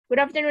Good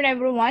afternoon,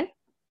 everyone.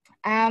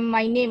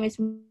 My name is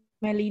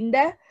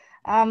Melinda.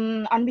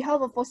 On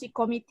behalf of FOSI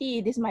committee,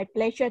 it is my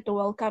pleasure to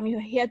welcome you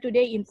here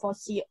today in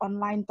FOSI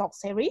online talk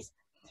series.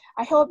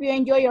 I hope you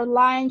enjoy your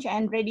lunch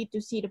and ready to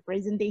see the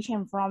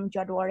presentation from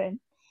John Warren.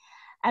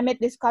 Amid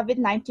this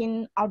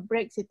COVID-19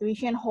 outbreak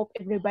situation, hope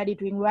everybody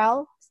doing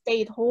well,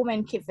 stay at home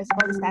and keep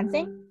physical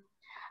distancing.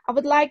 I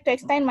would like to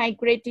extend my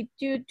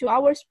gratitude to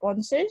our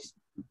sponsors,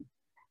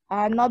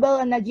 Noble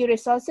Energy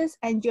Resources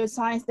and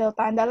Geoscience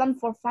Delta Andalan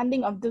for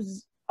funding of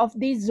this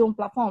Zoom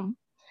platform.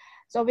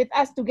 So with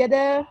us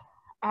together,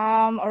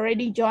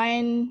 already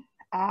joined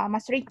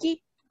Mas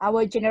Ricky,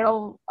 our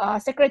General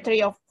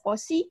Secretary of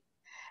FOSI,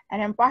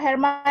 and then Pak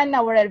Herman,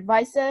 our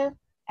advisor,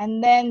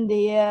 and then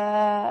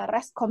the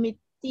rest committee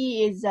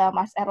is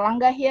Mas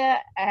Erlangga here,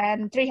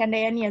 and Tri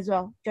Handayani as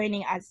well,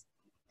 joining us.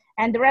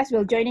 And the rest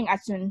will joining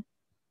us soon.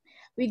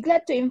 We're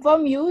glad to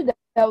inform you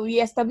that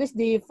we established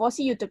the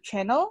FOSI YouTube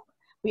channel.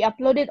 We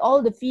uploaded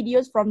all the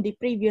videos from the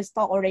previous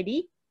talk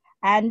already.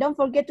 And don't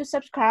forget to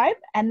subscribe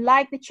and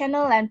like the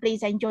channel, and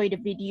please enjoy the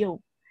video.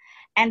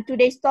 And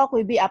today's talk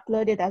will be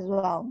uploaded as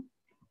well.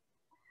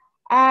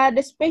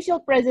 The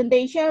special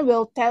presentation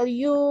will tell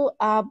you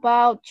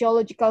about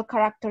geological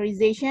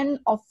characterization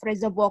of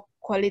reservoir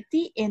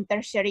quality in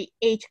tertiary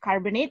age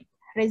carbonate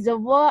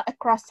reservoir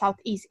across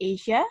Southeast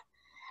Asia.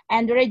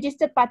 And the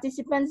registered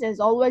participants, as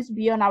always,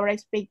 beyond our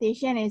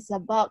expectation, is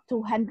about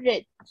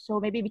 200.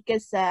 So maybe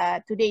because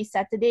today is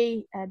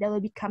Saturday, they will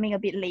be coming a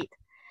bit late.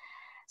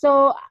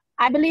 So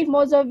I believe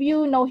most of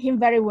you know him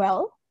very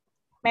well,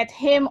 met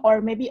him,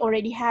 or maybe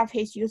already have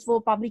his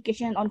useful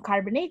publication on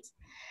carbonates.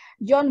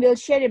 John will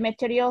share the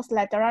materials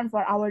later on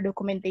for our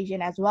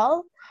documentation as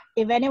well.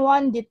 If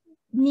anyone did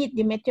need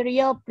the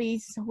material,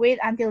 please wait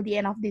until the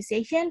end of this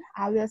session.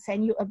 I will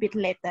send you a bit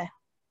later.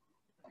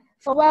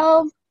 So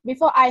well,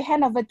 before I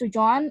hand over to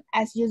John,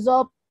 as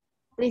usual,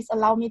 please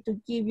allow me to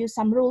give you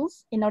some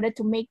rules in order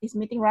to make this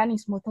meeting running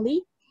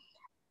smoothly.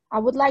 I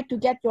would like to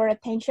get your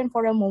attention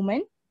for a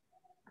moment.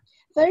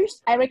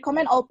 First, I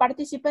recommend all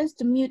participants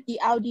to mute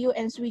the audio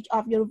and switch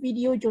off your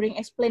video during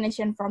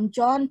explanation from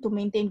John to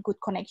maintain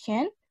good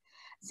connection.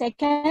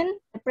 Second,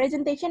 the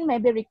presentation may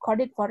be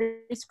recorded for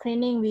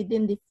screening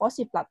within the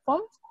FOSI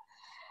platform.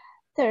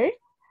 Third,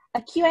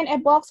 a Q&A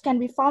box can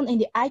be found in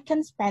the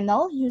icons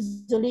panel,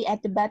 usually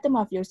at the bottom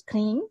of your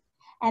screen.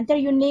 Enter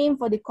your name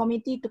for the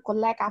committee to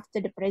collect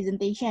after the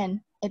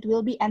presentation. It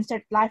will be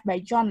answered live by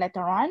John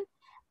later on,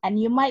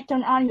 and you might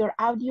turn on your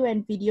audio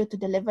and video to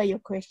deliver your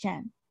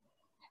question.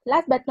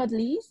 Last but not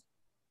least,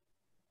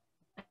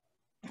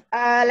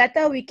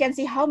 later we can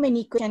see how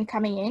many questions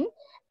coming in,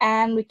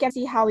 and we can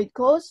see how it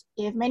goes.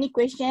 If many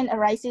questions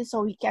arises,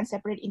 so we can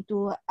separate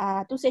into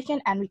two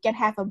sessions, and we can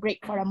have a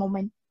break for a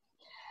moment.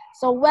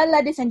 So well,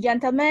 ladies and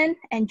gentlemen,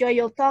 enjoy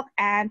your talk,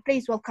 and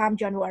please welcome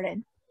John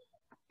Warren.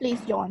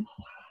 Please, John.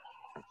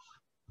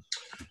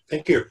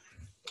 Thank you.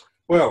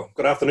 Well,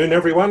 good afternoon,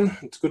 everyone.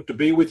 It's good to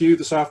be with you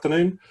this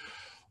afternoon.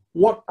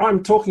 What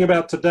I'm talking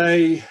about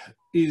today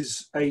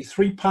is a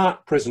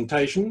three-part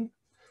presentation.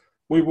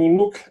 We will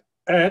look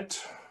at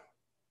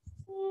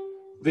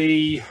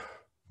the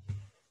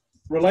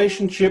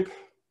relationship,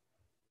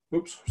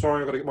 oops,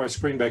 sorry, I've got to get my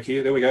screen back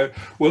here, there we go.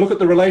 We'll look at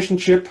the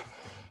relationship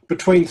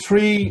between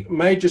three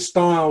major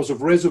styles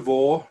of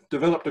reservoir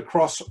developed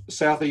across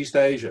Southeast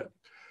Asia.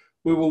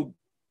 We will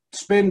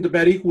spend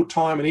about equal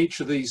time in each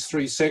of these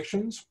three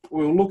sections.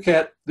 We'll look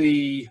at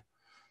the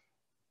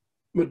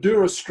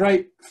Madura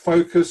Strait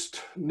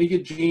focused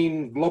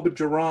Neogene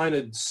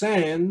globigerinoid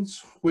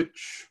sands,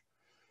 which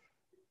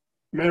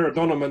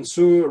Maradona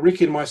Mansour,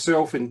 Ricky and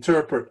myself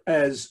interpret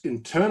as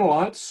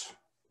internalites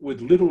with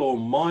little or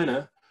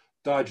minor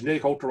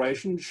diagenetic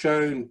alteration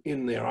shown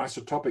in their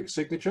isotopic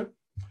signature.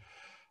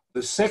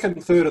 The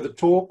second third of the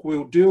talk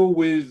will deal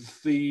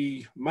with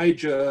the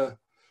major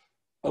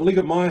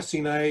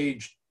Oligomycene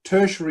age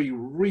tertiary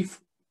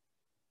reef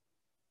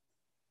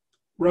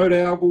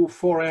rhodalgal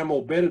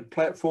 4-amyl bedded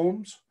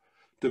platforms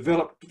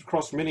developed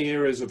across many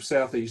areas of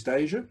Southeast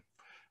Asia.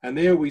 And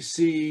there we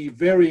see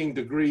varying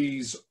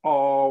degrees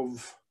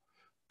of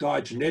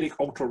diagenetic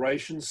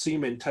alteration,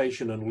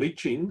 cementation and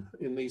leaching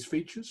in these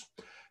features.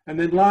 And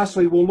then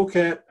lastly, we'll look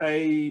at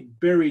a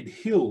buried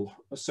hill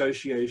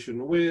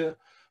association where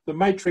the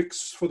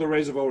matrix for the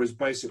reservoir is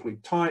basically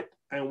tight,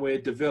 and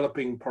we're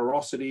developing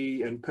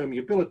porosity and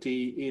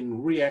permeability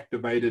in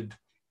reactivated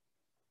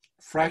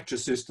fracture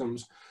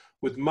systems,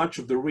 with much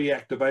of the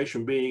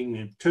reactivation being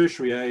in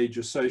tertiary age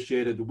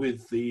associated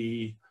with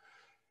the,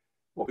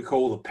 what we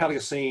call the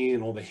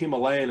Paleocene or the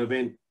Himalayan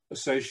event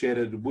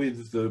associated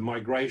with the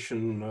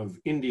migration of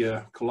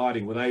India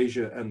colliding with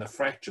Asia and the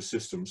fracture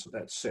systems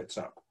that sets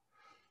up.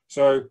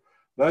 So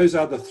those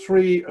are the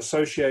three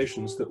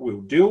associations that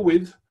we'll deal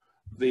with.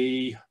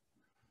 The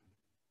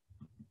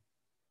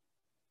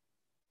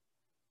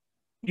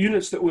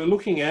units that we're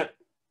looking at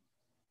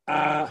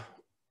are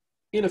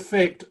in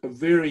effect of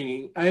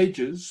varying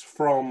ages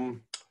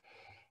from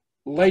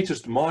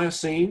latest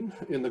Miocene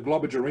in the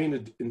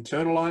globigerinoid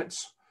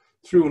internalites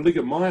through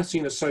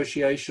oligomycene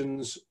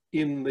associations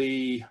in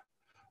the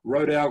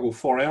rhodalgal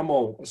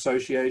foraminal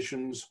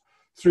associations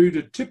through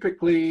to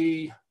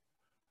typically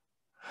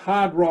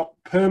hard rock,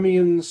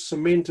 Permian,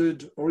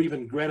 cemented, or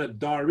even granite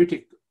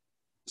dioritic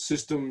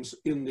systems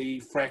in the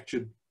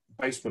fractured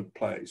basement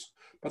plays.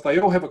 But they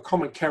all have a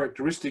common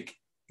characteristic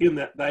in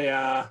that they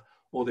are,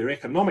 or their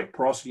economic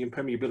porosity and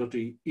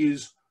permeability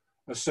is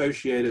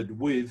associated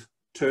with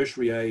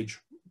tertiary age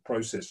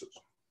processes.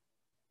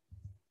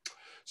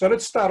 So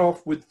let's start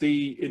off with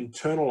the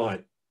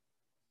internolite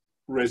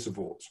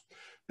reservoirs.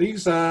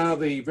 These are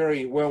the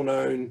very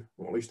well-known,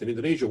 or at least in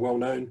Indonesia,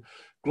 well-known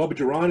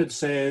globigerinoid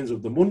sands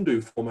of the Mundu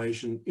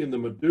Formation in the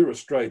Madura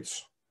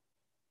Straits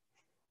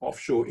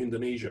offshore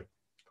Indonesia.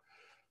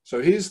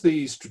 So here's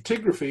the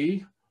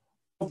stratigraphy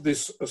of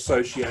this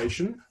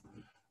association,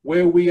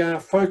 where we are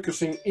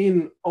focusing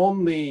in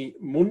on the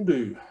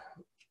Mundu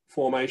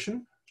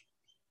Formation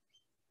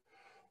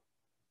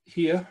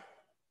here,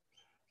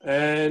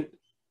 and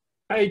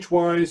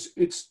age-wise,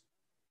 it's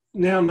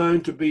now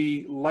known to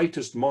be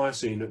latest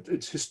Miocene.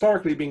 It's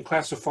historically been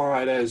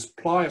classified as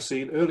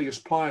Pliocene,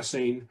 earliest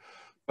Pliocene,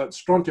 but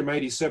strontium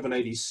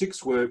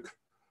 87-86 work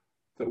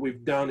that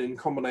we've done in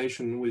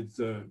combination with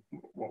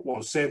what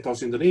was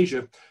Santos,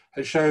 Indonesia,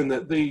 has shown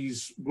that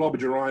these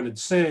globigerinoid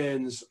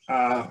sands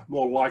are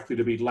more likely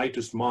to be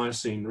latest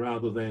Miocene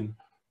rather than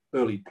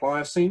early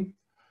Pliocene.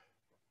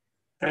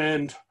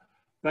 And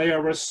they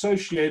are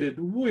associated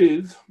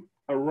with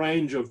a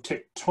range of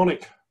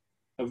tectonic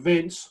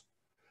events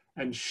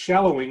and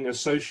shallowing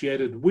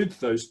associated with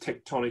those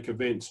tectonic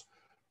events,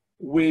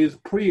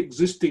 with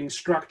pre-existing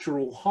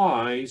structural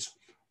highs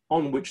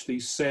on which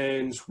these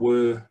sands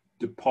were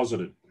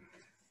deposited.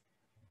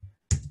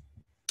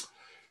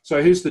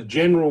 So here's the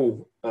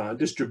general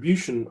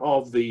distribution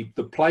of the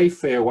play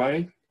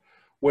fairway,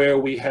 where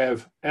we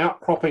have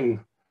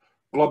outcropping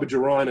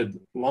globigerinoid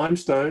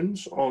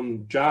limestones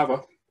on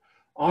Java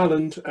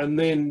Island, and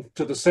then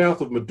to the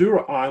south of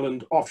Madura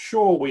Island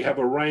offshore we have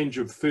a range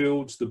of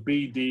fields, the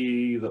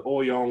BD, the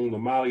Oyong, the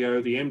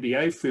Malio, the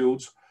MDA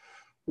fields,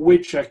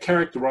 which are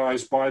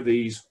characterized by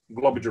these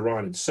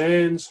globigerinoid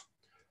sands.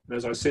 And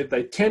as I said,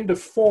 they tend to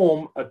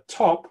form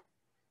atop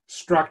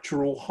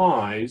structural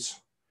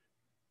highs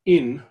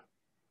in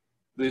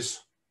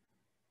this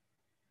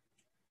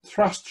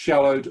thrust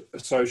shallowed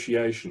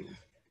association.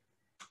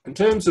 In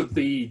terms of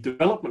the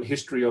development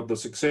history of the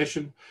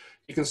succession,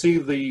 you can see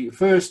the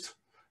first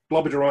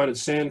globigerinoid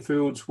sand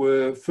fields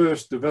were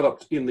first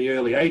developed in the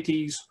early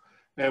 80s,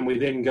 and we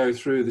then go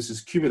through, this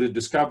is cumulative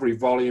discovery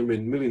volume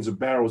in millions of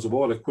barrels of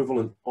oil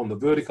equivalent on the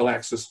vertical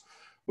axis.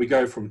 We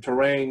go from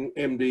Terang,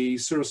 MD,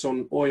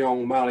 Sirasun,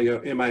 Oyong,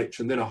 Malio, MH,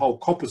 and then a whole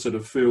composite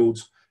of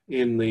fields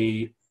in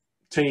the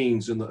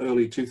teens in the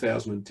early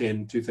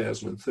 2010,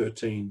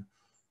 2013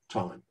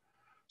 time.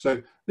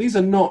 So these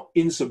are not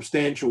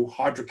insubstantial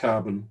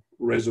hydrocarbon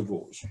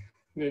reservoirs.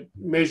 They're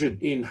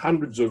measured in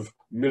hundreds of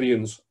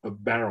millions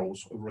of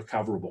barrels of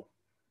recoverable.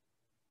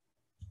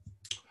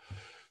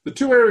 The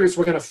two areas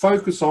we're going to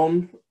focus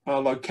on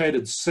are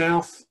located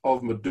south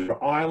of Madura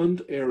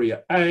Island,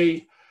 Area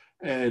A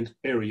and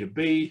Area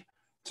B.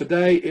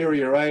 Today,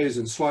 Area A is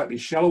in slightly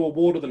shallower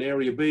water than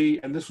Area B,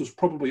 and this was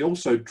probably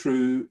also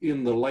true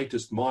in the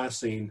latest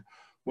Miocene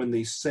when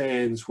these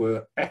sands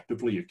were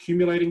actively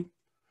accumulating.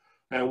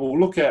 And we'll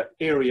look at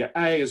Area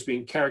A as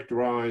being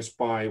characterized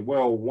by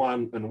well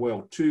 1 and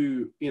well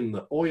 2 in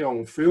the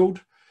Oyong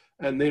field,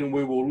 and then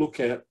we will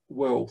look at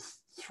well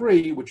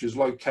 3, which is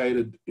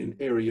located in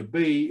Area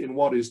B in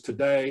what is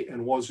today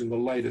and was in the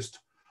latest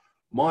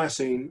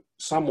Miocene,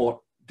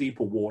 somewhat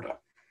deeper water.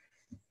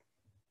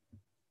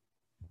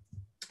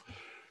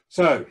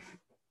 So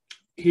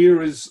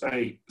here is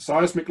a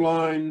seismic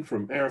line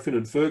from Arifin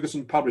and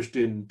Ferguson published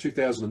in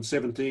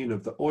 2017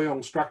 of the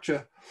Oyong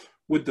structure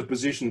with the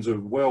positions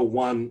of well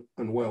 1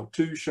 and well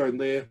 2 shown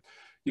there.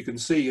 You can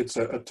see it's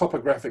a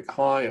topographic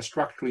high, a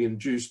structurally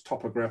induced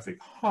topographic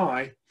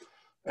high,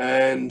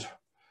 and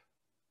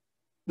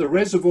the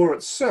reservoir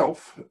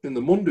itself in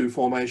the Mundu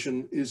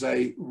Formation is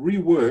a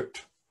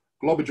reworked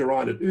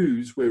globigerinoid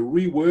ooze where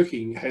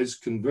reworking has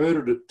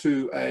converted it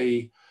to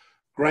a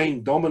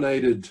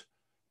grain-dominated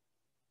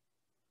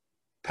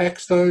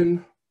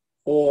packstone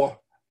or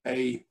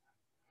a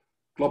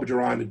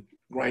globigerinoid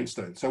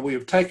grainstone. So we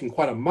have taken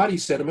quite a muddy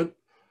sediment,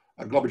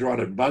 a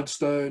globigerinoid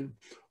mudstone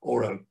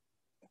or a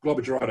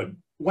globigerinoid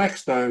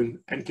waxstone,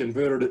 and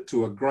converted it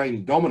to a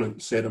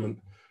grain-dominant sediment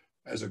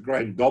as a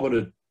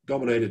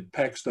grain-dominated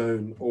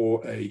packstone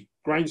or a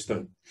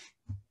grainstone.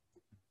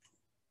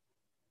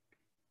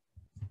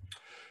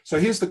 So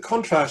here's the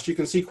contrast you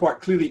can see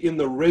quite clearly in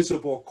the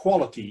reservoir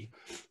quality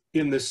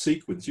in this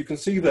sequence. You can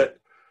see that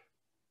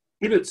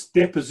in its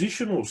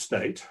depositional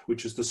state,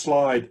 which is the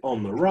slide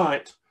on the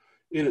right,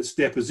 in its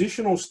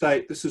depositional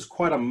state, this is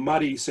quite a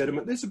muddy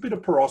sediment. There's a bit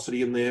of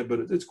porosity in there, but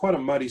it's quite a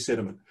muddy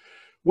sediment.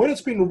 When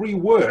it's been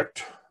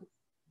reworked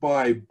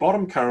by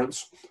bottom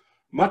currents,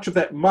 much of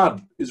that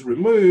mud is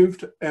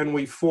removed and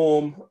we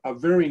form a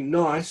very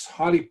nice,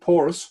 highly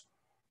porous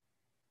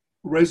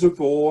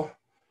reservoir,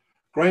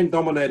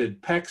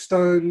 grain-dominated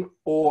packstone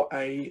or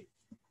a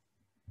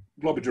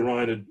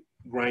globigerinoid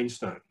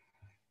grainstone.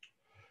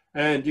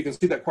 And you can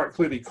see that quite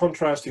clearly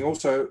contrasting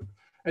also.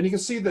 And you can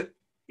see that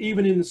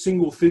even in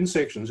single thin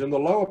sections, in the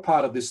lower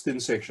part of this thin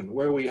section,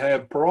 where we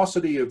have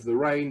porosity of the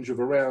range of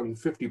around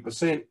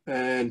 50%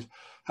 and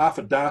half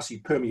a Darcy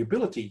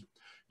permeability,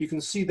 you can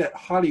see that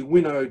highly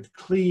winnowed,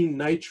 clean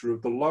nature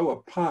of the lower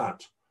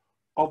part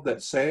of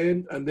that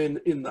sand. And then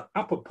in the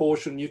upper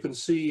portion, you can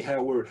see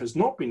how where it has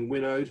not been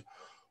winnowed,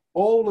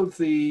 all of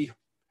the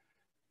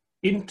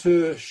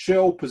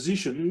inter-shell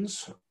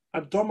positions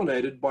are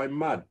dominated by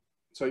mud.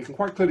 So you can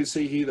quite clearly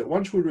see here that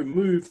once we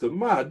remove the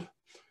mud,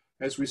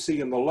 as we see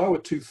in the lower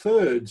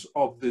 2/3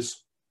 of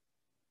this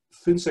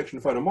thin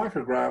section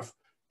photomicrograph,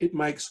 it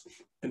makes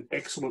an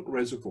excellent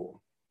reservoir.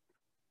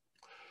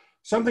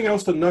 Something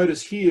else to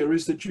notice here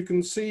is that you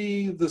can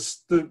see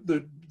this,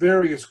 the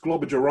various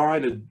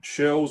globigerina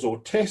shells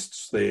or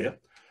tests there,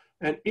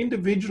 and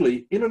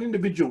individually, in an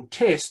individual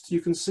test,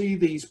 you can see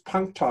these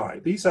puncti.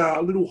 These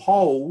are little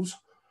holes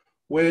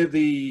where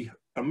the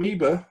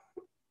amoeba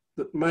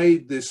that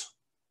made this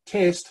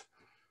test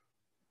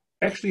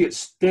actually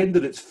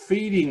extended its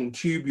feeding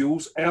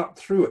tubules out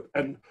through it.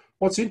 And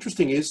what's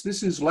interesting is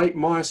this is late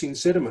Miocene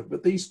sediment,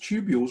 but these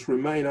tubules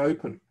remain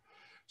open.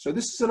 So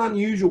this is an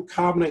unusual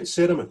carbonate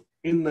sediment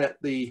in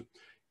that the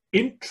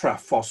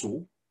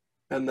intrafossil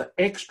and the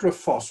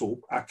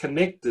extrafossil are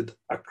connected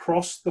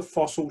across the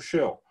fossil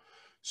shell.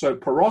 So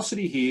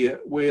porosity here,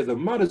 where the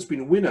mud has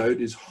been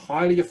winnowed, is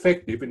highly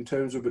effective in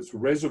terms of its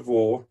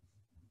reservoir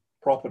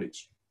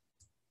properties.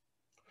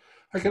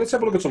 Okay, let's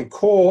have a look at some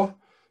core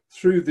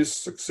through this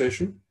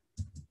succession.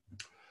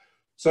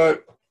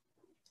 So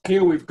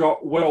here we've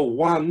got well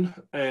 1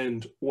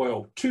 and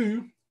well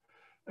 2,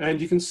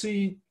 and you can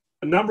see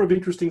a number of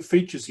interesting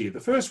features here. The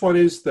first one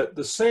is that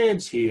the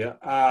sands here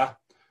are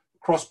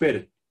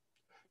cross-bedded.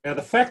 Now,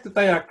 the fact that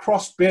they are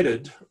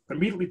cross-bedded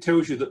immediately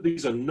tells you that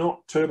these are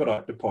not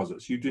turbidite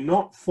deposits. You do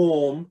not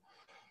form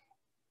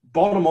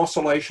bottom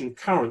oscillation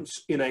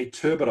currents in a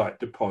turbidite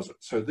deposit.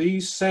 So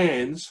these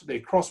sands, their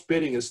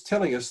cross-bedding is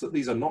telling us that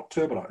these are not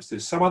turbidites.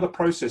 There's some other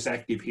process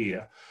active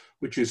here,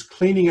 which is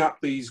cleaning up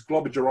these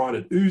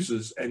globigerina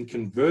oozes and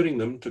converting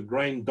them to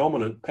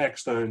grain-dominant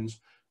packstones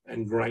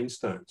and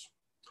grainstones.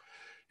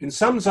 In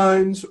some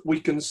zones, we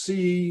can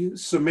see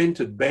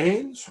cemented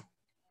bands.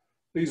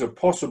 These are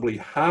possibly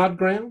hard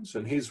grounds,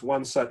 and here's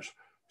one such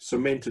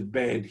cemented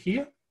band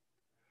here.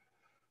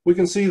 We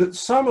can see that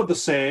some of the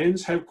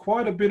sands have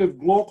quite a bit of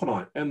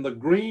glauconite, and the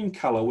green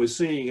color we're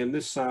seeing in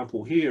this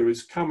sample here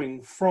is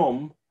coming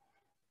from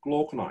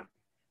glauconite.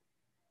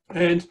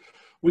 And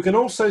we can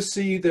also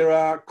see there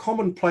are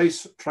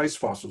commonplace trace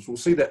fossils. We'll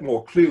see that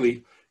more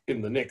clearly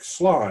in the next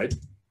slide.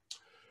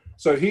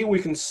 So here we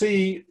can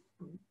see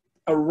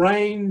a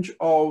range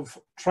of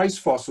trace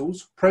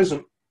fossils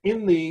present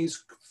in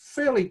these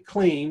fairly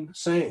clean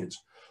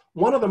sands.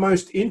 One of the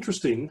most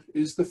interesting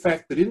is the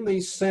fact that in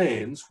these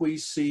sands we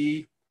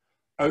see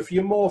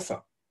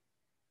Ophiomorpha.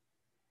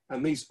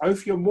 And these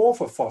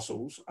Ophiomorpha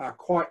fossils are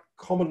quite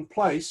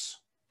commonplace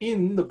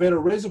in the better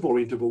reservoir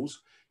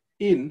intervals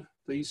in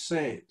these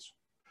sands.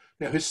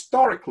 Now,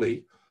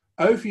 historically,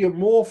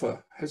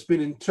 Ophiomorpha has been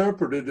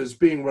interpreted as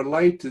being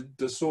related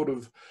to sort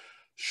of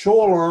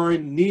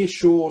shoreline,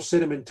 near-shore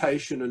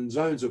sedimentation and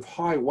zones of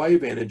high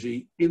wave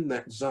energy in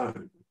that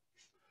zone.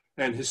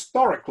 And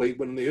historically,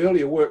 when the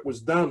earlier work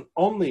was done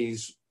on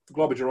these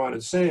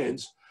globigerina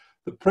sands,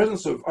 the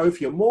presence of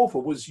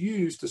Ophiomorpha was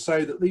used to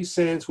say that these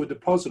sands were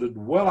deposited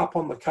well up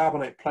on the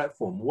carbonate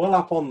platform, well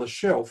up on the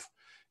shelf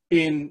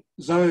in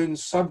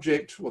zones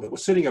subject, well, that were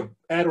sitting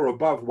at or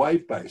above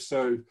wave base.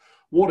 So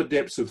water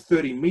depths of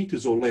 30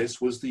 meters or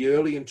less was the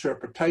early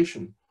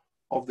interpretation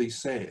of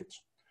these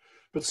sands.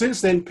 But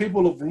since then,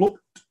 people have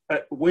looked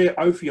at where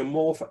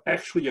Ophiomorpha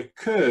actually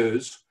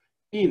occurs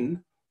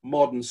in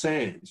modern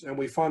sands. And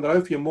we find that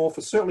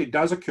Ophiomorpha certainly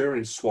does occur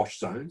in swash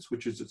zones,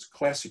 which is its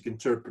classic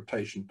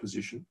interpretation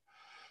position.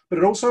 But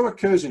it also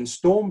occurs in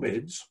storm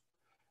beds,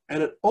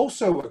 and it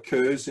also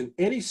occurs in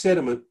any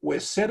sediment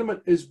where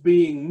sediment is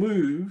being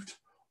moved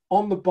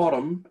on the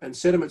bottom and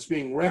sediment's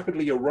being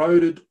rapidly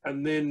eroded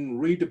and then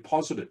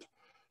redeposited.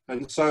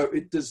 And so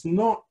it does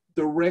not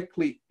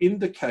directly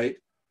indicate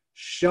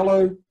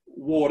shallow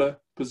water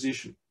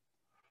position.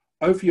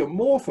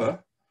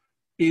 Ophiomorpha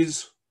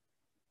is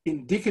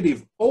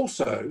indicative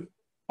also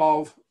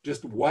of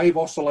just wave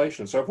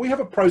oscillation. So if we have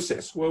a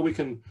process where we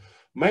can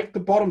make the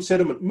bottom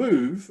sediment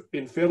move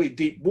in fairly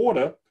deep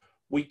water,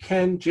 we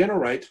can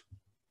generate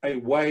a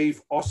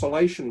wave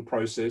oscillation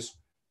process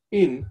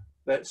in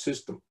that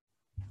system.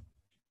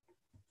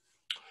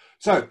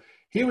 So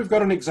here we've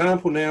got an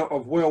example now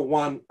of well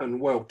 1 and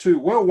well 2.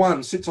 Well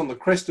 1 sits on the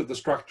crest of the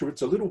structure.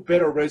 It's a little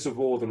better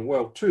reservoir than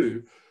well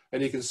 2,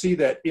 and you can see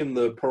that in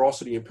the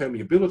porosity and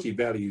permeability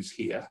values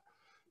here.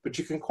 But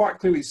you can quite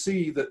clearly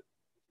see that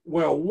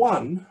well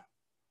 1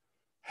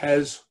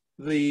 has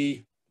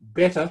the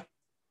better,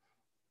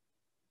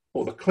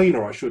 or the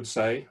cleaner, I should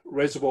say,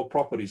 reservoir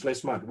properties,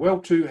 less mud. Well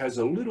 2 has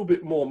a little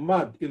bit more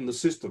mud in the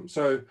system.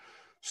 So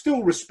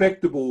still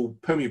respectable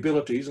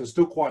permeabilities and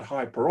still quite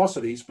high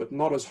porosities, but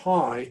not as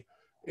high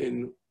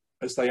in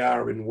as they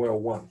are in well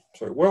 1.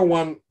 So well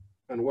 1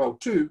 and well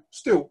 2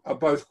 still are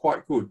both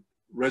quite good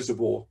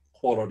reservoir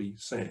quality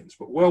sands.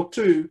 But well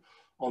 2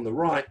 on the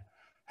right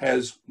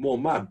has more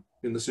mud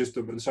in the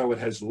system, and so it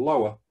has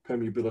lower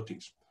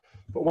permeabilities.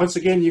 But once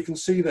again, you can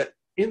see that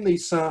in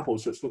these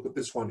samples, let's look at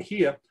this one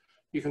here,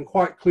 you can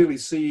quite clearly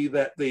see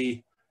that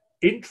the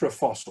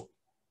intrafossil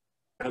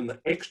and the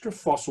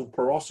extrafossil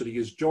porosity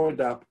is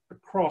joined up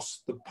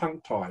across the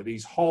puncti,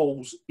 these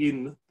holes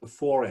in the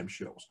forearm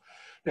shells.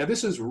 Now,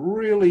 this is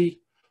really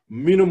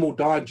minimal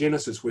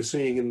diagenesis we're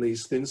seeing in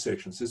these thin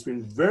sections. There's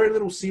been very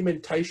little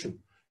cementation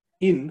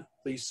in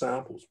these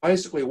samples.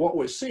 Basically, what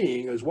we're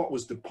seeing is what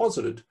was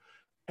deposited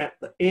at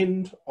the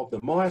end of the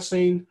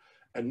Miocene,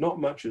 and not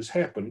much has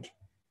happened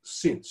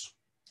since.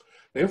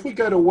 Now, if we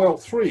go to well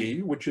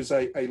 3, which is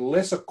a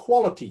lesser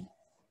quality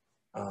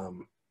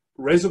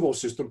reservoir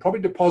system,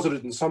 probably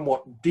deposited in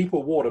somewhat deeper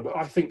water, but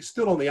I think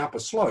still on the upper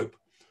slope,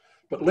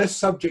 but less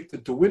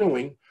subjected to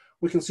winnowing,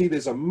 we can see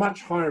there's a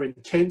much higher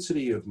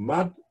intensity of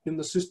mud in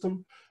the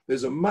system.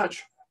 There's a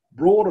much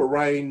broader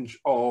range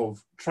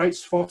of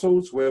trace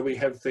fossils where we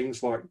have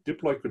things like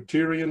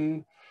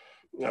Diplocriterion,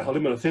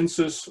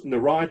 Helminathensis,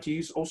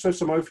 Nereides, also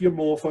some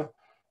Ophiomorpha,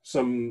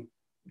 some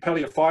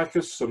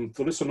Paleophycus, some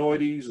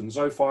Thylacinoides and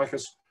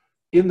Zoophycus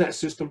in that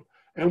system.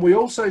 And we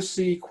also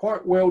see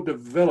quite well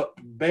developed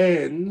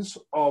bands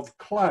of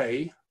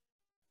clay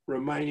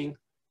remaining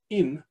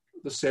in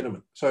the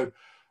sediment. So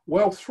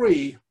well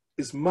 3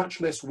 is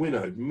much less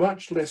winnowed,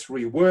 much less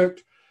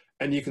reworked,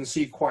 and you can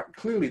see quite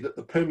clearly that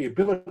the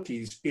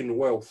permeabilities in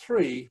well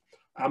 3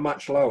 are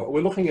much lower.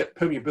 We're looking at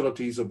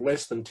permeabilities of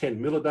less than 10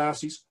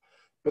 millidarcies,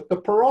 but the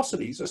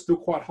porosities are still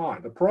quite high.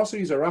 The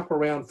porosities are up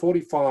around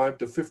 45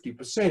 to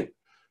 50%.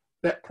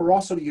 That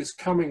porosity is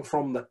coming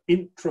from the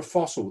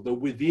intrafossil, the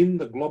within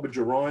the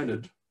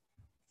globigerinoid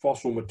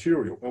fossil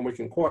material. And we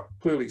can quite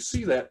clearly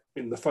see that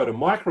in the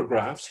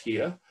photomicrographs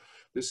here.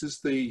 This is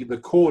the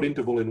chord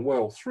interval in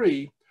well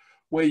 3,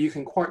 where you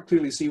can quite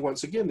clearly see,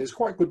 once again, there's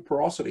quite good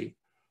porosity,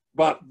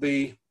 but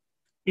the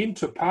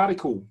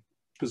interparticle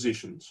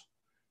positions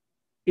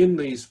in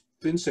these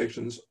thin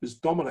sections is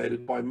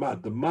dominated by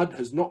mud. The mud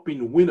has not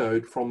been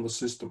winnowed from the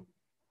system.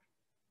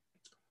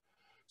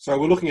 So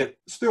we're looking at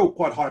still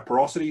quite high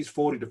porosities,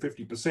 40 to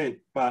 50%,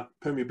 but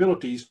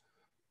permeabilities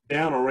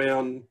down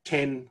around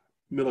 10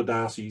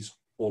 millidarcies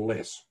or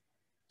less.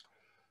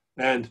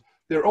 And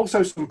there are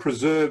also some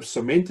preserved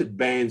cemented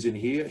bands in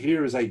here.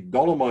 Here is a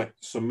dolomite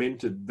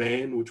cemented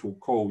band, which we'll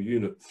call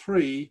unit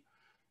 3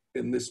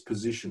 in this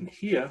position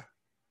here.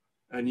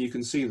 And you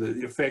can see that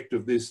the effect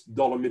of this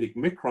dolomitic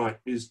micrite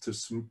is to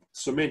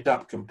cement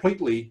up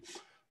completely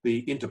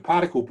the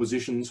interparticle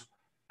positions,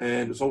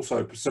 and it's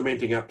also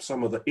cementing up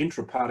some of the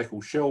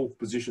intraparticle shell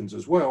positions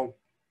as well.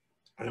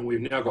 And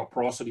we've now got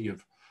porosity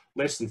of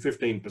less than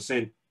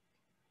 15%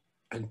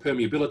 and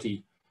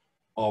permeability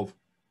of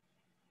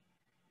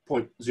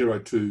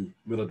 0.02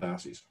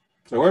 millidarcies.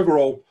 So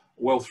overall,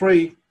 well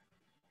 3,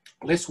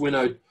 less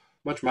winnowed,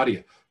 much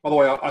muddier. By the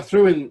way, I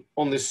threw in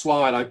on this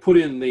slide, I put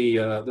in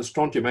the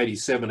strontium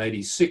 87,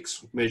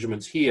 86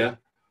 measurements here.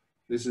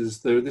 This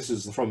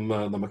is from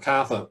the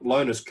MacArthur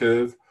lowness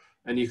curve,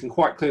 and you can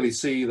quite clearly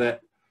see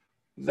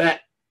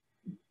that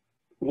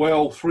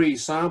well 3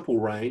 sample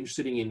range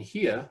sitting in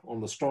here on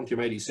the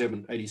strontium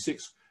 87,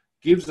 86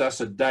 gives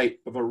us a date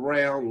of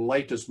around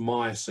latest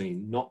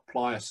Miocene, not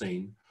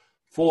Pliocene,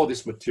 for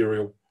this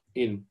material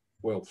in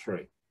well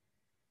 3.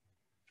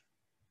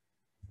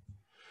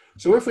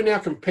 So if we now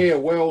compare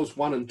wells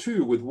 1 and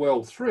 2 with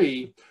well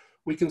 3,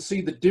 we can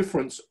see the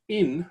difference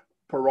in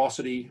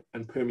porosity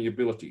and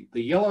permeability.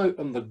 The yellow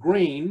and the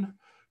green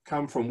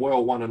come from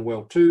well 1 and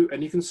well 2,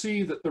 and you can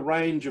see that the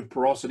range of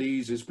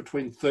porosities is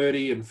between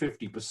 30 and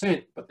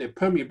 50%, but their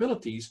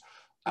permeabilities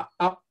are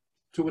up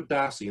to a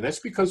darcy. And that's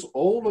because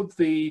all of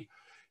the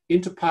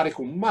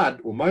interparticle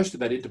mud, or most of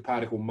that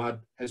interparticle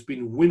mud, has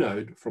been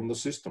winnowed from the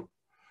system.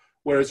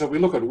 Whereas if we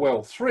look at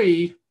well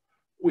 3,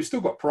 we've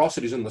still got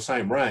porosities in the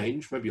same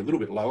range, maybe a little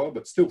bit lower,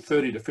 but still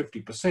 30 to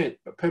 50%,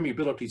 but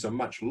permeabilities are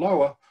much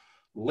lower,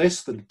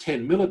 less than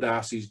 10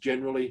 millidarcies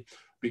generally,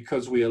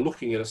 because we are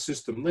looking at a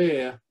system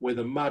there where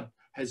the mud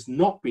has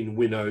not been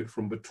winnowed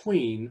from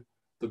between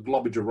the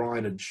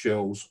globigerinoid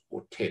shells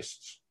or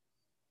tests.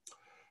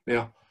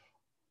 Now,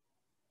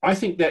 I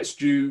think that's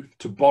due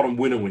to bottom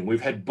winnowing.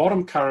 We've had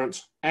bottom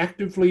currents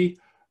actively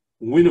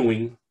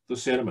winnowing the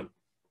sediment.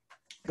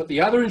 But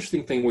the other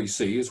interesting thing we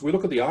see is we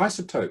look at the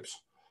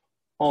isotopes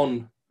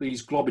on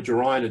these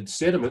globigerinoid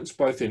sediments,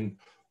 both in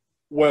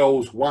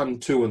wells 1,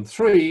 2, and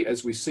 3,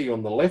 as we see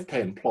on the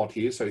left-hand plot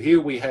here. So here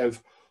we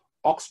have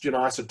oxygen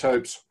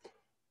isotopes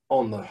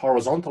on the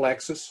horizontal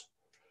axis,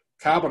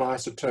 carbon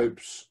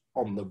isotopes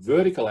on the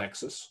vertical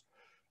axis,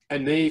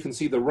 and there you can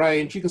see the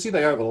range. You can see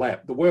they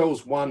overlap. The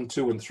wells 1,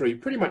 2, and 3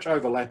 pretty much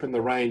overlap in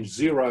the range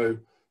 0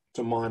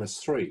 to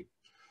 -3.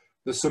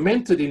 The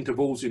cemented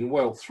intervals in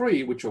well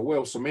 3, which are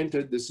well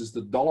cemented, this is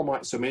the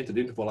dolomite cemented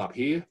interval up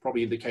here,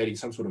 probably indicating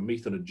some sort of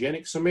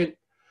methanogenic cement.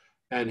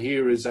 And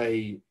here is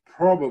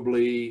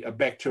probably a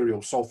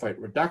bacterial sulfate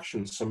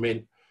reduction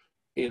cement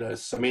in a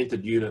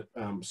cemented unit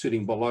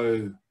sitting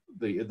below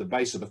the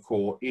base of the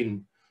core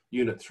in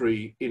Unit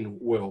 3 in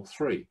Well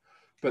 3.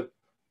 But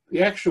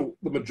the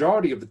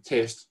majority of the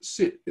tests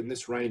sit in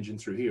this range in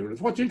through here. And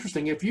what's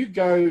interesting, if you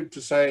go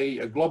to, say,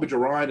 a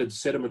globigerinoid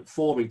sediment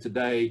forming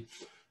today,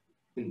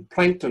 in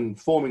plankton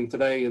forming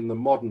today in the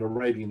modern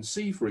Arabian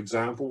Sea, for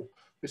example,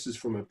 this is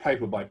from a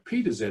paper by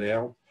Peters et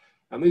al.,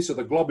 and these are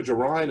the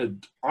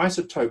globigerinoid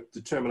isotope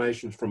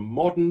determinations from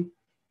modern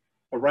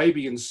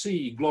Arabian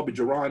Sea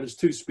globigerinoids,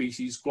 two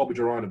species,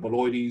 Globigerina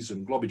beloides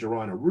and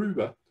Globigerina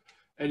ruba.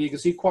 And you can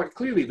see quite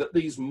clearly that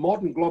these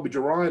modern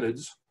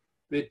globigerinoids,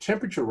 their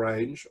temperature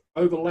range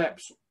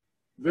overlaps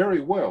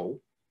very well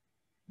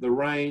the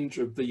range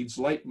of these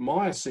late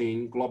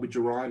Miocene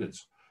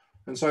globigerinoids.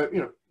 And so, you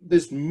know,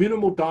 there's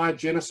minimal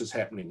diagenesis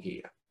happening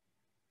here.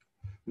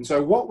 And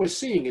so what we're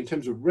seeing in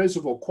terms of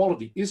reservoir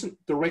quality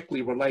isn't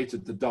directly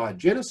related to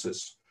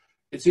diagenesis.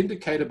 It's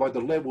indicated by the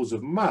levels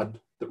of mud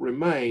that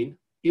remain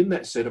in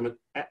that sediment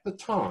at the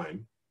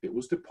time it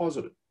was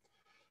deposited.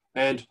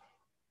 And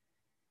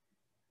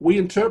we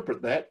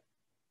interpret that,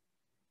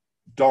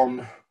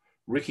 Don,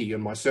 Ricky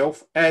and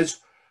myself,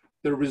 as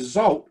the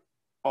result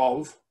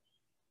of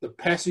the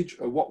passage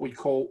of what we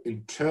call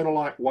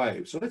internolite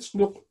waves. So let's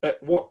look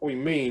at what we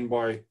mean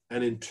by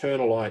an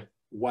internolite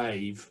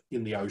wave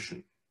in the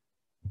ocean.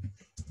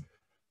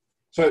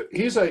 So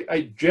here's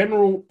a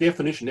general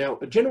definition. Now,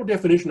 a general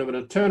definition of an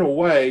internal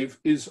wave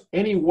is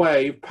any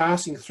wave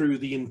passing through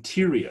the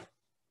interior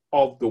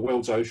of the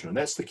world's ocean. And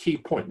that's the key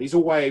point. These are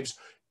waves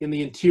in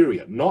the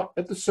interior, not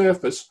at the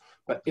surface,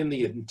 but in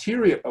the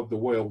interior of the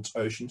world's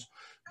oceans,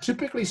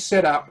 typically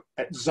set up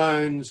at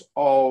zones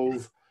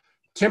of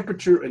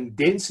temperature and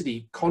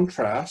density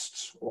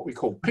contrasts, what we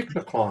call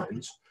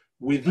pycnoclines,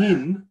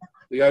 within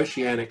the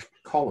oceanic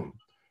column.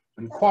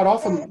 And quite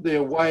often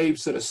they're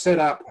waves that are set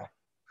up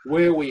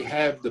where we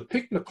have the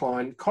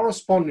pycnocline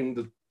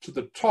corresponding to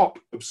the top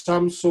of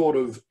some sort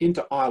of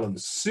inter-island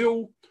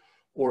sill,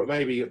 or it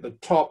may be at the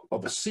top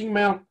of a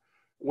seamount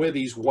where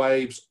these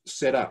waves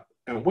set up.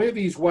 And where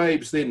these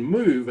waves then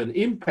move and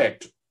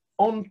impact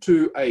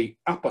onto a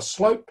upper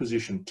slope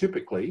position,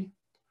 typically,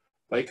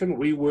 they can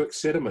rework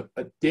sediment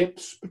at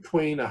depths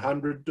between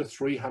 100 to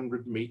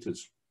 300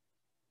 meters.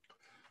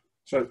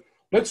 So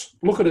let's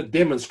look at a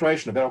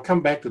demonstration of it. I'll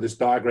come back to this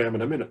diagram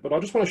in a minute, but I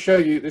just want to show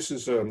you, this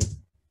is a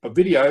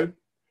video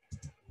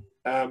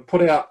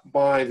put out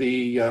by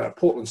the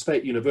Portland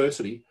State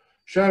University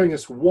showing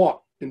us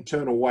what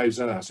internal waves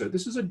are. So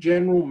this is a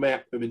general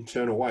map of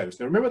internal waves.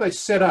 Now remember, they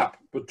set up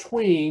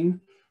between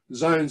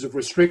zones of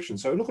restriction.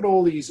 So look at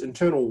all these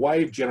internal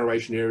wave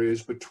generation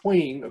areas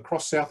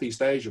across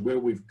Southeast Asia where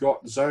we've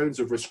got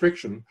zones of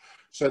restriction,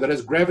 so that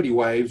as gravity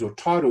waves or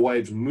tidal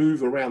waves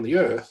move around the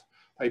Earth,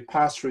 they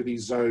pass through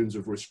these zones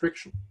of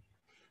restriction.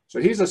 So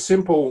here's a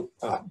simple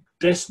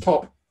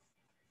desktop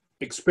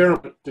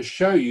experiment to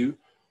show you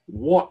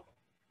what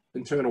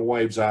internal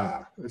waves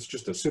are. It's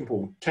just a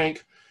simple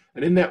tank,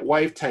 and in that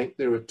wave tank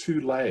there are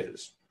two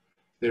layers.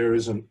 There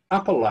is an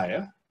upper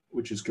layer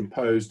which is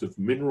composed of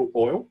mineral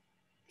oil,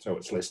 so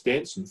it's less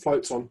dense and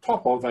floats on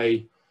top of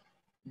a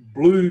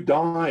blue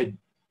dyed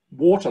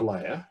water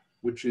layer,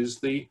 which is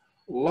the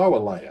lower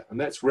layer, and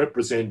that's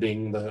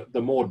representing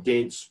the more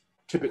dense,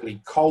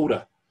 typically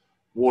colder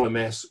water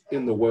mass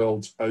in the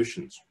world's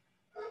oceans.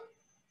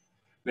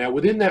 Now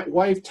within that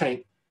wave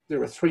tank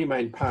there are three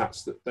main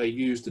parts that they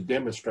use to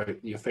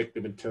demonstrate the effect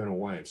of internal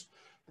waves.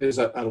 There's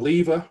a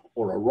lever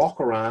or a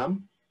rocker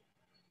arm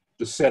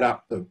to set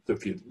up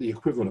the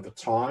equivalent of a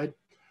tide.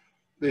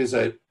 There's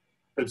a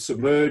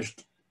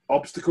submerged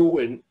obstacle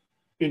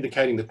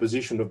indicating the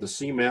position of the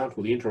seamount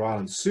or the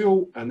inter-island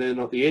sill, and then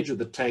at the edge of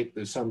the tank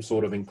there's some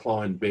sort of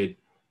inclined bed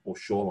or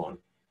shoreline.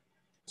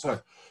 So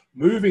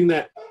moving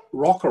that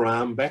rocker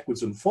arm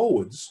backwards and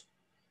forwards,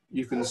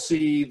 you can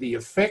see the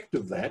effect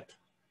of that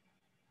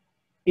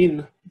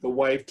in the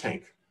wave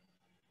tank.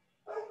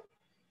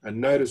 And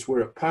notice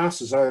where it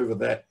passes over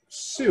that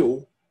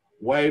sill,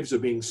 waves are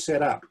being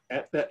set up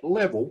at that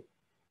level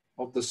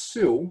of the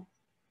sill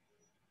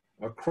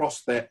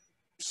across that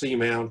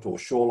seamount or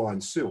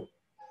shoreline sill.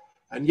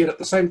 And yet at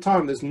the same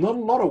time, there's not a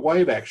lot of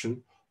wave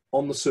action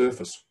on the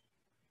surface.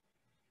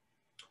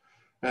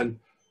 And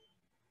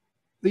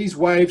these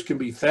waves can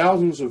be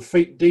thousands of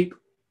feet deep,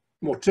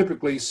 more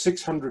typically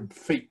 600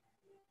 feet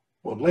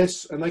or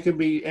less, and they can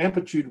be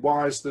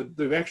amplitude-wise,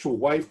 the actual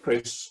wave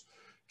crests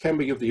can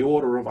be of the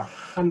order of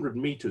 100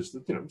 meters,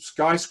 you know,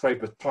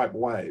 skyscraper-type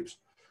waves.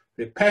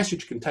 Their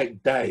passage can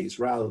take days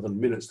rather than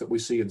minutes that we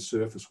see in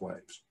surface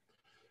waves.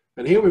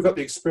 And here we've got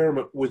the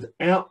experiment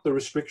without the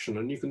restriction,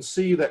 and you can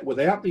see that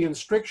without the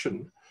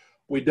restriction,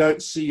 we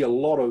don't see a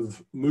lot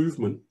of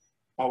movement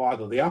of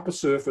either the upper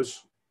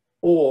surface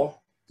or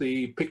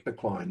the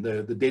pycnocline,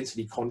 the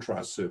density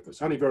contrast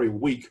surface. Only very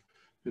weak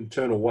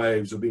internal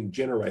waves are being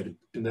generated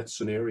in that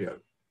scenario.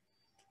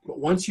 But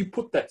once you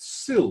put that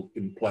sill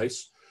in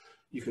place,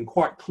 you can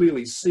quite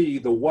clearly see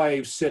the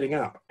waves setting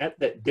up at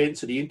that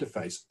density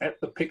interface,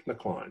 at the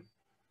pycnocline.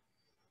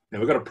 Now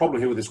we've got a problem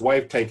here with this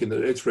wave tank in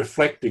that it's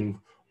reflecting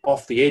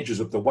off the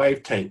edges of the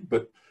wave tank,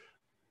 but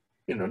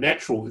in a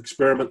natural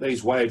experiment,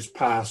 these waves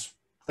pass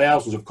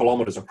thousands of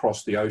kilometers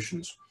across the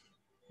oceans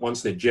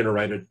once they're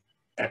generated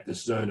at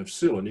this zone of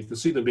sill. And you can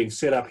see them being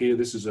set up here.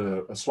 This is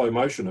a slow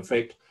motion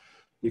effect.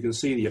 You can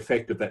see the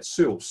effect of that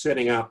sill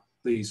setting up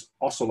these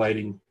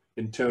oscillating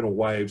internal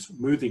waves,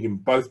 moving in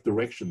both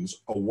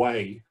directions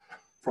away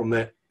from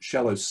that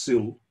shallow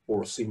sill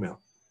or a seamount.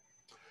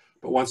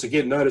 But once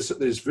again, notice that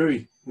there's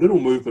very little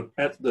movement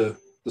at the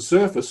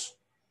surface.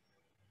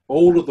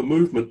 All of the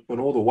movement and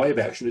all the wave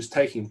action is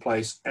taking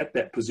place at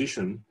that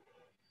position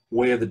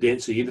where the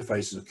density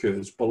interfaces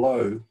occurs,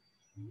 below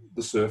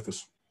the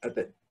surface, at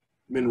that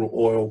mineral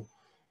oil,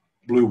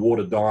 blue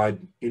water dyed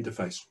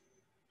interface.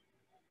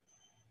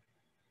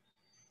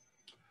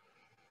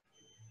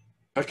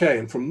 Okay,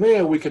 and from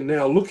there we can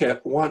now look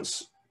at,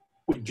 once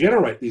we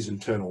generate these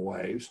internal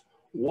waves,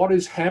 what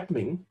is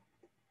happening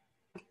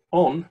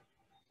on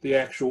the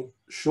actual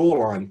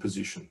shoreline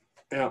position.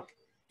 Out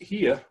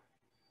here,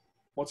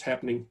 what's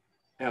happening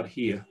out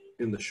here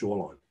in the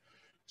shoreline.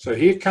 So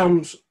here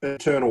comes an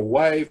internal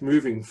wave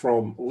moving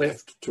from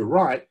left to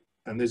right,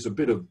 and there's a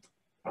bit of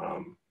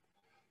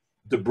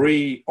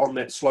debris on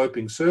that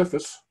sloping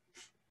surface.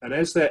 And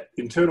as that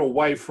internal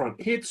wave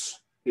front hits,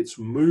 it's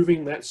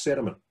moving that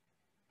sediment.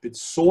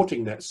 It's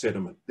sorting that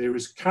sediment. There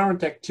is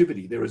current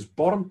activity. There is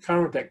bottom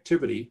current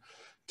activity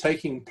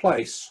taking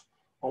place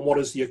on what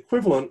is the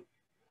equivalent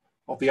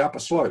of the upper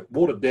slope,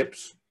 water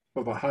depths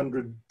of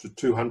 100 to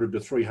 200 to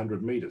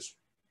 300 meters.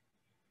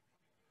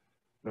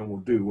 And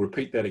we'll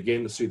repeat that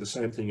again to see the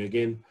same thing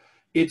again.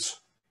 It's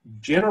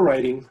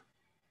generating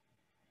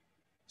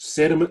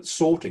sediment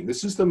sorting.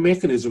 This is the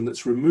mechanism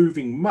that's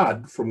removing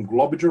mud from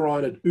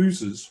globigerinated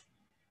oozes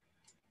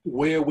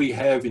where we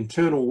have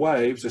internal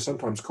waves, they're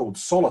sometimes called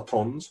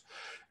solitons,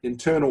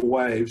 internal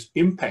waves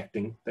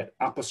impacting that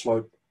upper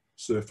slope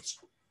surface.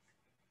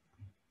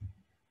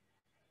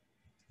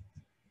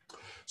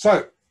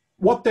 So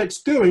what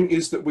that's doing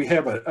is that we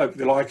have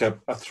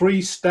a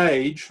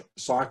three-stage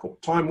cycle.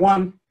 Time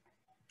one,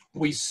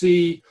 we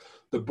see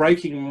the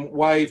breaking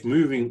wave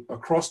moving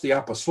across the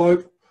upper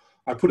slope.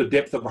 I put a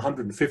depth of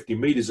 150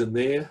 meters in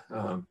there.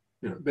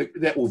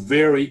 That will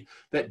vary.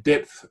 That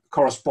depth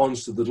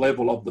corresponds to the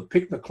level of the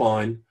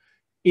pycnocline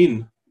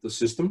in the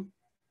system.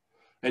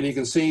 And you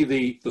can see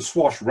the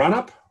swash run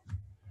up,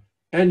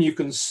 and you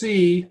can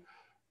see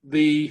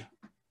the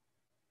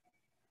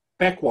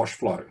backwash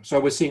flow. So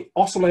we're seeing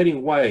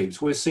oscillating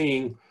waves. We're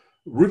seeing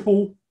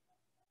ripple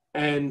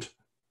and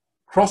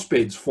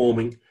crossbeds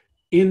forming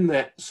in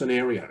that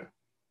scenario.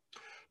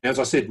 As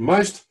I said,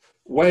 most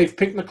wave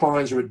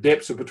pycnoclines are at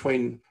depths of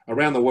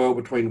around the world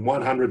between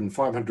 100 and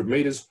 500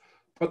 meters,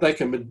 but they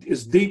can be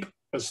as deep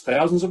as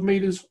thousands of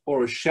meters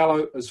or as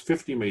shallow as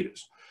 50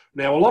 meters.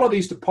 Now, a lot of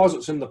these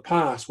deposits in the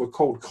past were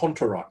called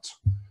contorites,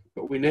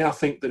 but we now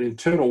think that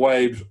internal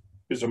waves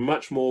is a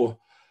much more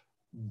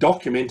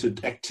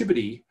documented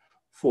activity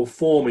for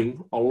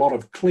forming a lot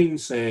of clean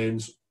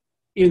sands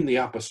in the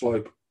upper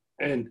slope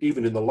and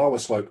even in the lower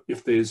slope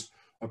if there's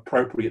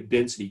appropriate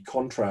density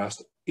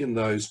contrast in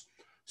those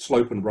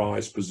slope and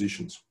rise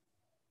positions.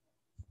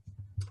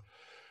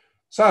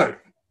 So,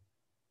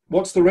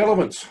 what's the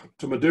relevance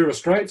to Madura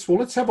Straits? Well,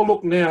 let's have a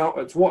look now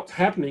at what's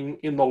happening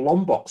in the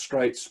Lombok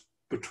Straits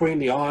between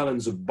the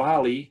islands of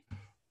Bali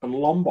and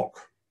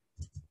Lombok.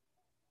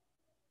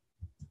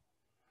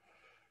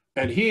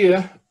 And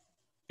here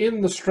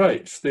in the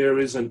Straits, there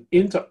is an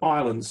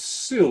inter-island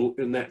sill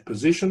in that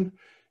position.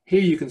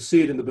 Here you can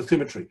see it in the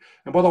bathymetry.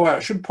 And by the way, I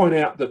should point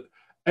out that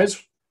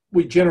as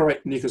we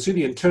generate, and you can see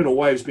the internal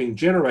waves being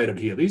generated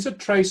here. These are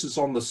traces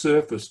on the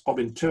surface of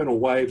internal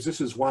waves.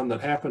 This is one that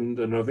happened,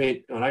 an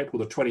event on April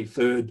the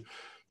 23rd,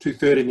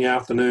 2:30 in the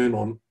afternoon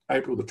on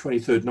April the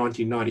 23rd,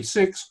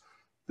 1996.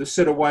 This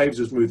set of waves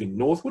is moving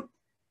northward,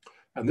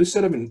 and this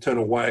set of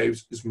internal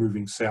waves is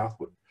moving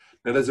southward.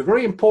 Now, there's a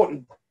very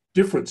important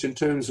difference in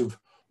terms of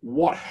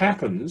what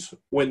happens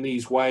when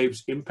these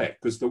waves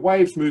impact, because the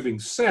waves moving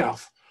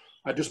south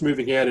are just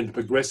moving out into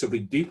progressively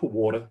deeper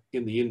water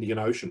in the Indian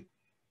Ocean,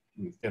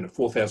 and at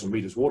 4,000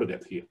 meters water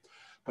depth here.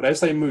 But as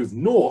they move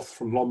north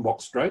from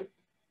Lombok Strait,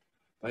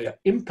 they are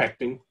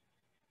impacting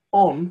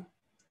on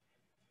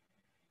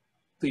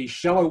the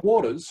shallow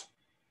waters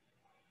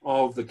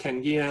of the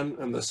Kangean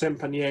and the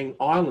Sempanyang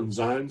island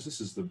zones. This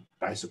is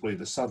basically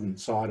the southern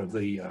side of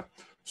the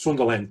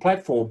Sunderland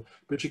platform,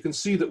 but you can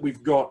see that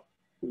we've got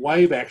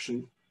wave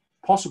action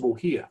possible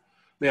here.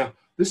 Now,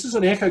 this is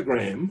an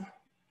echogram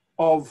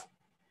of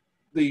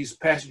these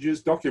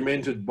passages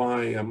documented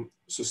by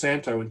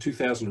Susanto in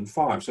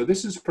 2005. So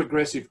this is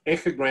progressive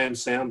echogram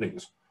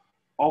soundings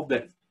of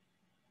that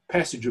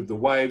passage of the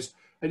waves.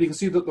 And you can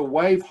see that the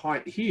wave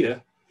height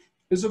here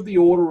is of the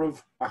order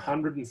of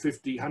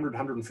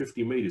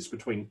 150 meters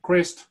between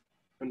crest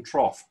and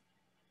trough.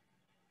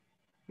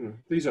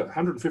 These are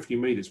 150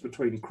 meters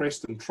between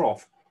crest and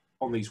trough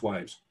on these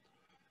waves.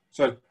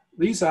 So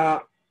these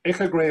are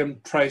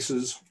echogram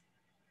traces,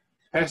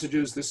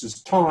 passages. This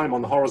is time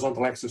on the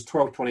horizontal axis,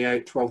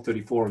 1228,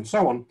 1234, and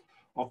so on,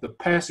 of the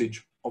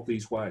passage of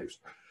these waves.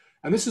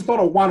 And this is not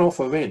a one-off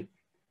event.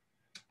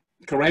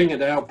 Kerrang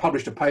et al.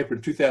 Published a paper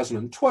in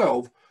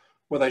 2012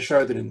 where they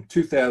showed that in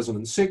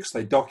 2006,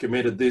 they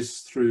documented this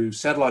through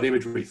satellite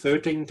imagery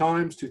 13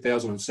 times,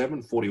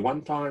 2007,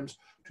 41 times,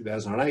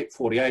 2008,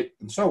 48,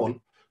 and so on.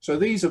 So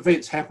these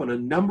events happen a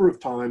number of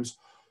times,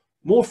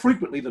 more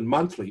frequently than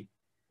monthly,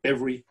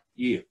 every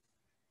year.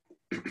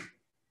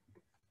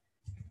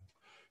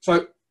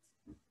 So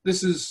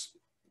this is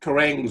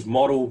Kerrang's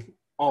model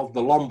of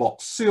the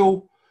Lombok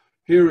sill.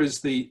 Here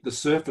is the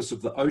surface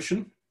of the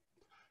ocean,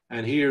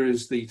 and here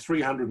is the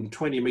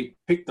 320-meter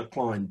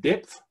pictocline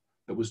depth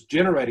that was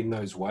generating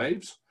those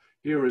waves.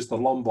 Here is the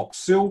Lombok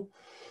sill,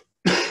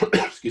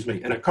 excuse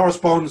me, and it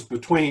corresponds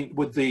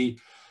with the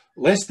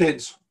less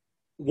dense,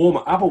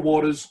 warmer upper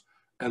waters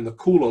and the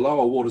cooler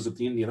lower waters of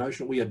the Indian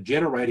Ocean. We are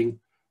generating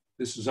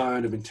this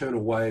zone of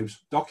internal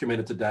waves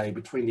documented today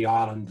between the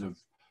islands of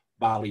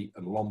Bali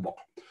and Lombok.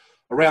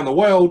 Around the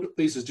world,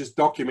 these are just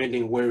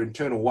documenting where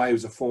internal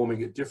waves are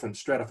forming at different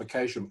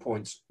stratification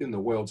points in the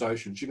world's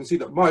oceans. You can see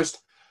that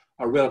most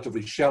are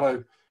relatively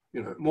shallow,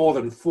 more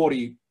than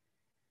 40%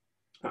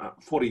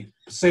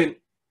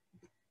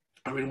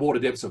 are in water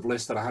depths of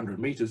less than 100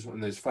 meters,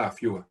 and there's far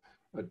fewer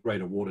at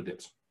greater water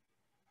depths.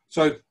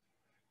 So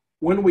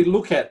when we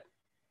look at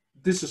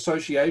this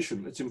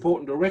association, it's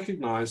important to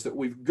recognize that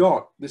we've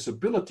got this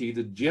ability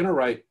to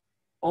generate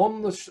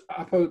on the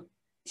upper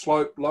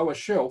slope, lower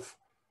shelf,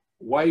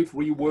 wave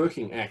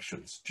reworking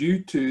actions due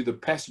to the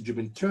passage of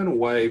internal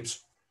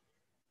waves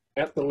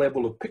at the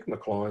level of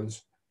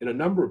pictoclines in a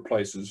number of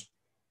places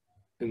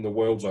in the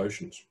world's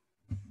oceans.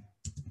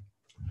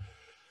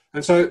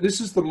 And so this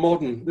is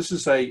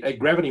a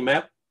gravity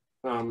map.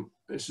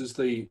 This is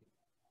the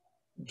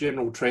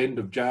general trend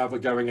of Java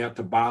going out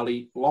to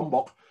Bali,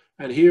 Lombok.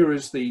 And here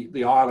is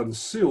the island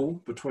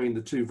sill between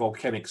the two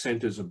volcanic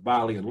centers of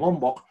Bali and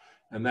Lombok.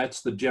 And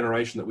that's the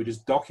generation that we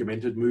just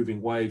documented,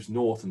 moving waves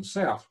north and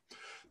south.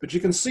 But you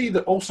can see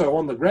that also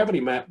on the gravity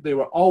map, there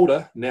are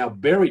older, now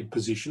buried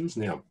positions,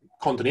 now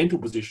continental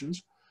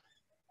positions,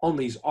 on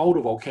these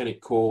older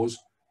volcanic cores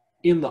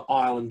in the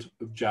island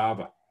of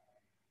Java.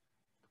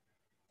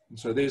 And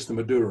so there's the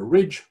Madura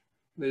Ridge,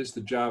 there's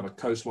the Java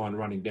coastline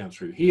running down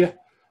through here,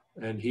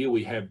 and here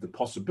we have the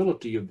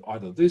possibility of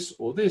either this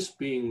or this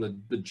being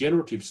the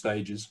generative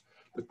stages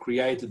that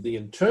created the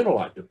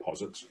internolite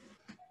deposits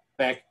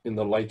back in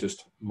the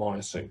latest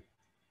Miocene.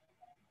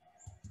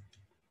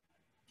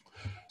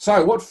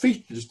 So what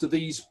features do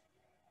these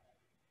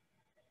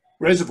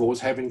reservoirs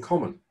have in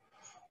common?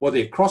 Well,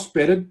 they're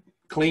cross-bedded,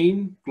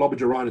 clean,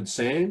 globigerinoid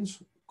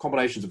sands,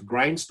 combinations of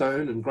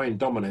grainstone and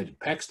grain-dominated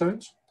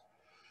packstones.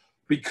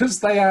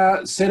 Because they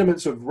are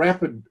sediments of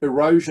rapid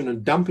erosion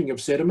and dumping of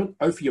sediment,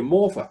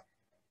 ophiomorpha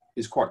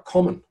is quite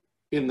common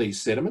in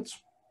these sediments.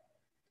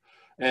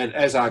 And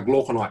as are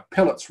glauconite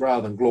pellets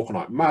rather than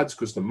glauconite muds,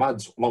 because the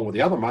muds, along with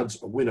the other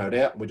muds, are winnowed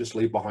out and we just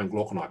leave behind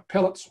glauconite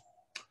pellets.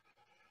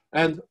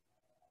 And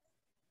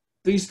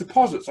these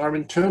deposits are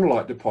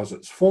internolite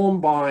deposits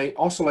formed by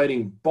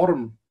oscillating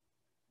bottom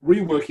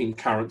reworking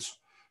currents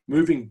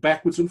moving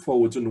backwards and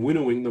forwards and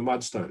winnowing the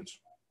mudstones.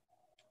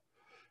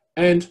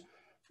 And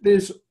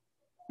there's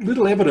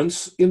little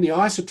evidence in the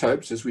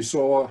isotopes, as we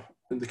saw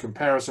in the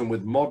comparison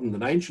with modern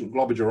and ancient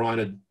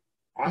globigerinoid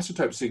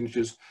isotope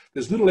signatures,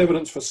 there's little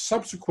evidence for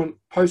subsequent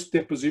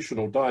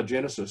post-depositional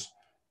diagenesis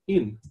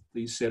in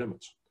these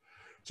sediments.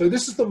 So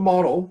this is the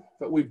model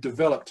that we've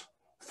developed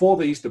for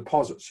these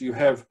deposits. You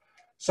have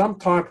some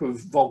type of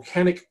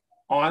volcanic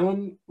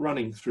island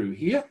running through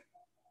here,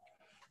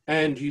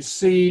 and you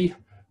see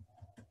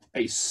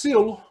a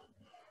sill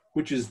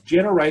which is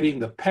generating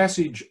the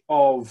passage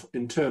of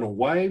internal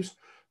waves.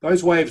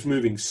 Those waves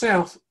moving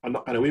south are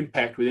not going to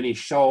impact with any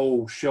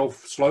shoal,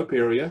 shelf, slope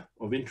area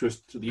of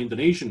interest to the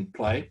Indonesian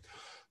play,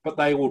 but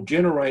they will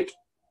generate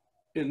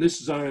in this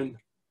zone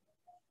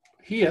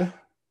here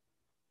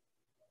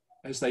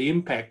as they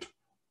impact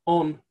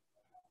on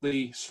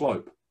the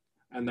slope.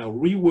 And they'll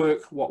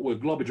rework what were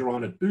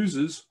globigerinoid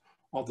oozes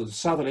of the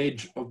southern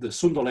edge of the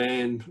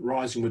Sunderland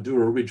rising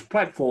Madura Ridge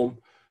platform.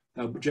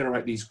 They'll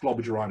generate these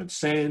globigerinoid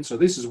sands. So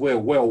this is where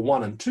well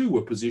 1 and 2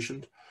 were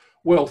positioned.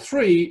 Well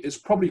 3 is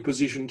probably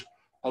positioned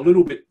a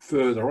little bit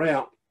further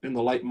out in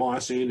the late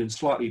Miocene in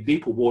slightly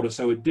deeper water,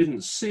 so it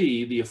didn't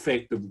see the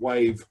effect of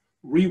wave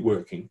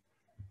reworking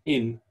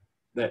in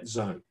that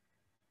zone.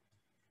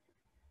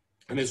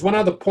 And there's one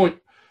other point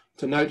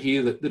to note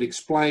here that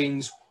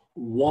explains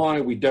why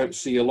we don't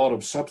see a lot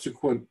of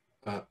subsequent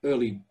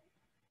early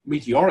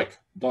meteoric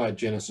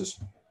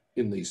diagenesis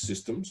in these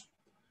systems.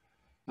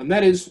 And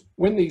that is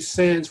when these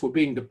sands were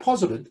being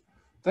deposited,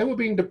 they were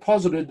being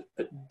deposited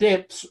at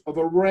depths of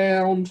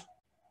around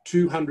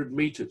 200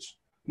 meters.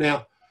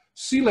 Now,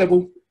 sea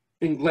level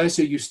in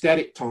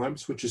glacier-eustatic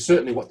times, which is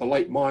certainly what the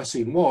late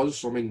Miocene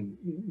was, I mean,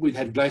 we've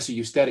had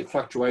glacier-eustatic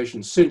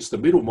fluctuations since the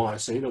middle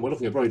Miocene, and we're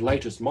looking at very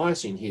latest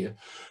Miocene here.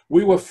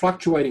 We were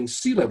fluctuating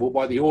sea level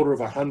by the order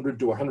of 100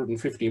 to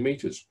 150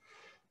 meters.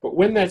 But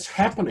when that's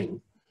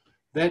happening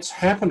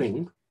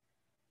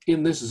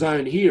in this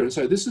zone here. And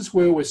so this is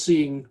where we're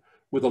seeing,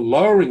 with a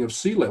lowering of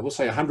sea level,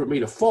 say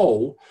 100-meter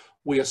fall,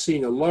 we are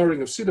seeing a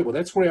lowering of sea level.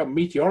 That's where our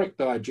meteoric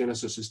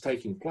diagenesis is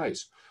taking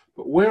place.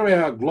 But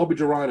where our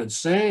globigerine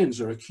sands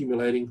are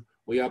accumulating,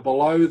 we are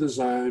below the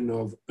zone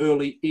of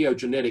early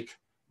eogenetic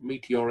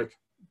meteoric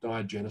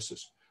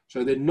diagenesis.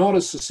 So they're not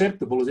as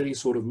susceptible as any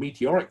sort of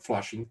meteoric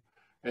flushing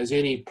as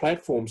any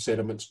platform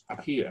sediments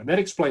up here. And that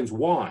explains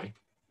why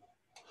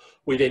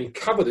we then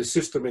cover the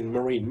system in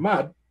marine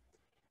mud.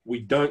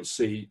 We don't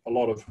see a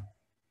lot of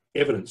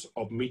evidence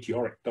of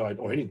meteoric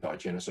or any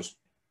diagenesis,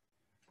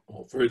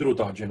 or very little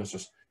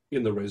diagenesis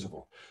in the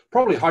reservoir.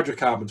 Probably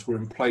hydrocarbons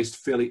were placed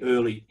fairly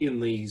early in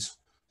these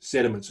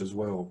sediments as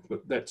well,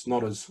 but that's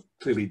not as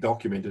clearly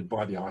documented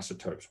by the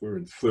isotopes. We're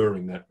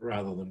inferring that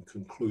rather than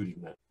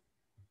concluding that.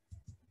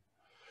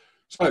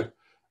 So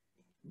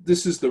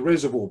this is the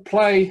reservoir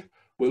play.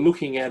 We're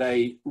looking at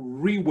a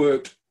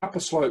reworked upper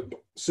slope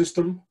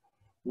system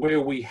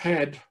where we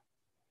had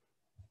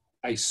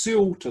a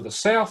sill to the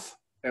south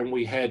and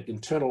we had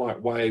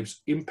internolite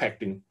waves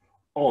impacting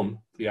on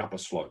the upper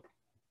slope.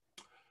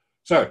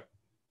 So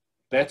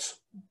that's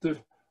the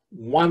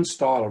one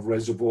style of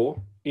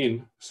reservoir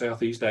in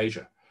Southeast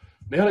Asia.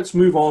 Now let's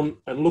move on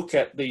and look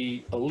at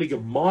the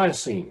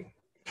oligomycene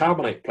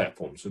carbonate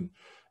platforms. And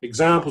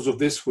examples of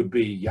this would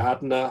be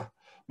Yadna,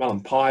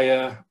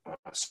 Malampaya,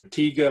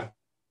 Setiga,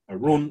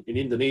 Arun in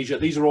Indonesia.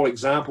 These are all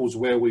examples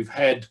where we've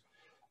had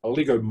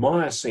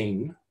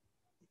oligomycene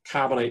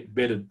carbonate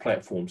bedded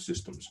platform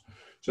systems.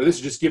 So this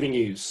is just giving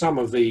you some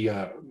of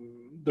the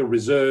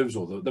reserves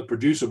or the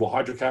producible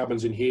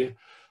hydrocarbons in here.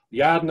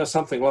 Yadna,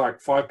 something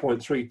like 5.3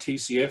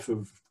 TCF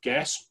of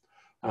gas.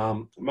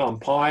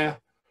 Malampaya,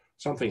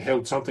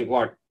 held something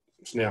like,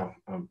 it's now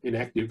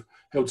inactive,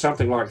 held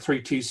something like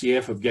 3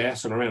 TCF of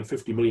gas and around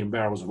 50 million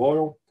barrels of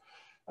oil.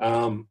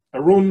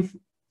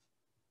 Arun,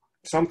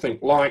 something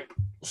like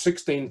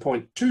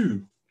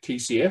 16.2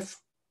 TCF,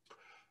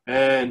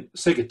 and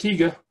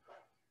Segatiga,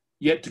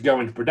 yet to go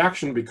into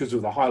production because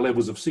of the high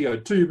levels of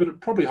CO2, but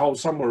it probably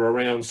holds somewhere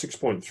around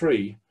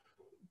 6.3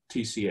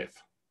 TCF.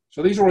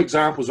 So these are all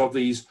examples of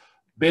these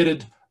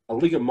bedded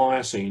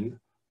oligomycene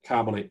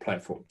carbonate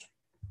platforms.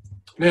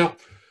 Now,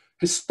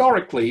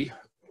 historically,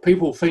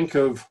 people think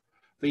of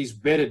these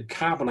bedded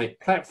carbonate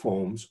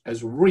platforms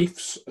as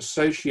reefs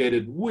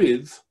associated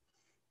with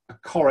a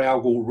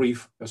coralgal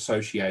reef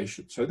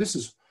association. So this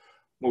is,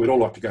 well, we'd all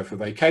like to go for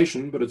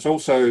vacation, but it's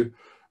also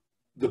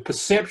the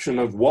perception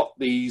of what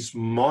these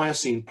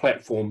Miocene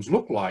platforms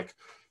look like,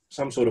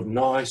 some sort of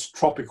nice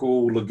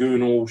tropical,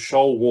 lagoonal,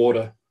 shoal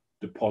water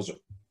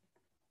deposit.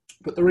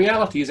 But the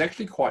reality is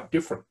actually quite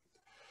different.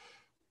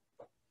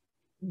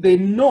 They're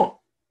not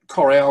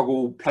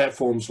coralgal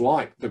platforms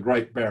like the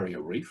Great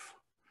Barrier Reef.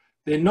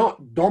 They're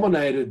not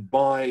dominated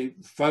by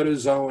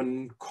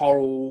photozoan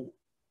coral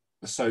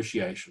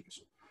associations.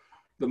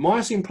 The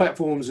Miocene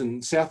platforms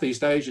in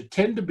Southeast Asia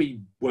tend to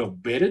be well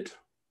bedded.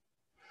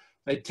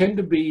 They tend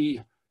to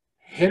be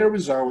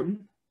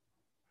heterozoan.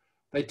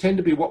 They tend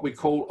to be what we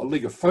call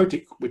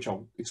oligophotic, which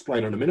I'll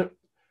explain in a minute.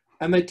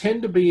 And they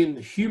tend to be in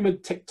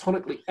humid,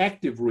 tectonically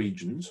active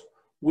regions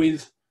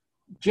with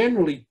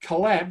generally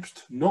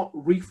collapsed, not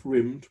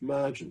reef-rimmed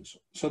margins.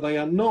 So they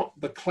are not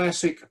the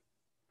classic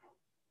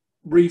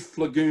reef,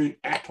 lagoon,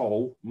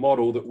 atoll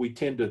model that we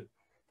tend to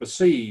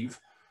perceive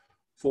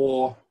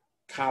for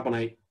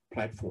carbonate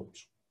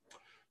platforms.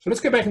 So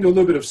let's go back and do a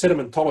little bit of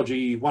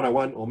Sedimentology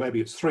 101, or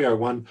maybe it's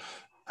 301,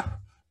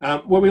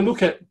 where we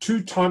look at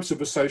two types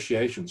of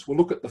associations. We'll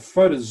look at the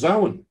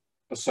photozoan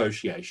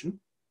association,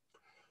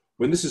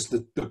 when this is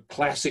the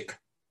classic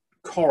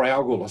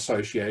coralgal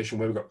association,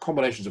 where we've got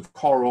combinations of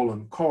coral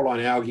and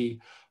coralline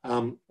algae,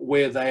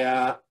 where they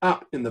are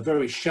up in the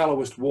very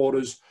shallowest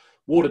waters.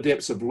 Water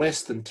depths of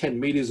less than 10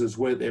 meters is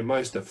where they're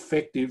most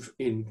effective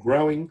in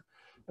growing,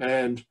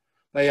 and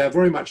they are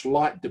very much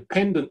light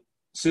dependent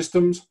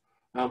systems.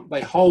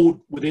 They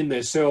hold within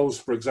their cells,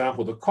 for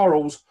example, the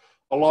corals,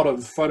 a lot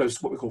of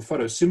what we call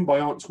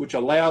photosymbionts, which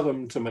allow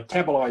them to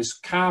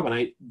metabolize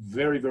carbonate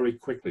very, very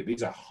quickly.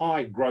 These are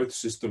high growth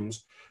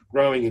systems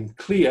growing in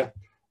clear,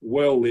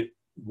 well-lit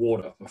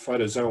water, the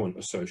photozoan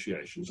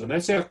associations. And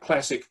that's our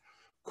classic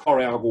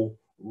coralgal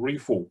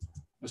reefal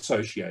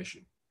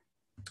association.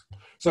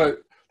 So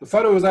the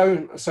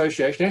photozoan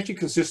association actually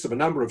consists of a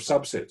number of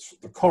subsets.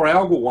 The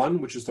coralgal one,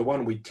 which is the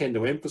one we tend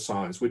to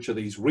emphasize, which are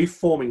these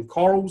reef-forming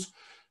corals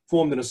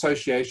formed in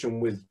association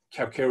with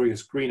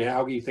calcareous green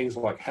algae, things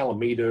like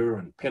Halimeda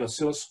and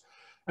Penicillus,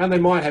 and they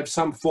might have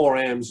some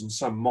forams and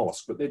some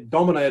mollusks, but they're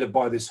dominated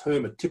by this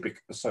hermatypic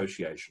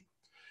association.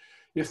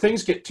 If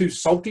things get too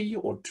salty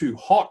or too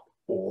hot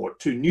or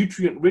too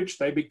nutrient rich,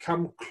 they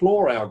become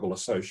chloralgal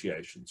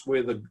associations,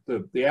 where the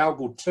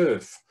algal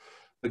turf,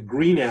 the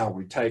green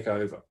algae, take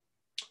over.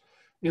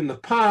 In the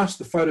past,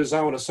 the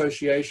photozoan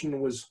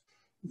association was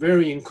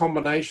varying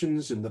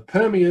combinations. In the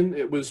Permian,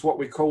 it was what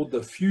we called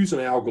the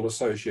fusion-algal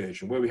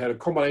association, where we had a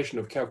combination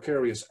of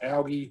calcareous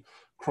algae,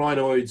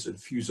 crinoids, and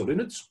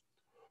fusulinids,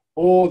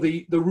 or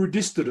the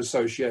rudistid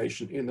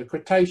association in the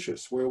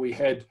Cretaceous, where we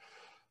had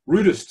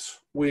rudists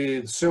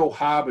with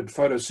cell-harbored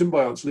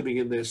photosymbionts living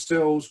in their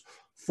cells,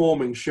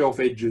 forming shelf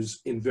edges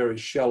in very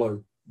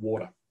shallow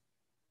water.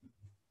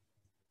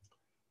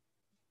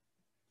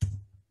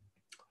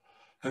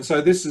 And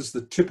so this is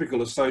the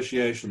typical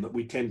association that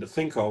we tend to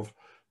think of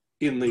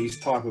in these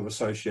type of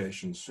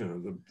associations. You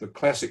know, the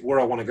classic where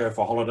I want to go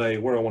for holiday,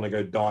 where I want to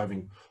go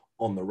diving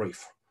on the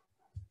reef.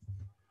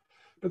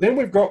 But then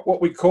we've got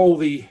what we call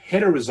the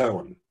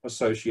heterozoan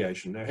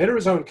association. Now,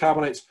 heterozoan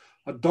carbonates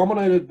are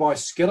dominated by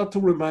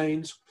skeletal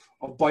remains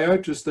of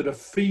biotas that are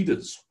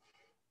feeders.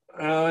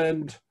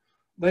 And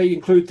they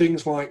include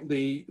things like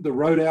the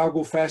road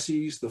algal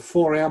facies, the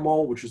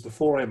foramol, which is the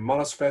foram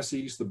mollusk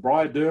facies, the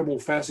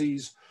bryodermal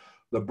facies,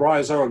 the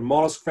bryozoan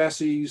mollusk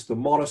facies, the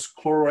mollusk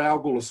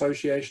chloroalgal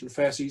association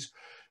facies.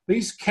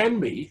 These can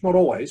be, not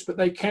always, but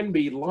they can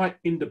be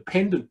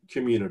light-independent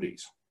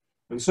communities.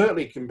 And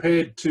certainly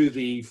compared to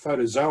the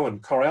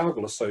photozoan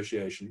coralgal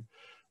association,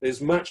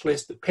 there's much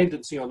less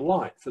dependency on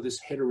light for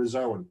this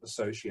heterozoan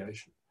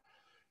association.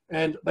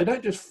 And they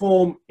don't just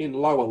form in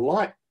lower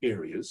light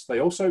areas, they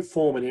also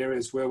form in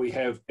areas where we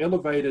have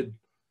elevated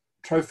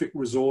trophic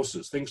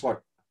resources. Things like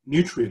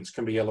nutrients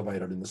can be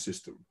elevated in the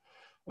system.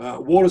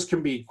 Waters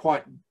can be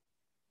quite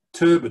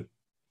turbid,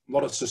 a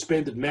lot of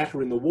suspended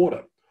matter in the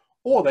water,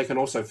 or they can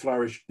also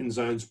flourish in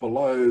zones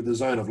below the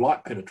zone of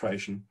light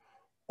penetration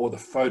or the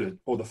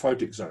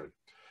photic zone.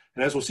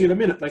 And as we'll see in a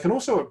minute, they can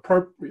also,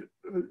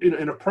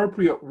 in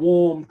appropriate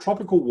warm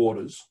tropical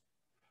waters,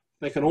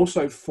 they can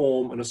also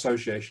form an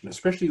association,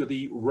 especially with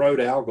the road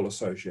algal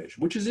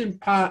association, which is in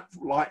part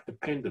light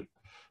dependent,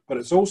 but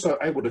it's also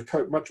able to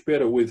cope much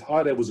better with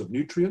high levels of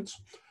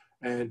nutrients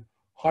and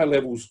high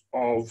levels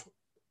of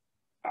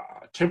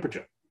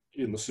temperature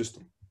in the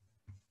system.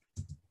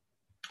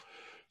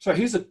 So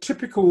here's a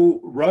typical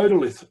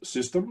rhodolith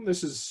system.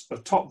 This is a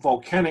top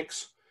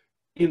volcanics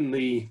in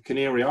the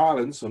Canary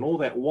Islands, and all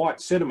that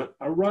white sediment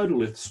are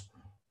rhodoliths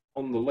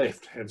on the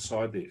left-hand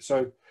side there.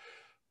 So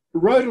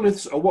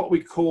rhodoliths are what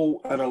we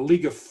call an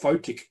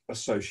oligophotic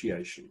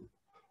association.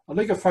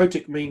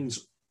 Oligophotic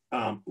means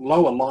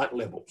lower light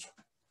levels.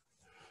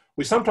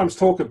 We sometimes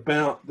talk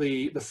about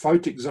the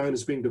photic zone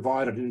as being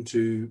divided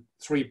into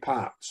three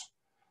parts.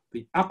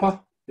 The upper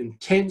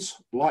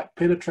intense light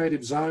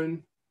penetrative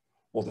zone,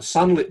 or the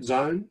sunlit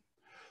zone,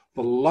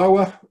 the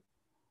lower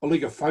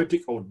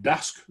oligophotic or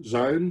dusk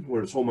zone,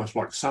 where it's almost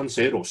like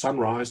sunset or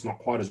sunrise, not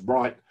quite as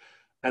bright,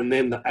 and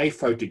then the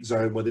aphotic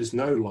zone where there's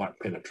no light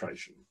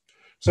penetration.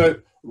 So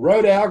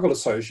road algal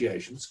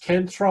associations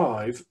can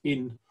thrive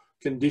in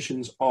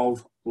conditions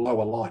of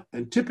lower light,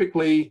 and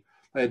typically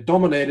they're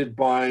dominated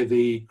by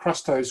the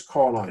crustose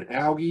coralline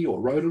algae or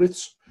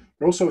rhodoliths.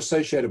 They're also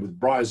associated with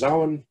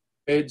bryozoan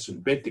beds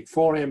and benthic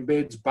foram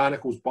beds,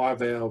 barnacles,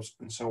 bivalves,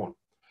 and so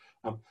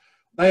on.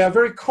 They are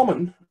very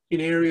common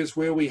in areas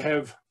where we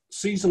have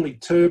seasonally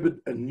turbid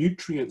and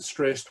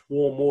nutrient-stressed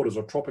warm waters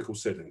or tropical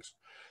settings.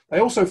 They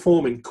also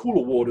form in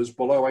cooler waters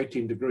below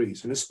 18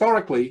 degrees. And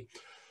historically,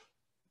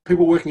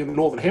 people working in the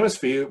Northern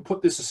Hemisphere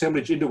put this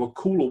assemblage into a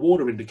cooler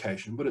water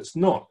indication, but it's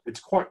not. It's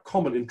quite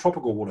common in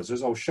tropical waters,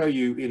 as I'll show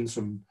you in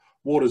some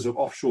waters of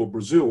offshore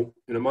Brazil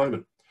in a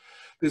moment.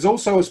 There's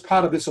also, as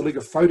part of this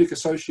oligophotic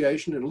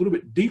association, in a little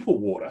bit deeper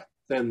water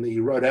than the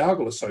road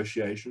algal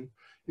association,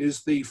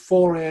 is the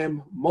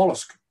foram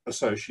mollusk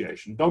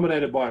association,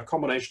 dominated by a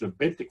combination of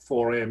benthic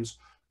forams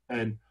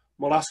and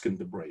molluscan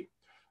debris.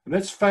 And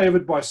that's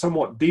favored by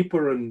somewhat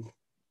deeper and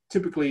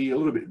typically a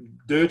little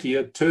bit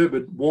dirtier,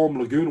 turbid, warm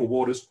lagoonal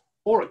waters,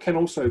 or it can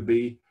also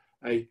be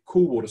a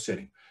cool water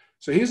setting.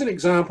 So here's an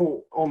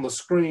example on the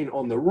screen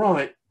on the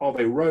right of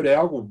a road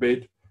algal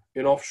bed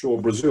in offshore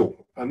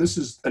Brazil. And this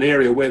is an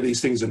area where these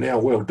things are now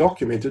well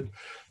documented.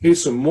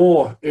 Here's some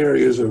more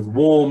areas of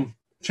warm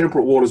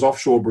temperate waters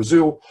offshore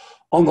Brazil.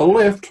 On the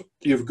left,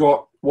 you've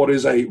got what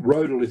is a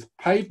rhodolith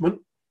pavement,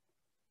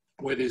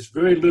 where there's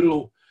very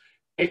little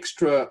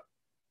extra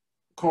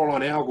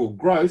coralline algal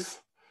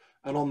growth.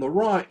 And on the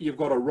right, you've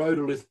got a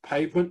rhodolith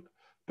pavement,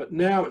 but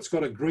now it's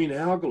got a green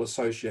algal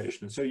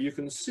association. So you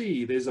can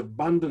see there's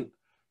abundant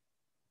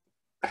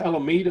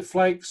halomeda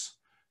flakes,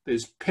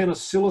 there's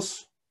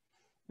penicillus.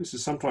 This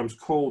is sometimes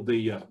called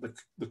the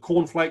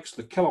cornflakes,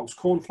 the Kellogg's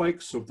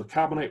cornflakes of the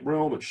carbonate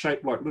realm. It's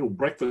shaped like little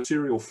breakfast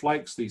cereal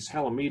flakes, these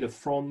halomeda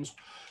fronds.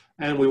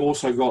 And we've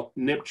also got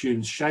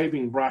Neptune's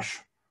shaving brush,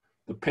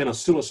 the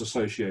penicillus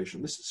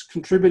association. This is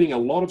contributing a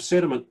lot of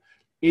sediment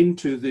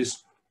into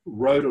this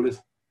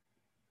rhodolith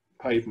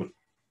pavement.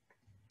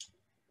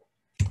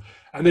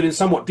 And then in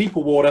somewhat deeper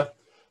water,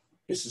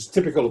 this is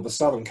typical of the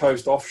southern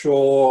coast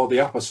offshore, the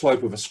upper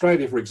slope of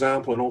Australia, for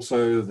example, and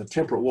also the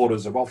temperate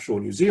waters of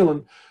offshore New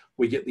Zealand,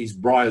 we get these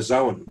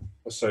bryozoan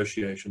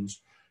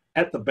associations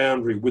at the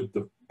boundary with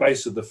the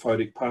base of the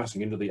photic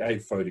passing into the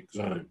aphotic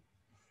zone.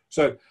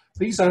 So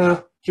these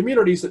are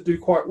communities that do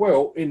quite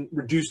well in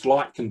reduced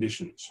light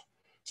conditions.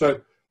 So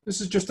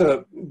this is just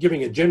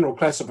giving a general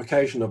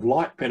classification of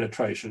light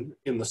penetration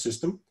in the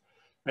system.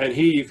 And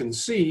here you can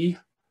see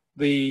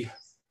the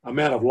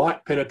amount of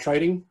light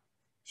penetrating.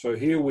 So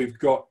here we've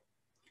got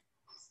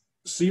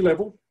sea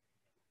level,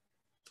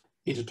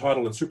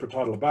 intertidal and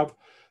supertidal above.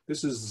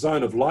 This is the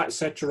zone of light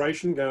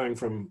saturation going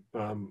from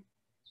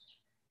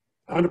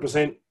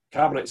 100%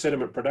 carbonate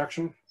sediment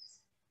production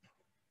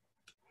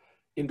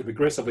into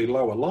progressively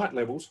lower light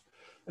levels.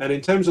 And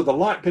in terms of the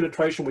light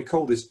penetration, we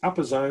call this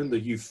upper zone the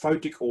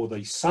euphotic or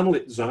the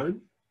sunlit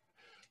zone.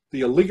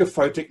 The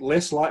oligophotic,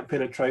 less light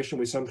penetration,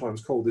 we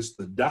sometimes call this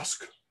the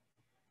dusk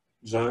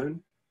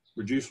zone,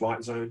 reduced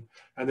light zone.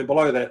 And then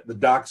below that, the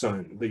dark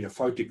zone, the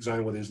aphotic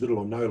zone, where there's little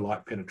or no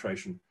light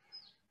penetration.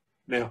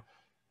 Now,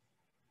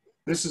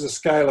 this is a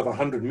scale of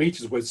 100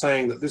 meters. We're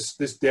saying that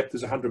this depth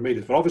is 100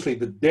 meters, but obviously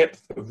the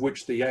depth of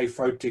which the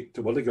aphotic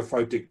to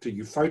oligophotic to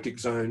euphotic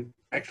zone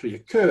actually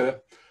occur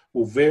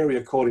will vary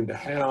according to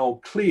how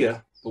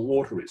clear the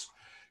water is.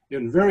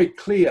 In very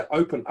clear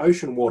open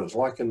ocean waters,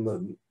 like in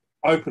the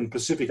open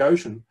Pacific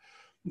Ocean,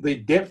 the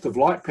depth of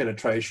light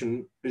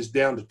penetration is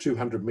down to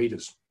 200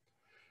 meters.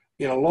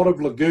 In a lot of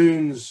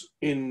lagoons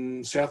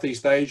in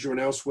Southeast Asia and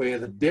elsewhere,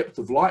 the depth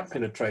of light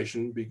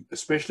penetration,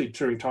 especially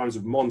during times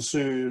of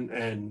monsoon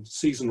and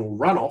seasonal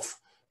runoff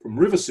from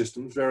river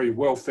systems, very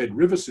well-fed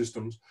river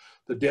systems,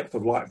 the depth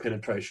of light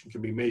penetration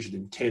can be measured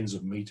in tens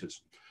of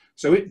meters.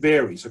 So it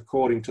varies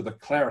according to the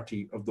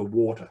clarity of the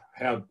water.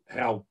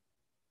 How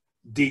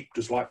deep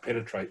does light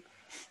penetrate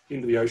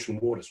into the ocean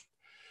waters?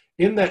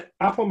 In that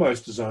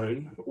uppermost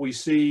zone, we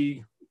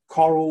see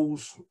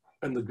corals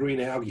and the green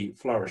algae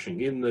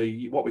flourishing in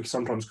the what we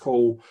sometimes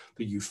call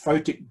the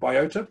euphotic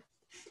biota.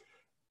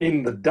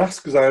 In the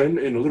dusk zone,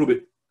 in a little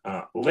bit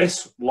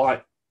less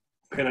light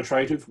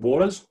penetrative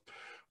waters,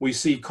 we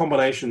see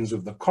combinations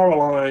of the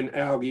coralline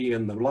algae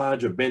and the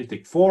larger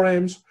benthic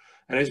forams.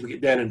 And as we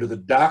get down into the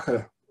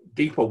darker,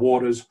 deeper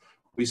waters,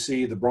 we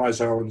see the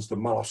bryozoans, the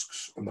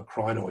mollusks, and the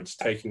crinoids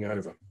taking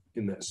over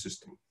in that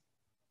system.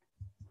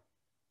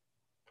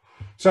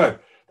 So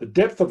the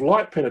depth of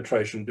light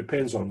penetration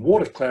depends on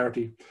water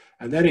clarity,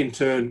 and that in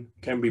turn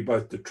can be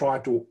both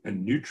detrital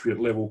and nutrient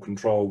level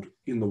controlled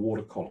in the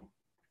water column.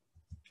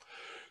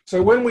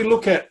 So when we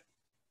look at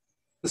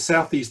the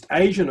Southeast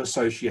Asian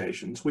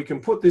associations, we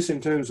can put this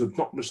in terms of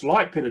not just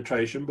light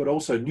penetration, but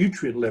also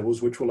nutrient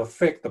levels, which will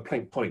affect the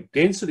planktonic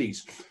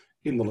densities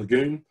in the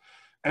lagoon.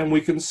 And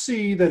we can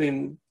see that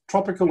in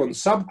tropical and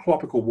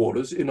subtropical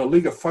waters, in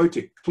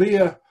oligophotic,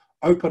 clear,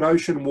 open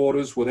ocean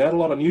waters without a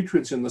lot of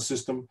nutrients in the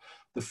system,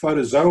 the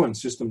photozoan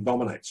system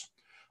dominates.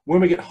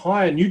 When we get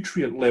higher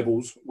nutrient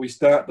levels, we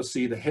start to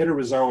see the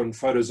heterozoan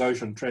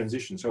photozoan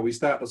transition. So we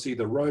start to see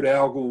the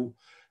rhodalgal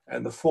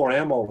and the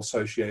foramol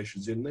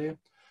associations in there.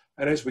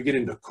 And as we get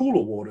into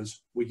cooler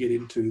waters, we get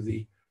into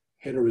the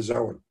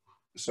heterozoan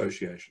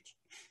associations.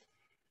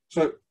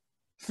 So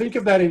think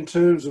of that in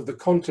terms of the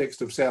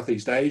context of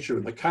Southeast Asia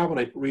and the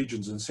carbonate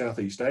regions in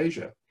Southeast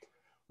Asia,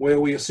 where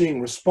we are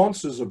seeing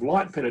responses of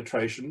light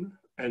penetration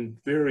and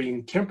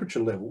varying temperature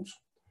levels.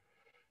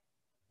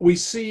 We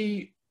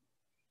see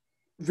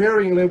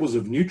varying levels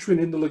of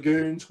nutrient in the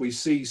lagoons. We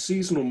see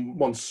seasonal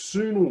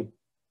monsoonal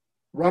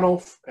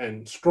runoff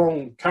and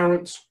strong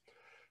currents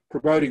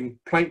promoting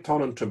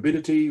plankton and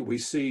turbidity. We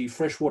see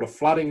freshwater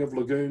flooding of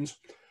lagoons.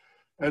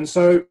 And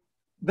so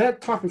that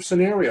type of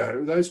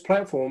scenario, those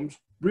platforms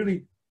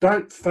really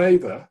don't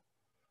favor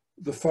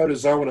the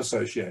photozoan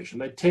association.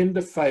 They tend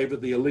to favor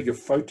the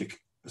oligophotic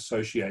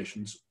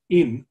associations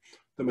in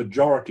the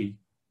majority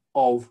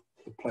of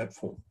the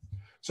platform.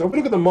 So if we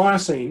look at the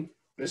Miocene,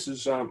 this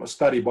is a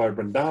study by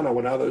Brandano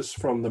and others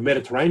from the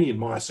Mediterranean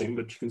Miocene,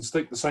 but you can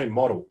take the same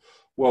model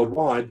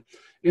worldwide.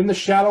 In the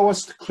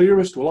shallowest,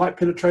 clearest, light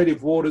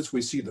penetrative waters,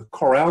 we see the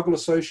coralgal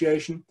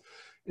association.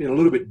 In a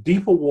little bit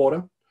deeper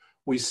water,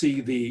 we see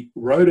the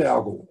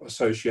rhodalgal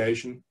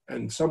association,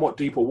 and somewhat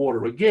deeper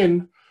water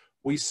again,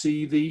 we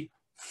see the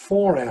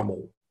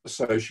foramol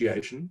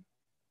association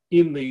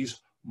in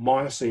these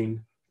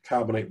Miocene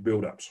carbonate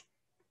buildups.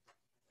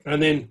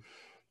 And then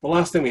the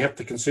last thing we have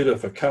to consider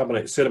for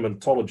carbonate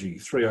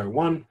sedimentology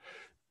 301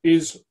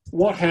 is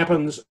what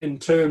happens in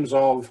terms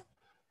of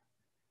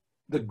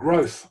the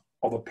growth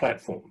of a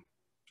platform.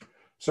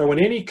 So in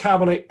any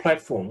carbonate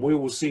platform, we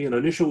will see an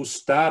initial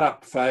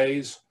startup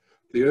phase,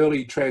 the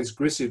early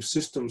transgressive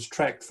systems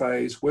tract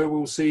phase, where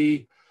we'll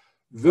see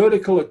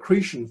vertical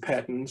accretion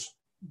patterns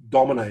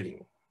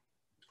dominating.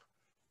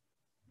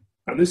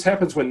 And this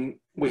happens when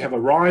we have a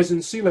rise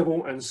in sea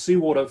level and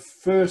seawater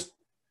first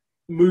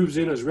moves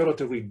in as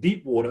relatively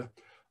deep water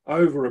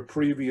over a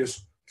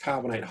previous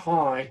carbonate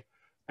high,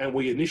 and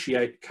we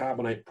initiate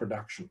carbonate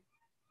production.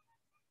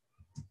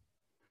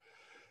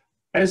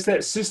 As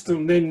that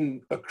system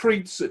then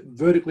accretes, it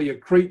vertically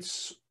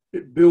accretes,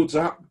 it builds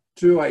up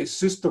to a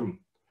system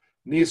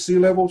near sea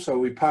level. So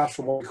we pass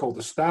from what we call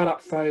the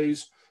startup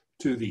phase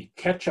to the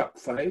catch-up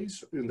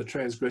phase in the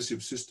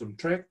transgressive system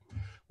tract,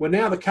 where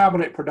now the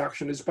carbonate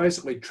production is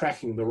basically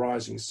tracking the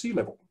rising sea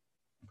level.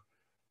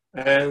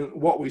 And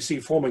what we see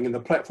forming in the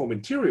platform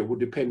interior will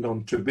depend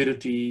on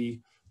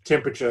turbidity,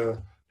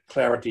 temperature,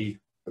 clarity,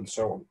 and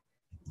so on.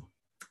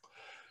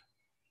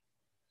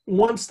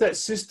 Once that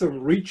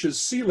system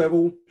reaches sea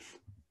level,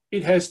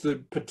 it has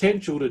the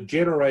potential to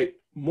generate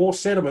more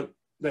sediment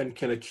than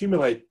can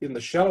accumulate in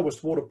the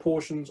shallowest water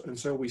portions, and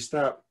so we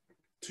start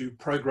to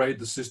prograde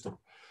the system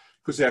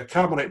because our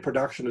carbonate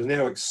production is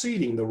now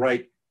exceeding the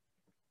rate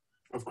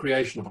of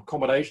creation of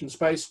accommodation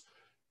space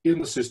in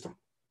the system.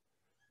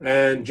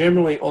 And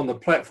generally on the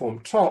platform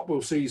top,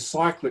 we'll see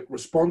cyclic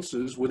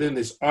responses within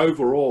this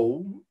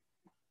overall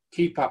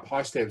keep up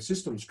high stand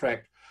systems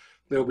tract.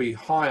 There'll be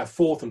higher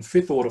fourth and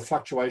fifth order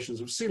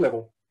fluctuations of sea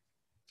level,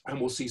 and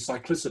we'll see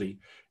cyclicity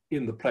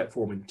in the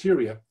platform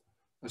interior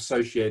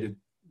associated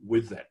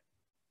with that.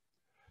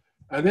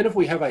 And then if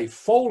we have a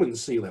fall in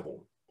sea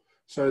level,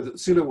 so that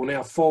sea level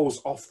now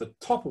falls off the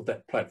top of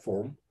that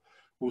platform,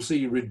 we'll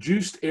see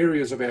reduced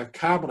areas of our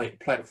carbonate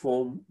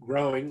platform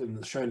growing,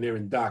 and shown there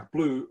in dark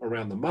blue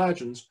around the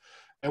margins,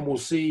 and we'll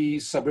see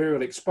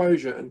subaerial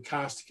exposure and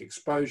karstic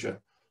exposure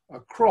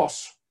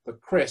across the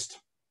crest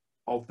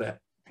of that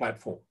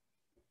platform.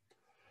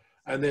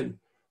 And then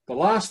the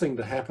last thing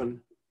to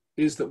happen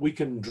is that we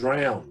can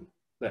drown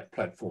that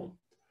platform,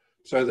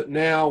 so that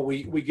now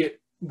we get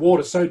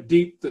water so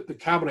deep that the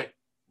carbonate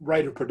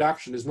rate of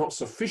production is not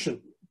sufficient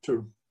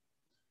to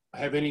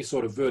have any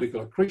sort of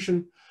vertical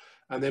accretion,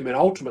 and then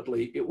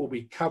ultimately it will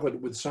be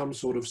covered with some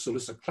sort of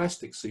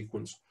siliciclastic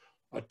sequence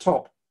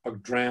atop a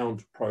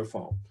drowned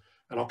profile.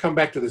 And I'll come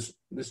back to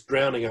this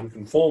drowning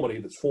unconformity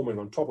that's forming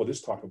on top of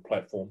this type of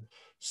platform,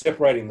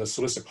 separating the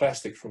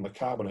siliciclastics from the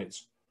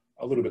carbonates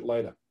a little bit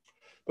later.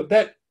 But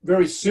that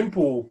very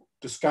simple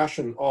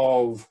discussion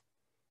of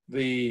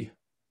the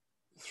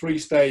three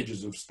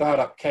stages of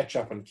startup, catch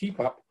up, and keep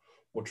up,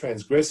 or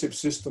transgressive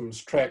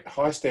systems tract,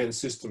 high stand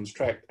systems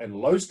tract, and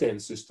low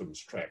stand systems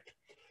tract,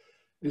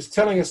 is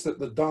telling us that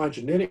the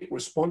diagenetic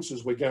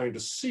responses we're going to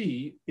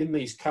see in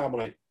these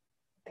carbonate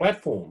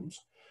platforms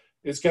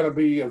is going to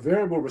be a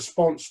variable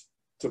response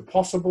to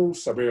possible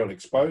subaerial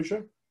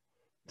exposure,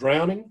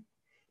 drowning,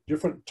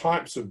 different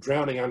types of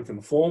drowning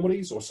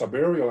unconformities or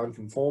subaerial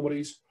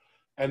unconformities,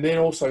 and then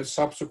also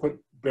subsequent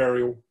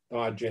burial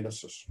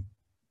diagenesis.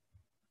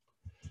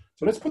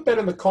 So let's put that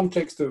in the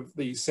context of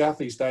the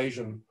Southeast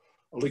Asian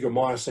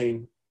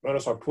oligomycine.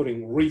 Notice I'm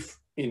putting reef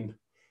in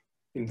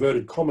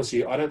inverted commas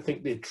here. I don't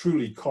think they're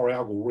truly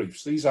coralgal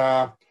reefs. These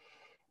are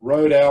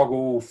road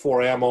algal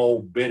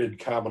 4-amol bedded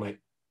carbonate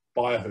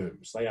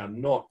bioherms. They are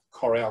not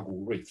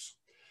coralgal reefs.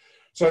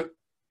 So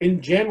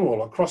in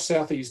general, across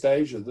Southeast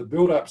Asia, the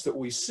buildups that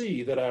we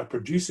see that are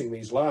producing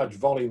these large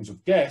volumes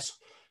of gas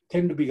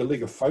tend to be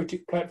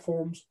oligophotic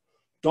platforms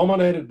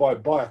dominated by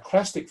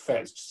bioclastic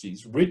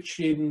facies rich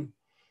in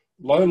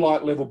low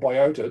light level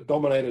biota,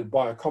 dominated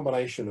by a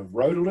combination of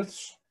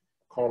rhodoliths,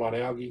 coralline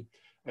algae,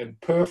 and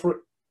perforate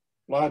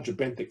larger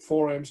benthic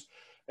forams.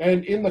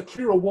 And in the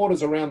clearer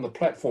waters around the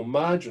platform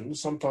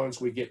margins,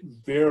 sometimes we get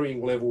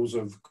varying levels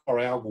of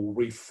coralgal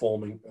reef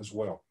forming as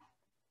well.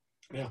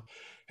 Now,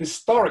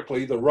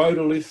 historically, the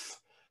rhodolith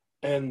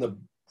and the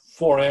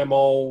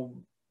 4-amol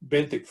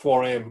benthic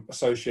foram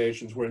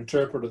associations were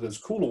interpreted as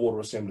cooler water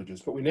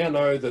assemblages, but we now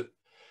know that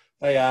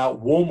they are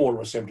warm water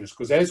assemblages,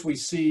 because as we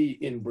see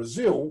in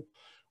Brazil,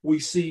 we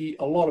see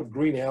a lot of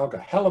green alga,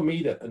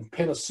 halimeda and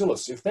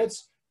penicillus. If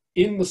that's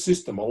in the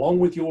system, along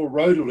with your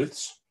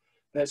rhodoliths,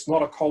 that's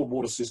not a cold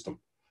water system.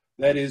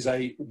 That is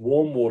a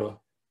warm water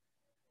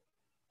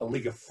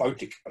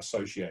oligophotic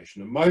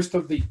association. And most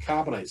of the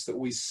carbonates that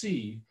we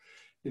see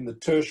in the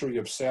tertiary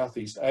of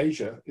Southeast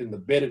Asia, in the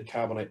bedded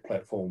carbonate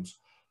platforms,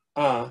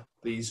 are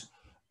these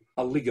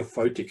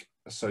oligophotic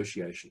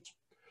associations.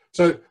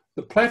 So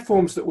the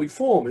platforms that we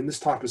form in this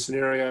type of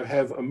scenario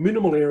have a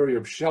minimal area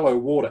of shallow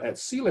water at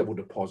sea level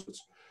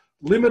deposits,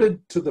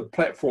 limited to the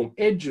platform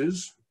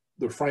edges,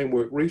 the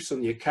framework reefs,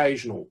 and the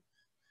occasional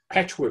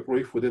patchwork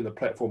reef within the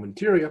platform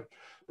interior.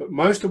 But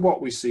most of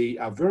what we see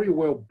are very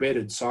well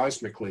bedded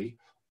seismically,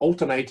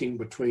 alternating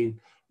between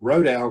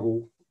road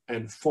algal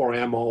and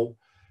 4-amol,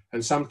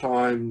 and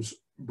sometimes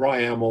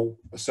briamol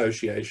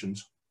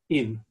associations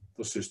in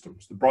the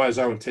systems. The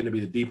bryozoan tend to be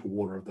the deeper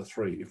water of the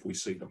three if we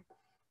see them.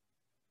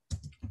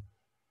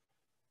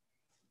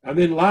 And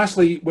then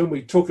lastly, when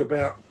we talk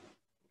about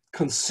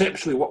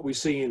conceptually what we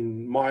see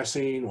in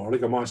mycene or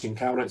oligomycine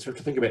carbonates, we have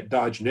to think about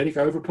diagenetic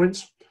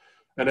overprints.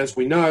 And as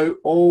we know,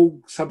 all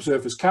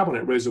subsurface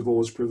carbonate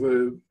reservoirs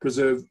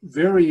preserve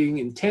varying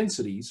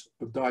intensities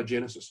of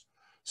diagenesis.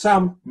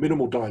 Some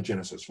minimal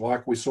diagenesis,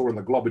 like we saw in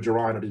the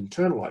globigerinoid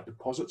internolite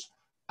deposits.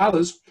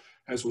 Others,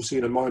 as we'll see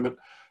in a moment,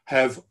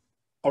 have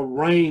a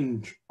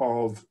range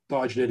of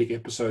diagenetic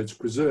episodes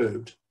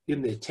preserved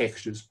in their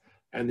textures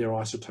and their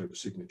isotope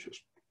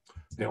signatures.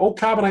 Now, all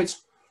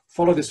carbonates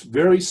follow this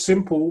very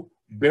simple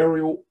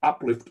burial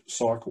uplift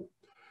cycle.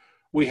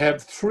 We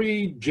have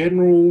three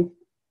general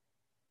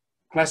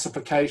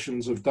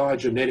classifications of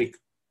diagenetic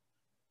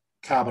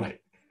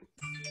carbonate.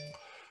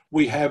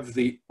 We have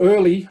the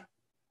early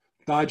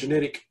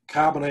diagenetic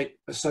carbonate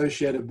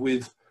associated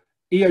with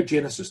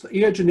eogenesis. The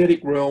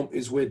eogenetic realm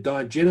is where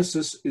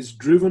diagenesis is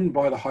driven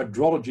by the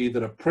hydrology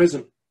that are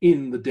present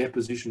in the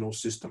depositional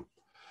system.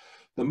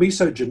 The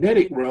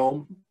mesogenetic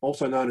realm,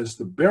 also known as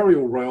the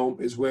burial realm,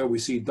 is where we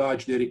see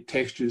diagenetic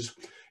textures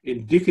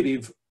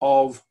indicative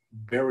of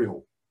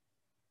burial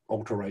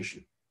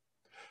alteration.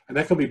 And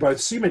that can be both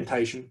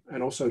cementation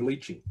and also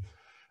leaching.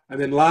 And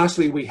then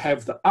lastly, we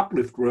have the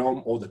uplift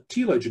realm, or the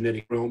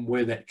telogenetic realm,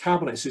 where that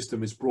carbonate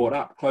system is brought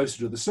up closer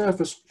to the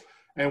surface,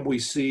 and we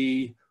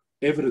see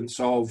evidence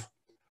of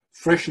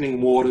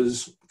freshening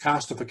waters,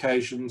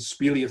 karstification,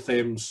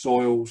 speleothems,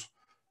 soils,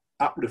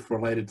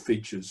 uplift-related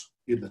features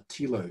in the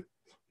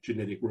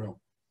telogenetic realm.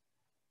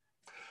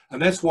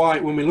 And that's why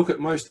when we look at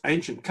most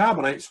ancient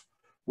carbonates,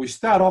 we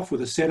start off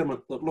with a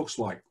sediment that looks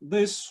like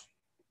this,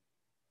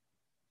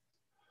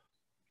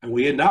 and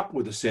we end up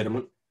with a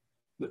sediment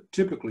that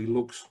typically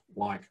looks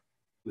like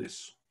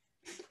this.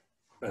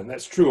 And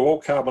that's true of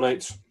all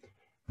carbonates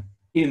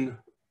in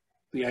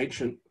the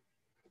ancient.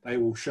 They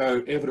will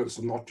show evidence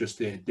of not just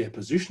their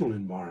depositional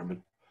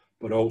environment,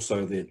 but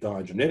also their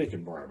diagenetic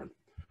environment.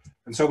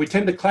 And so we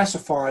tend to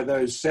classify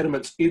those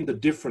sediments into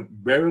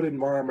different burial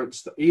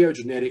environments: the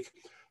eogenetic,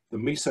 the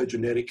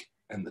mesogenetic,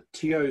 and the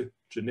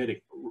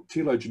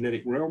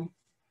telogenetic realm.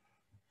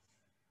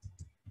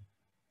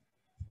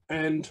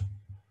 And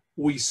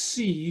we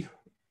see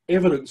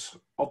evidence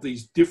of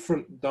these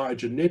different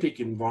diagenetic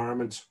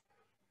environments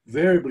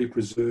variably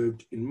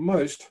preserved in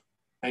most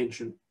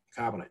ancient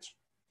carbonates.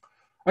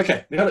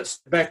 Okay, now let's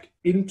back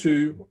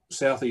into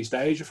Southeast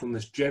Asia from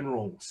this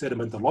general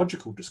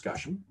sedimentological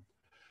discussion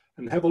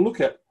and have a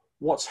look at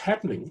what's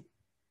happening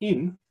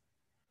in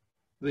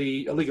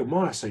the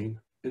Oligomycene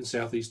in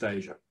Southeast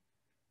Asia.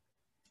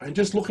 And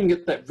just looking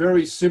at that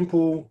very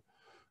simple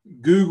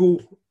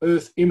Google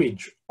Earth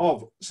image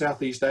of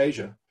Southeast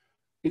Asia,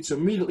 it's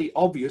immediately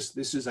obvious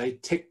this is a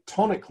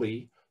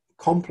tectonically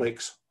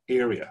complex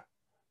area.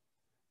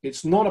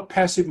 It's not a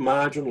passive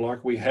margin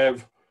like we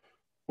have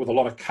with a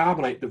lot of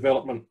carbonate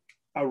development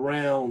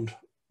around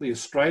the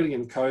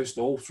Australian coast.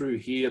 All through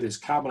here, there's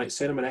carbonate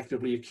sediment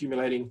actively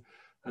accumulating,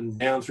 and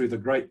down through the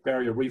Great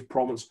Barrier Reef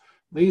province.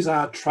 These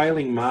are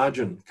trailing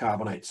margin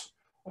carbonates,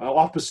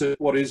 opposite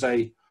what is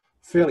a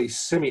fairly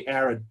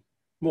semi-arid,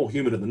 more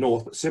humid in the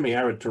north, but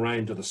semi-arid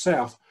terrain to the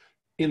south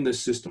in this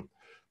system.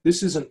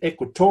 This is an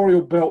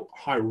equatorial belt,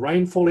 high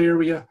rainfall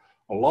area,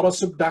 a lot of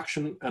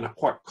subduction, and a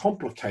quite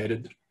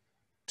complicated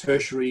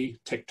tertiary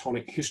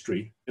tectonic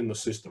history in the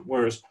system,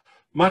 whereas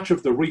much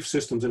of the reef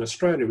systems in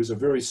Australia is a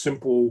very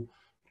simple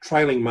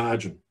trailing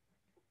margin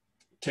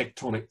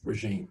tectonic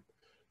regime.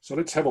 So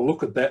let's have a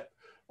look at that.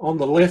 On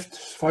the left,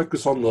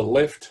 focus on the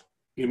left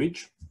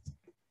image.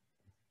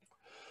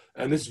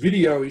 And this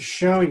video is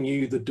showing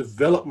you the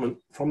development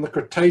from the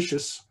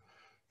Cretaceous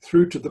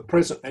through to the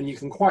present. And you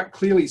can quite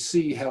clearly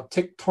see how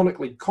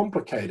tectonically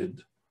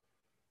complicated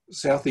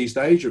Southeast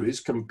Asia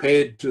is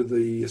compared to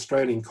the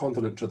Australian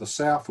continent to the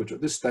south, which at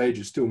this stage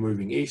is still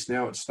moving east.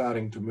 Now it's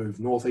starting to move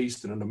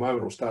northeast, and in a moment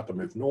it'll start to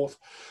move north.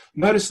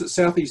 Notice that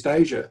Southeast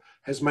Asia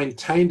has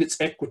maintained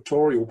its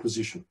equatorial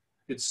position.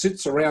 It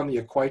sits around the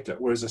equator,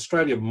 whereas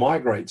Australia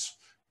migrates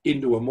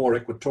into a more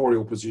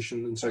equatorial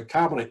position, and so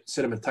carbonate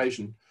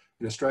sedimentation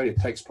in Australia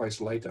takes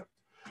place later.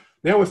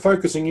 Now we're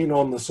focusing in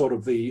on the sort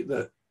of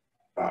the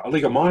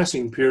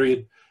Oligomycene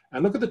period,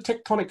 and look at the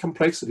tectonic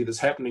complexity that's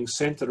happening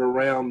centered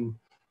around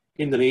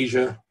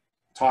Indonesia,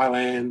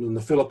 Thailand, and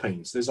the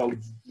Philippines. There's a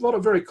lot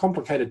of very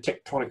complicated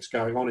tectonics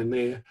going on in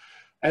there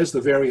as the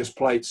various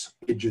plates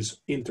edges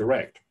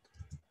interact.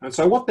 And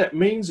so what that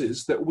means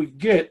is that we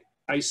get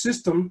a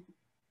system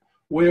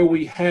where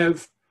we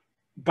have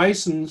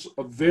basins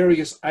of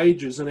various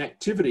ages and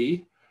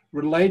activity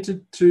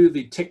related to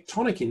the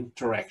tectonic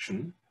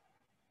interaction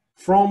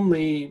from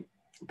the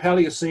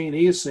Paleocene,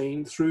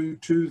 Eocene through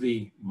to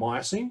the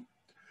Miocene.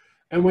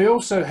 And we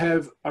also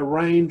have a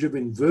range of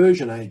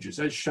inversion ages,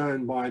 as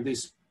shown by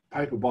this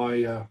paper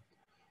by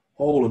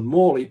Hall and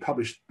Morley,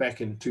 published back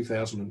in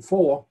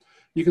 2004.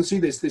 You can see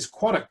there's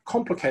quite a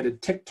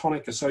complicated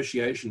tectonic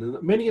association, and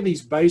that many of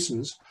these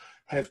basins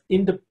have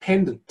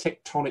independent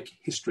tectonic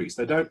histories.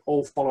 They don't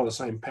all follow the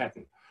same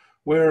pattern.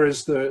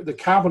 Whereas the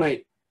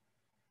carbonate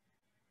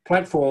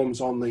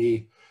platforms on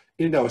the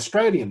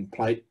Indo-Australian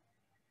plate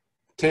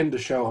tend to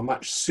show a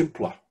much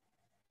simpler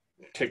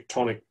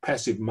tectonic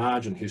passive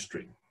margin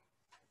history.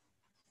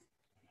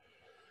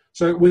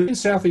 So within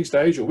Southeast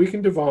Asia, we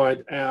can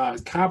divide our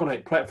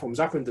carbonate platforms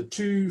up into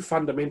two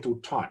fundamental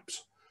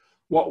types.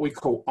 What we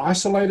call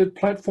isolated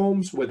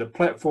platforms, where the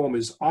platform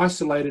is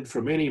isolated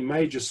from any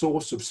major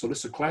source of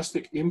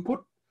siliciclastic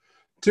input,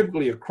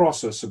 typically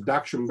across a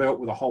subduction belt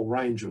with a whole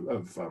range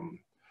of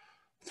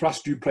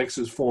thrust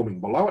duplexes forming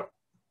below it.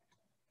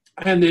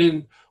 And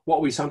then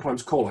what we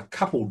sometimes call a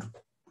coupled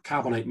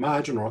carbonate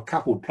margin or a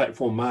coupled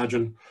platform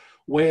margin,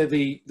 where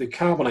the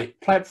carbonate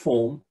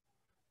platform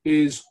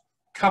is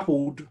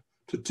coupled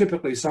to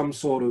typically some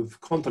sort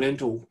of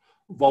continental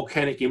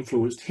volcanic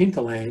influenced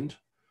hinterland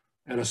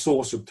and a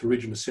source of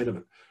terrigenous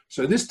sediment.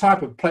 So this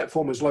type of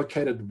platform is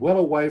located well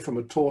away from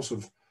a source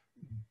of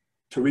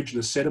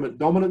terrigenous sediment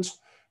dominance.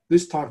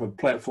 This type of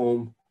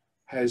platform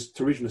has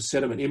terrigenous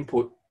sediment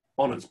input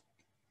on its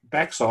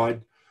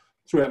backside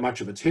throughout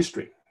much of its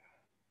history.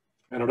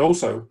 And it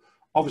also,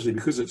 obviously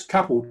because it's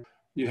coupled,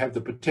 you have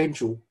the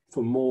potential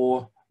for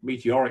more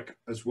meteoric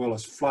as well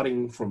as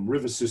flooding from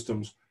river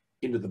systems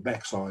into the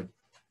backside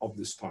of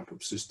this type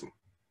of system.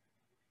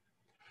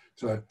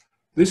 So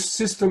this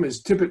system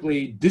is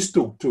typically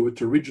distal to a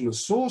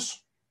terrigenous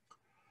source.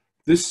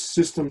 This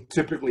system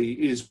typically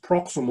is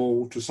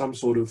proximal to some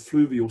sort of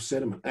fluvial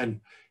sediment. And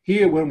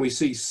here, when we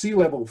see sea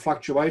level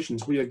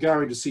fluctuations, we are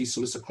going to see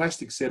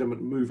siliciclastic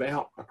sediment move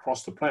out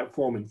across the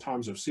platform in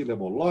times of sea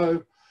level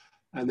low,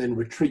 and then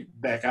retreat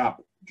back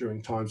up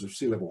during times of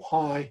sea level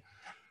high.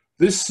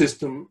 This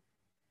system,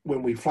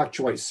 when we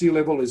fluctuate sea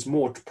level, is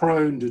more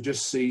prone to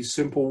just see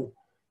simple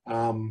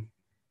subaerial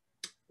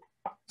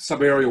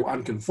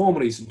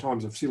unconformities in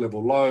times of sea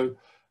level low,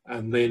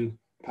 and then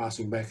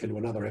passing back into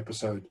another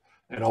episode.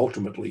 And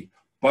ultimately,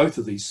 both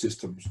of these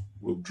systems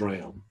will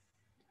drown.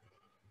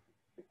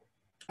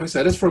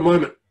 So let's for a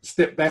moment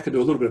step back and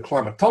do a little bit of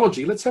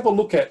climatology. Let's have a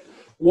look at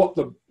what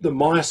the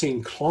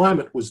Miocene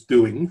climate was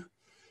doing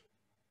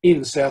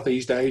in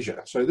Southeast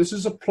Asia. So this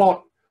is a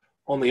plot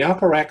on the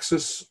upper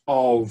axis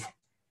of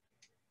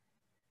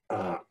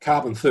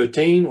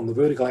carbon-13 on the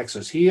vertical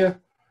axis here.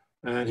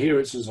 And here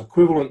it's as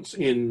equivalence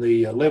in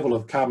the level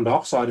of carbon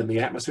dioxide in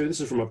the atmosphere.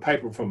 This is from a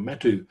paper from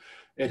Matu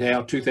et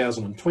al.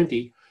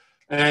 2020.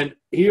 And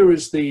here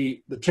is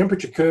the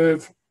temperature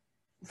curve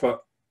for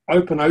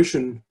open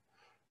ocean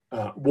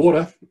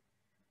water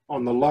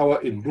on the lower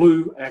in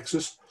blue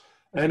axis.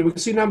 And we can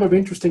see a number of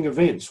interesting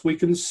events. We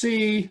can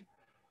see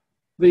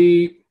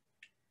the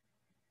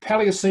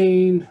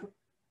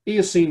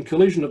Paleocene-Eocene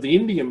collision of the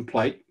Indian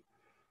plate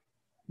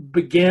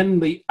began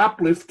the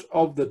uplift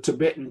of the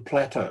Tibetan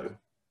plateau.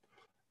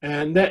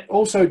 And that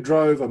also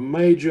drove a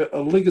major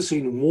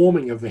Oligocene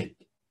warming event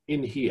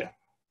in here.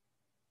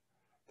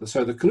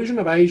 So the collision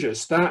of Asia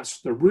starts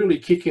to really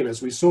kick in,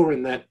 as we saw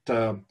in that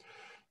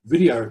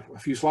video a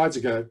few slides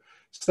ago,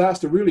 starts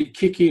to really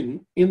kick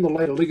in the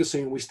late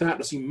Oligocene. We start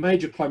to see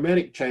major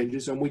climatic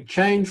changes, and we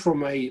change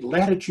from a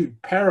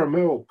latitude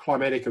parallel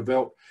climatic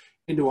event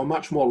into a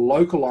much more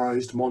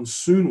localized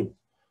monsoonal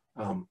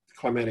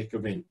climatic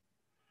event.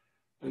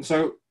 And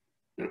so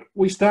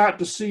we start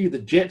to see the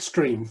jet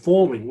stream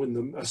forming, when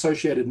the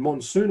associated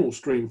monsoonal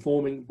stream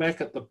forming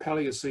back at the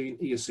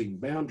Paleocene-Eocene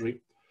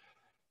boundary.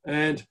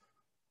 And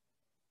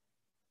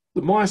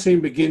the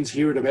Miocene begins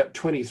here at about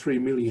 23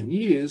 million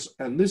years,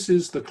 and this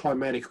is the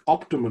climatic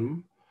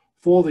optimum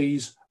for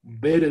these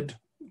bedded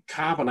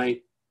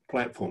carbonate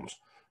platforms.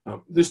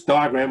 This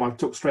diagram I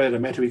took straight out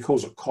of Matu. He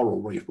calls it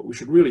coral reef, but we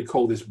should really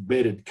call this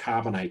bedded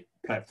carbonate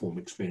platform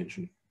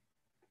expansion.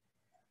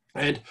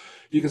 And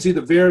you can see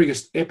the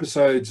various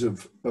episodes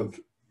of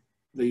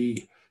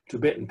the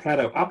Tibetan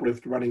plateau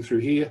uplift running through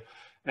here,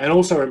 and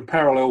also in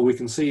parallel we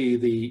can see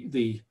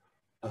the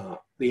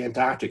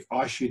Antarctic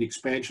ice sheet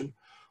expansion.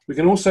 We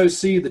can also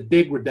see the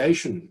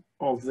degradation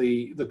of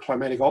the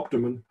climatic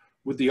optimum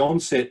with the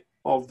onset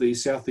of the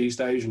Southeast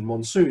Asian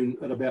monsoon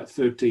at about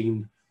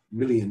 13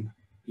 million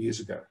years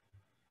ago.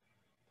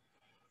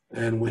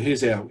 And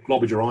here's our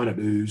Globigerina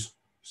ooze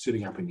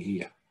sitting up in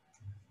here.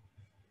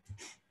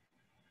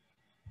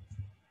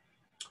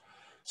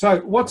 So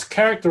what's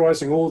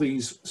characterizing all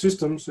these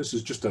systems, this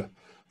is just a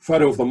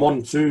photo of the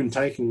monsoon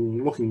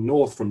looking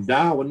north from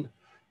Darwin,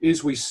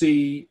 is we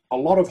see a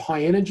lot of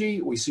high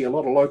energy, we see a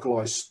lot of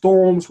localized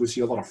storms, we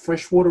see a lot of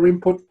freshwater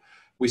input,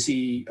 we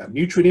see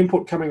nutrient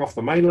input coming off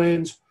the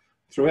mainlands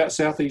throughout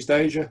Southeast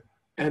Asia,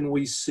 and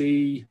we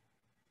see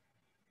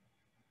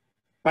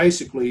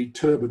basically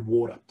turbid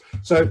water.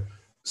 So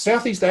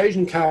Southeast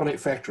Asian carbonate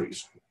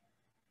factories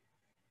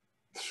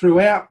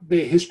throughout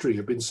their history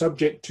have been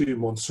subject to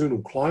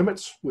monsoonal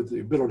climates with the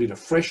ability to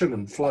freshen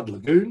and flood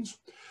lagoons,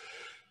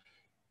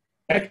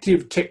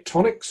 active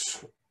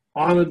tectonics,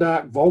 island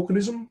arc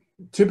volcanism,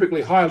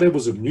 typically higher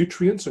levels of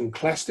nutrients and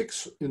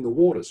clastics in the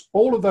waters.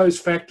 All of those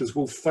factors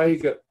will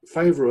favor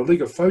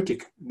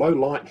oligophotic low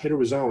light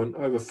heterozoan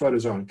over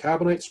photozoan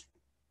carbonates,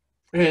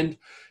 and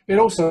it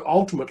also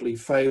ultimately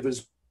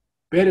favors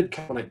bedded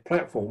carbonate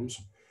platforms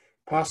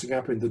passing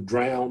up into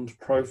drowned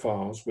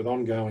profiles with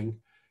ongoing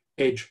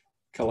edge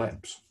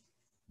collapse.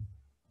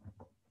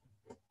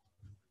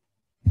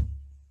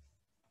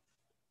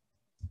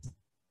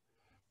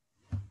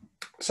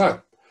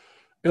 So,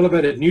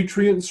 elevated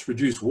nutrients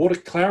reduce water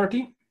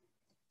clarity,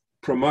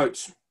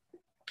 promotes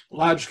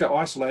large-scale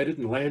isolated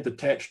and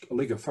land-attached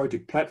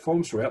oligophotic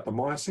platforms throughout the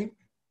Miocene.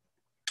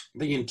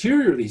 The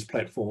interior of these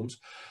platforms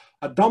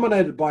are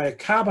dominated by a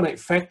carbonate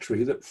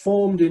factory that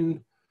formed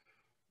in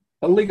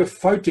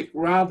oligophotic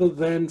rather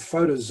than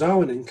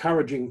photozoan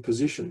encouraging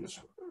positions.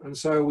 And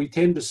so we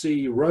tend to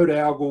see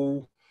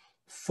rhodalgal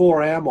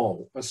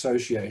 4-amol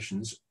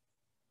associations,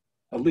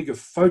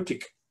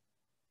 oligophotic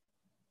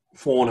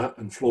fauna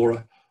and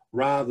flora,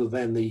 rather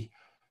than the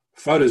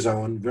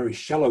photozoan, very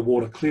shallow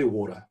water, clear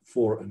water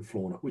flora and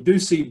fauna. We do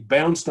see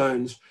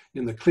boundstones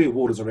in the clear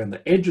waters around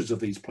the edges of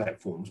these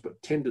platforms,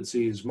 but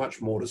tendency is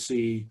much more to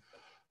see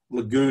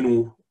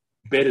lagoonal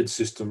bedded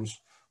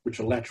systems, which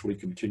are laterally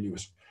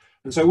continuous.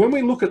 And so when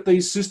we look at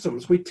these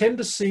systems, we tend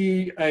to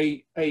see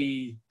a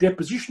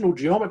depositional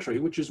geometry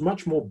which is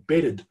much more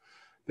bedded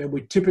than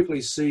we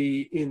typically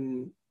see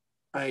in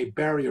a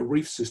barrier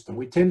reef system.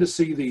 We tend to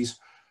see these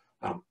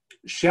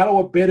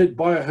shallower bedded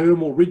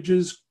biohermal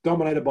ridges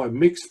dominated by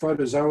mixed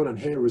photozoan and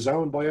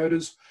heterozoan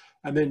biotas,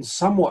 and then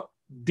somewhat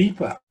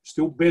deeper,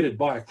 still bedded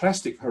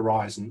bioclastic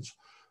horizons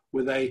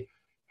with a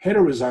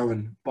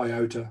heterozoan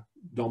biota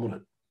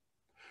dominant.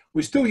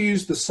 We still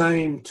use the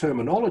same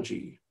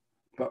terminology,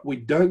 but we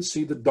don't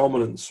see the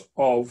dominance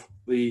of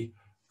the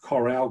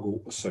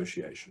coralgal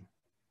association.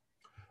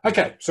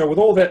 Okay, so with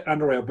all that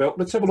under our belt,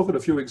 let's have a look at a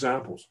few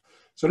examples.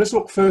 So let's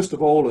look first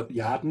of all at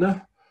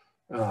Yadna,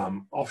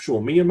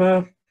 offshore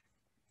Myanmar.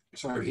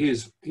 So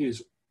here's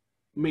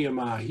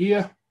Myanmar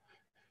here,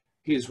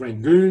 here's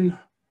Rangoon,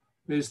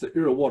 there's the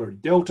Irrawaddy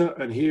Delta,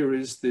 and here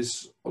is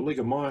this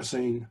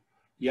oligomycene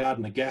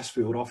Yadna gas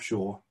field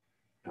offshore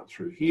out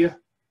through here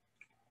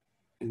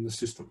in the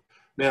system.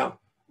 Now,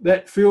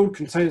 that field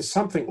contains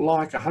something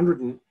like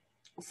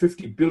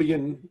 150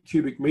 billion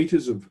cubic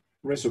meters of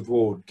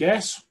reservoir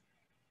gas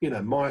in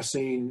a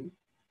miocene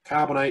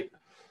carbonate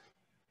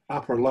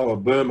upper and lower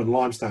Burman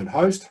limestone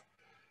host.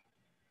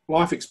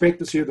 Life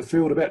expectancy of the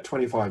field about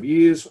 25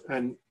 years,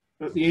 and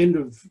at the end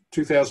of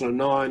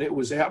 2009,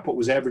 output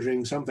was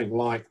averaging something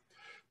like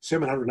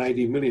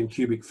 780 million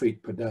cubic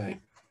feet per day.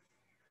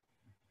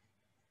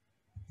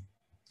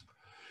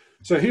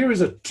 So here is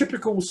a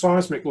typical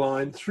seismic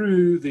line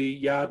through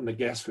the Yadna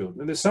gas field.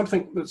 And there's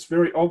something that's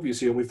very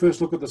obvious here when we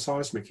first look at the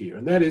seismic here,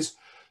 and that is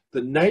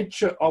the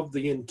nature of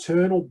the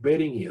internal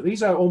bedding here.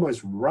 These are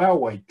almost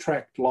railway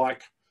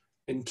track-like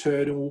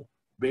internal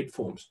bed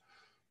forms.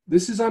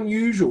 This is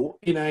unusual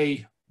in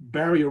a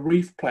barrier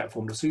reef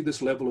platform to see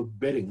this level of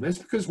bedding. That's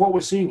because what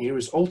we're seeing here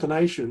is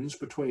alternations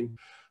between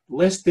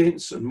less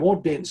dense and more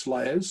dense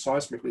layers,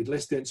 seismically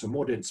less dense and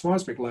more dense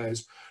seismic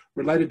layers,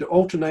 related to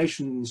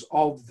alternations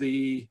of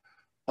the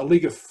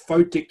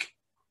oligophotic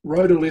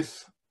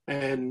rhodolith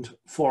and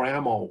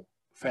foramol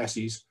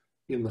facies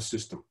in the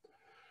system.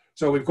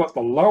 So we've got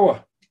the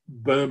lower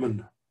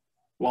Burman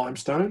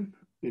limestone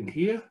in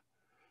here,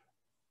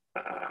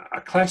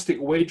 a clastic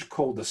wedge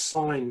called the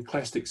sine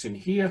clastics in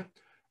here,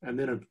 and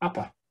then an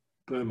upper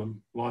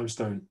Burman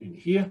limestone in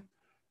here.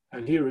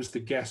 And here is the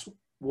gas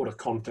water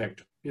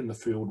contact in the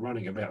field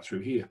running about through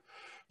here.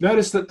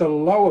 Notice that the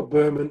lower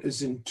Burman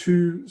is in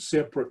two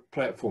separate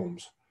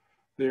platforms.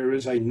 There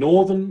is a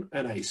northern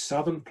and a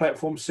southern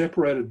platform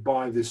separated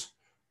by this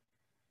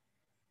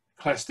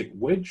clastic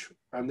wedge,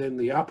 and then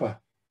the upper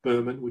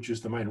Burman, which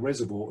is the main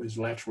reservoir, is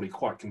laterally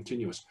quite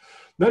continuous.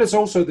 Notice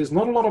also there's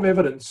not a lot of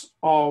evidence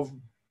of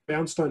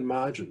boundstone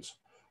margins.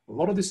 A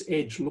lot of this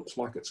edge looks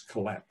like it's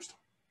collapsed.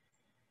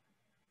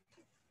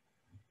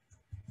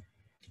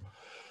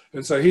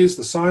 And so here's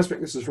the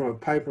seismic. This is from a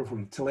paper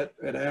from Tillet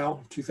et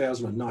al.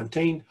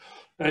 2019.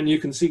 And you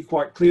can see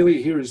quite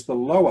clearly here is the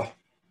lower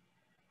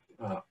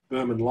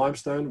Burman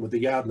limestone with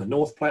the Yadna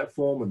North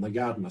platform and the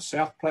Yadna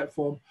South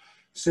platform,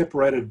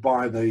 separated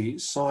by the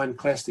sine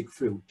clastic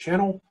field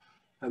channel.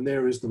 And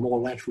there is the more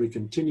laterally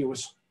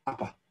continuous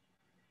upper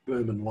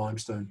Burman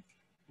limestone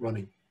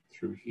running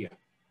through here.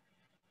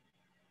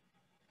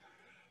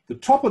 The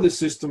top of the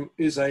system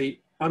is a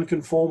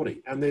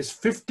unconformity, and there's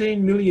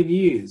 15 million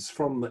years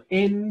from the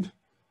end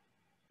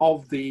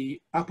of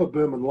the upper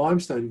Burman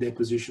limestone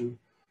deposition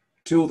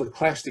till the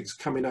clastics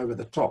come in over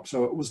the top.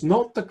 So it was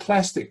not the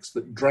clastics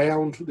that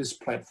drowned this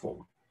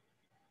platform.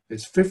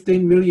 There's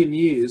 15 million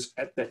years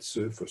at that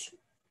surface.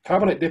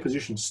 Carbonate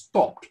deposition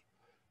stopped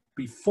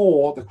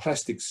before the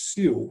clastic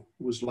seal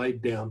was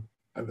laid down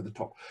over the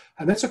top.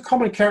 And that's a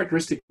common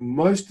characteristic.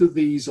 Most of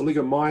these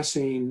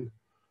oligomycene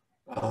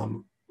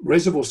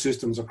reservoir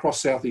systems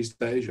across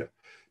Southeast Asia.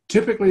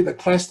 Typically, the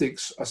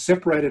clastics are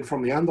separated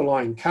from the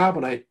underlying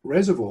carbonate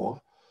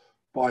reservoir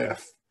by a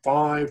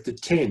 5 to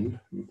 10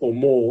 or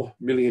more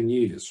million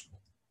years.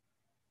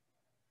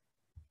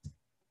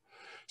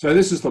 So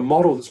this is the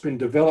model that's been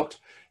developed.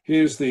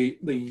 Here's the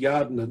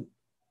Yadna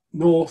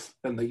North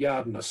and the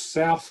Yadna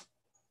South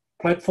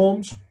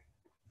platforms.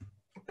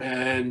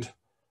 And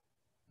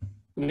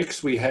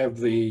next we have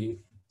the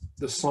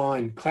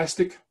sine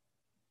clastic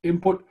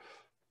input,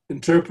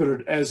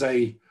 interpreted as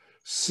a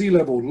sea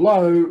level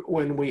low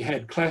when we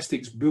had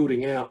clastics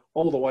building out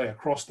all the way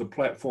across the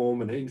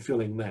platform and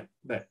infilling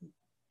that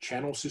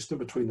channel system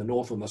between the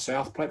north and the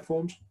south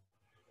platforms.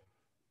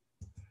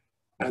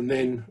 And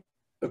then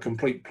a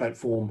complete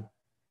platform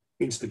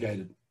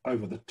instigated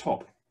over the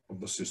top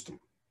of the system.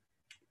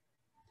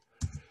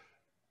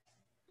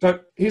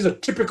 So here's a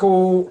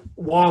typical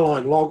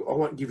wireline log. I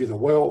won't give you the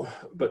well,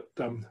 but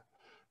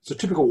it's a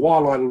typical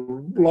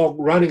wireline log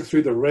running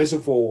through the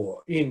reservoir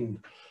in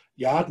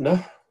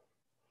Yadna.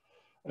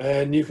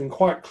 And you can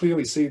quite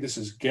clearly see this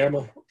is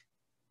gamma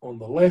on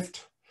the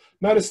left.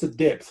 Notice the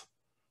depth.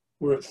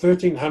 We're at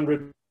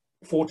 1,300,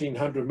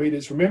 1,400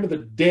 meters. Remember the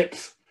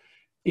depth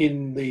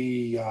in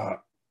the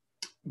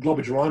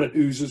globigerinoid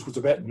oozes was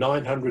about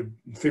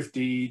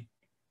 950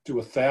 to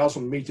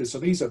 1,000 meters. So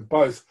these are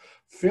both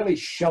fairly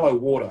shallow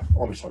water,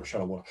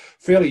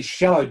 fairly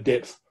shallow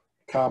depth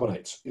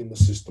carbonates in the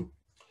system.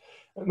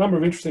 A number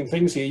of interesting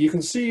things here. You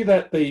can see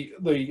that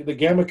the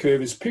gamma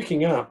curve is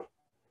picking up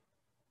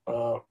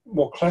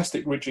more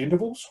clastic rich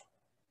intervals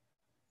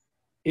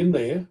in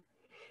there.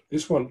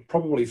 This one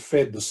probably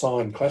fed the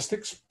sine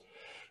clastics.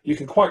 You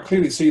can quite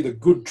clearly see the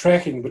good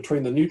tracking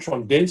between the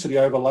neutron density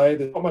overlay.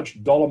 There's not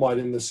much dolomite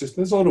in the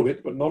system. There's a little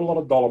bit, but not a lot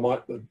of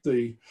dolomite.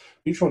 The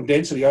neutron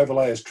density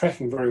overlay is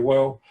tracking very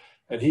well.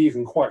 And here you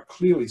can quite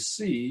clearly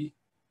see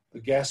the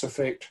gas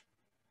effect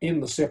in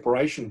the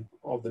separation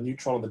of the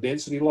neutron and the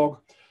density log.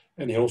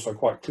 And you also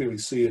quite clearly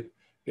see it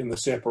in the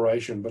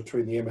separation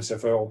between the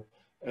MSFL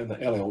and the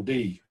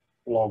LLD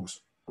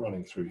logs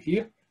running through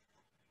here.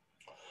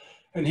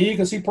 And here you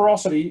can see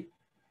porosity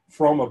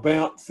from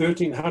about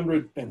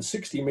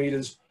 1,360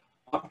 meters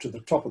up to the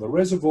top of the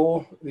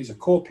reservoir. These are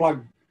core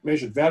plug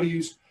measured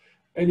values.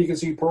 And you can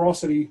see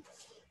porosity,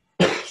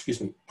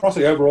 excuse me,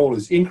 porosity overall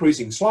is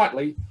increasing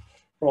slightly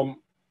from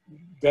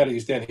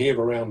values down here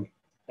around,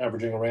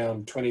 averaging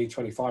around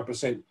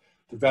 20–25%,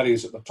 to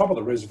values at the top of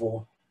the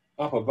reservoir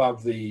up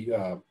above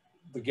the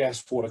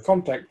gas water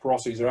contact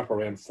porosities are up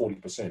around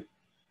 40%.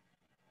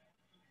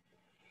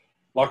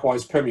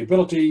 Likewise,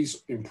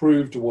 permeabilities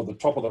improved toward the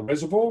top of the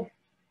reservoir,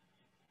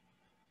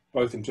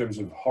 both in terms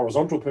of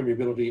horizontal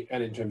permeability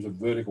and in terms of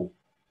vertical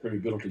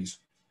permeabilities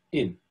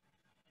in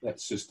that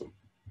system.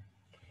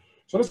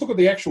 So let's look at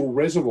the actual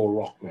reservoir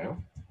rock now.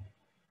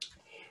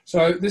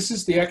 So this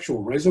is the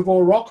actual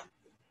reservoir rock,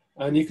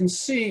 and you can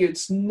see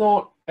it's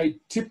not a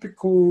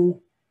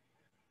typical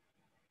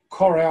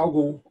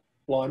coralgal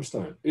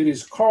limestone. It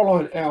is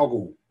coralline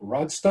algal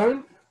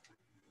rudstone,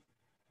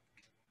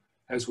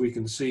 as we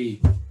can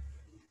see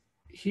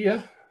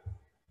here,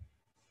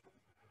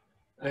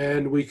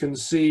 and we can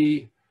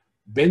see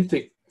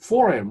benthic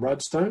 4am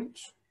rudstones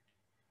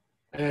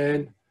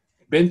and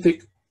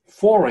benthic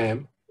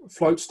 4am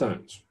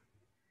floatstones.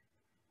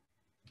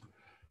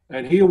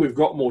 And here we've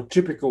got more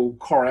typical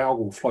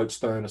coralgal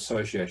floatstone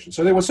association.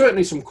 So there were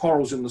certainly some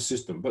corals in the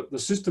system, but the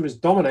system is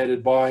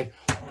dominated by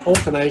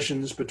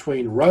alternations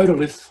between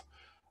rhodolith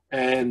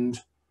and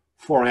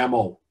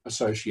 4amol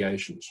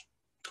associations.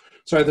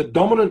 So the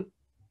dominant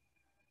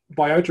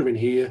biota in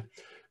here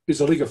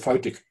is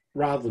oligophotic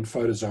rather than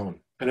photozoan.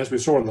 And as we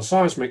saw in the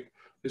seismic,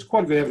 there's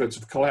quite good evidence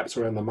of collapse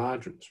around the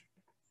margins.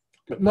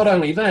 But not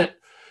only that,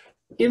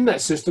 in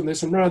that system, there's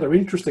some rather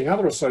interesting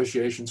other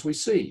associations we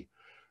see.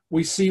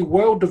 We see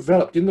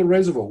well-developed, in the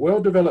reservoir,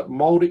 well-developed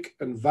moldic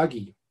and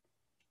vuggy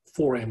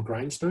 4am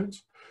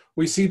grainstones.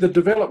 We see the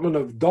development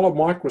of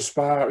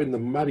dolomicrospar in the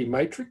muddy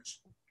matrix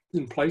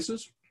in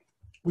places.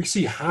 We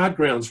see hard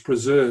grounds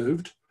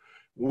preserved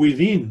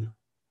within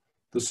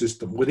the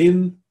system,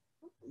 within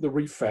the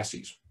reef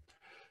facies.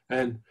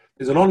 And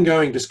there's an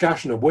ongoing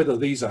discussion of whether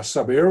these are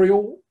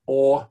subaerial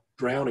or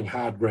drowning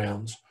hard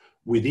grounds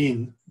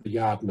within the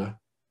Yardner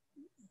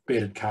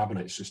bedded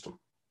carbonate system.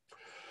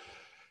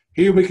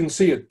 Here we can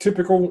see a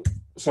typical,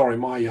 sorry,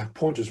 my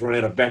pointer's run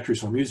out of battery,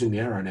 so I'm using the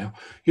arrow now.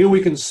 Here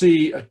we can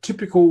see a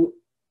typical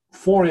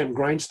 4am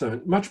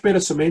grainstone, much better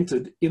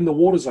cemented in the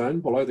water zone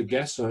below the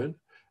gas zone.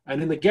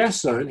 And in the gas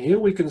zone, here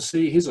we can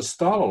see, here's a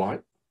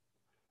stylolyte,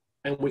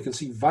 and we can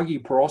see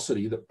vuggy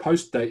porosity that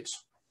postdates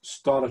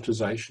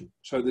stylatization.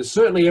 So there's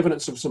certainly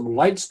evidence of some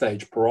late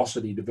stage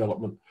porosity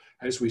development,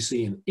 as we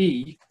see in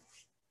E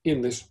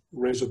in this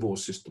reservoir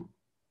system.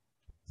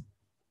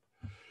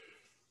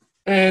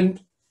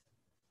 And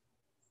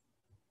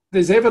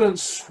there's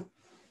evidence,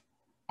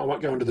 I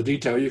won't go into the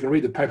detail, you can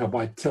read the paper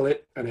by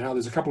Tillett and how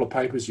there's a couple of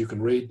papers you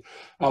can read,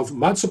 of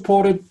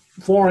mud-supported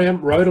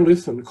 4am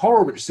rhodolith and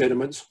coral-rich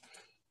sediments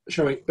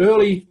showing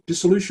early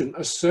dissolution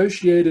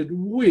associated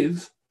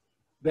with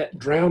that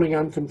drowning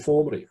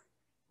unconformity.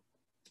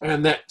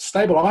 And that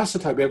stable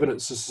isotope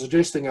evidence is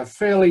suggesting a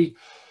fairly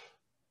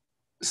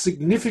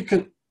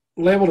significant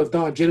level of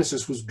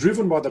diagenesis was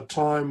driven by the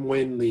time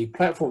when the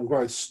platform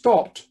growth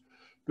stopped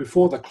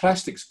before the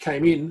clastics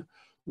came in,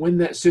 when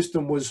that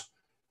system was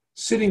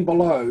sitting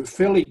below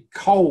fairly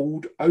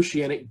cold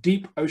oceanic,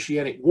 deep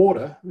oceanic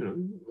water,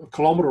 a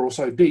kilometre or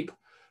so deep,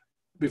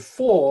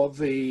 before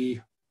the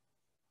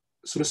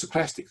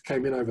siliciclastics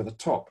came in over the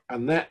top.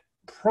 And that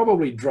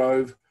probably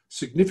drove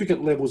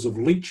significant levels of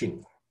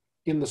leaching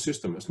in the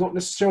system. It's not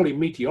necessarily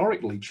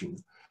meteoric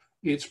leaching,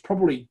 it's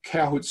probably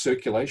cowhood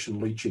circulation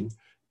leaching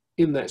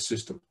in that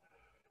system.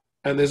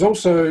 And there's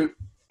also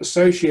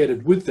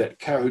associated with that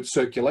cowhood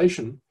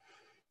circulation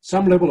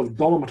some level of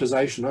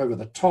dolomitization over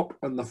the top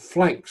and the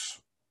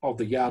flanks of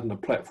the Yardner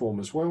platform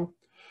as well.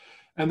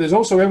 And there's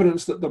also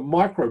evidence that the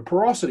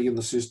microporosity in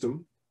the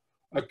system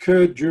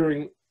occurred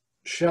during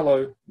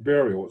shallow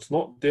burial. It's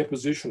not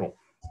depositional.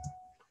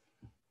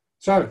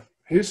 So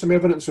here's some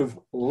evidence of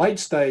late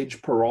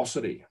stage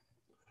porosity.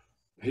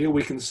 Here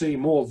we can see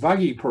more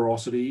vuggy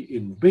porosity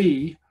in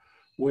B,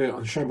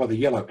 where shown by the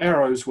yellow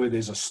arrows, where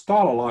there's a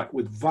stylolyte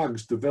with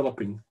vugs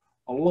developing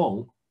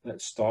along that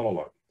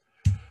stylolyte.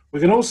 We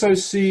can also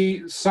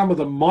see some of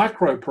the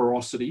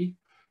microporosity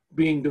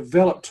being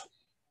developed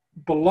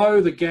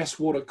below the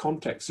gas-water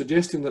contact,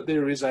 suggesting that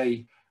there is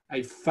a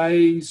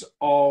phase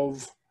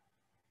of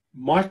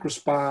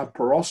microspar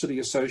porosity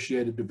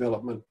associated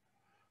development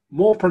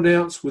more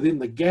pronounced within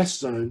the gas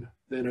zone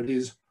than it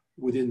is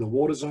within the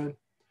water zone.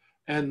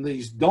 And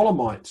these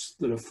dolomites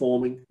that are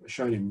forming,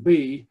 shown in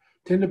B,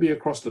 tend to be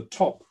across the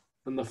top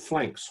and the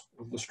flanks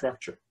of the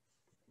structure.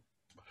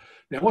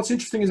 Now, what's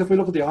interesting is if we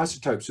look at the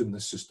isotopes in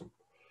this system.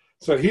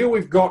 So here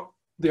we've got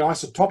the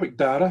isotopic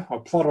data. I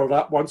plotted it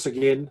up once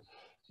again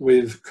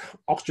with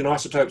oxygen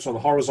isotopes on the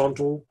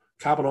horizontal,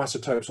 carbon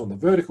isotopes on the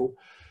vertical.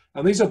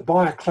 And these are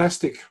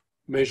bioclastic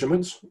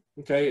measurements,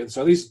 okay? And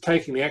so these are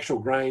taking the actual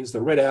grains,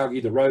 the red algae,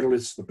 the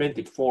rhodoliths, the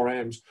benthic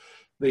forams,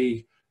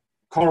 the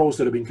corals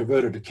that have been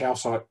converted to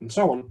calcite and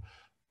so on,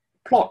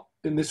 plot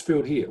in this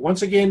field here.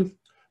 Once again,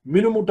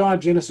 minimal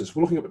diagenesis.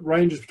 We're looking at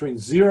ranges between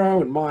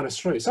 0 and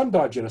 -3. Some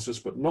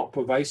diagenesis, but not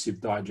pervasive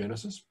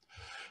diagenesis.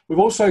 We've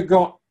also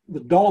got the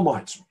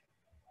dolomites.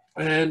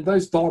 And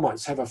those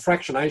dolomites have a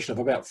fractionation of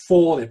about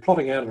 4. They're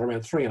plotting out at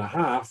around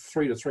 3.5,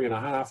 3 to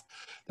 3.5.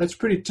 That's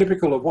pretty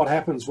typical of what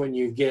happens when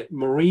you get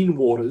marine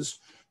waters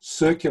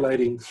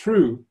circulating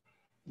through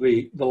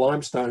the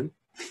limestone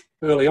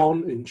early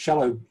on in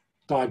shallow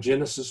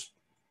diagenesis,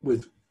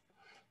 with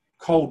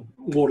cold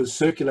waters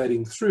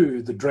circulating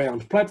through the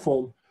drowned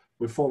platform.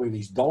 We're forming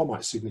these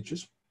dolomite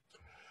signatures.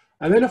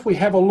 And then if we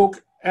have a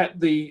look at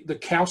the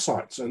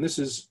calcites, and this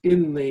is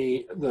in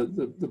the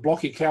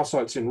blocky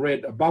calcites in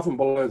red above and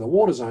below the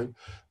water zone,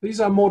 these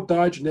are more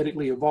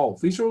diagenetically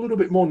evolved. These are a little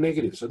bit more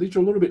negative. So these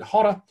are a little bit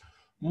hotter,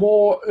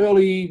 more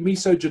early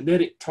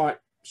mesogenetic type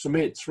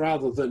cements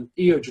rather than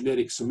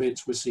eogenetic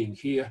cements we're seeing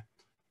here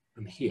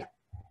and here.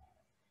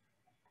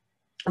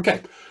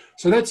 Okay,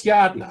 so that's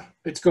Yardner.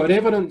 It's got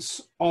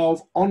evidence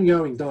of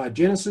ongoing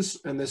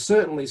diagenesis, and there's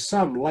certainly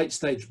some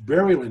late-stage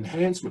burial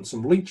enhancement,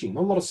 some leaching,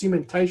 not a lot of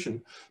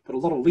cementation, but a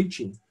lot of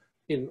leaching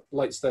in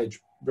late-stage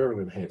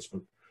burial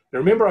enhancement. Now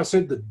remember I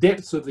said the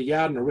depth of the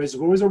Yardner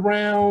Reservoir is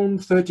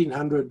around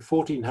 1,300,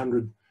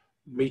 1,400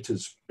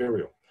 meters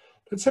burial.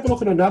 Let's have a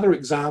look at another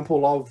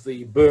example of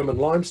the Burman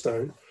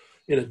limestone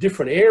in a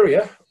different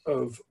area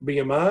of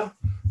Myanmar,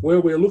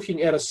 where we're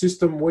looking at a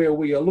system where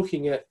we are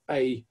looking at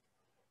a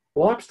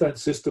limestone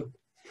system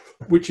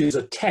which is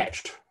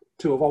attached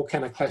to a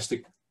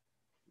volcanoclastic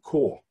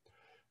core.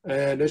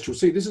 And as you'll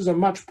see, this is a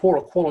much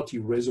poorer quality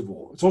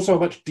reservoir. It's also a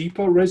much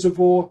deeper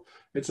reservoir.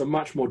 It's a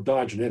much more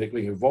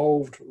diagenetically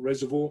evolved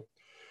reservoir.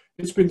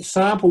 It's been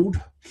sampled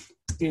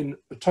in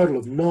a total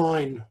of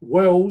 9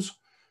 wells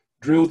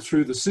drilled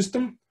through the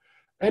system,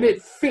 and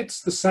it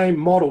fits the same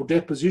model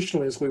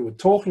depositionally as we were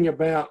talking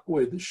about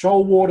with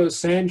shoal water,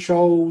 sand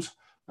shoals,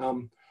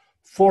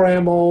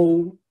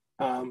 foramol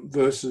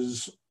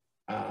versus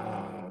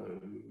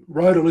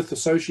rhodolith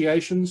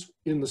associations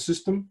in the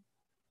system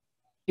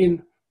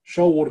in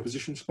shoal water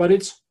positions, but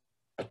it's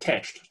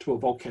attached to a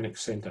volcanic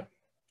center.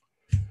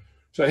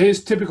 So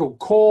here's typical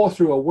core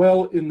through a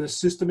well in this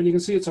system, and you can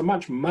see it's a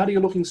much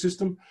muddier looking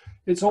system.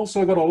 It's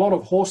also got a lot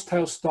of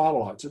horsetail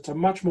stylites. It's a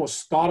much more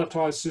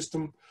stylatized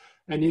system,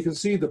 and you can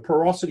see the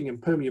porosity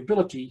and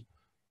permeability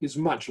is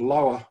much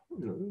lower.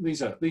 You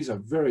know, these are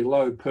very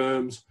low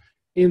perms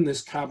in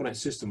this carbonate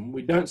system.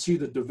 We don't see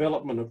the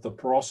development of the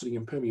porosity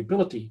and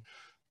permeability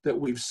that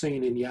we've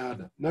seen in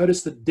Yardner.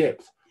 Notice the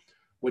depth.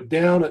 We're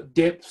down at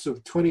depths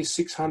of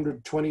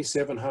 2,600,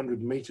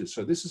 2,700 meters.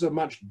 So this is a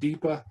much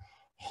deeper,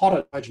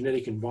 hotter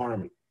diagenetic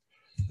environment.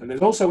 And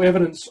there's also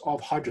evidence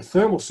of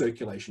hydrothermal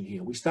circulation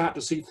here. We start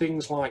to see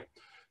things like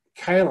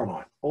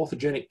kaolinite,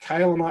 orthogenic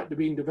kaolinite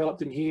being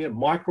developed in here,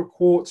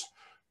 microquartz.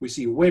 We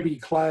see webby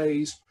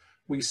clays.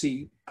 We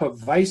see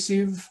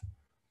pervasive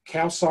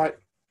calcite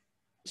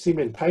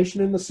cementation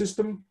in the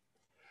system.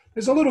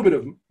 There's a little bit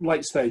of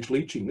late stage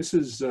leaching. This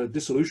is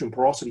dissolution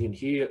porosity in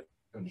here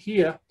and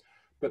here,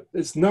 but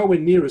it's nowhere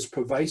near as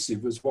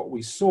pervasive as what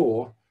we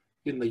saw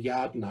in the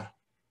Yardner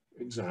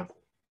example.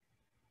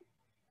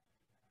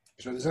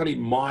 So there's only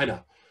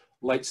minor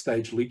late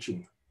stage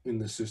leaching in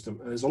this system.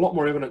 And there's a lot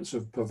more evidence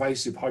of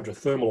pervasive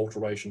hydrothermal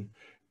alteration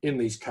in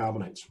these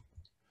carbonates.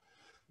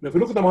 Now, if we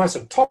look at them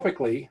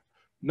isotopically,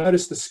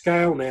 notice the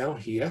scale now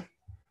here.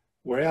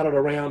 We're out at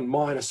around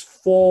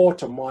 -4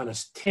 to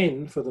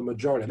 -10 for the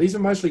majority. These are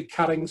mostly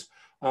cuttings.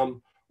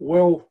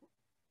 Well,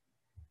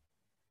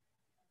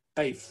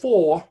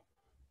 A4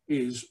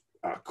 is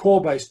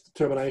core-based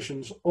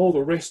determinations. All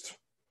the rest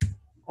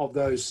of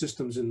those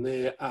systems in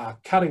there are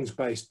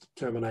cuttings-based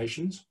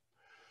determinations.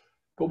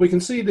 But we can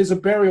see there's a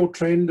burial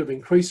trend of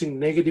increasing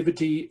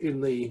negativity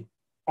in the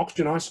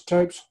oxygen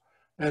isotopes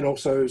and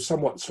also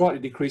somewhat slightly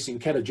decreasing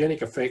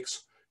catagenic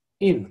effects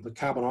in the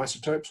carbon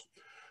isotopes.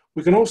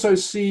 We can also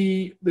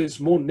see there's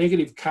more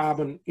negative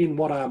carbon in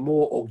what are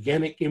more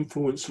organic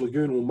influenced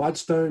lagoonal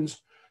mudstones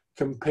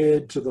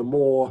compared to the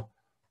more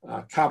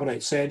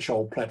carbonate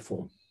sandshell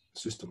platform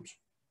systems.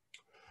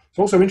 It's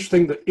also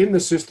interesting that in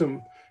the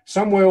system,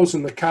 some wells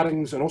in the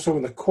cuttings and also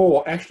in the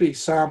core actually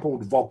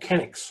sampled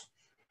volcanics.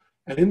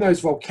 And in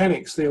those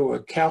volcanics, there were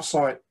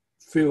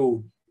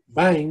calcite-filled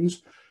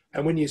veins.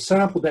 And when you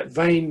sampled that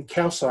vein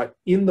calcite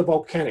in the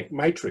volcanic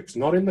matrix,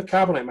 not in the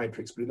carbonate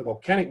matrix, but in the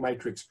volcanic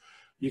matrix,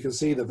 you can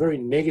see the very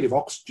negative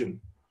oxygen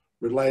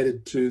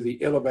related to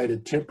the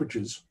elevated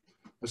temperatures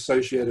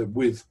associated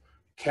with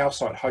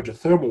calcite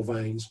hydrothermal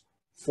veins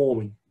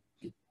forming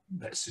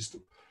that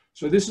system.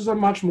 So this is a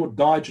much more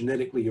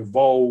diagenetically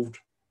evolved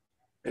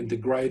and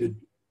degraded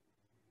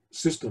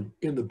system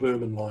in the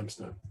Burman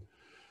limestone.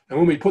 And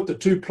when we put the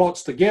two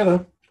plots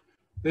together,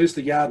 There's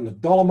the Yardner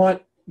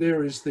dolomite.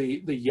 There is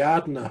the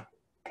Yardner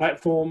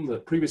platform, the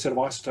previous set of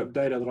isotope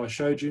data that I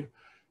showed you.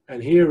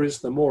 And here is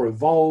the more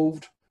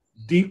evolved,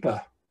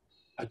 deeper,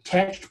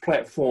 attached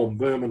platform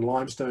Burman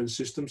limestone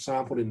system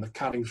sampled in the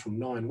cuttings from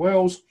 9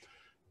 wells.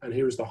 And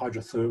here is the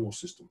hydrothermal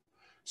system.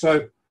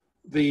 So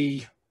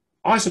the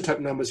isotope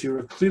numbers here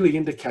are clearly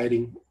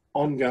indicating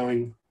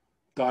ongoing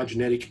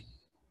diagenetic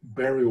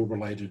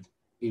burial-related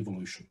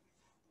evolution.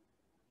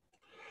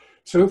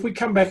 So if we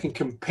come back and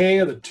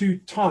compare the two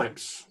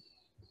types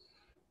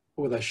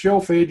with a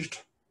shelf-edged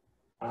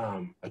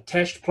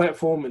attached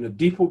platform in a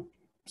deeper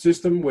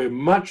system where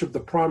much of the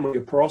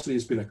primary porosity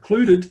has been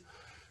occluded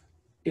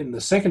in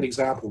the second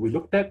example we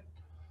looked at,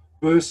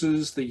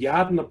 versus the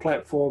Yardner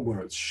platform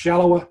where it's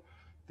shallower,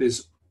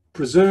 there's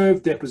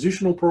preserved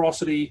depositional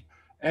porosity,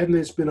 and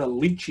there's been a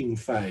leaching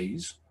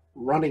phase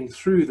running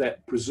through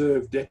that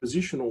preserved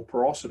depositional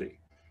porosity.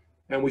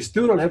 And we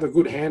still don't have a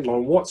good handle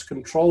on what's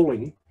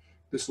controlling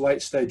this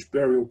late stage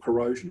burial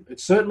corrosion. It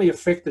certainly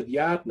affected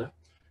Yardner.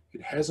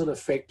 It hasn't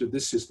affected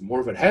this system,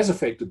 or if it has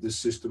affected this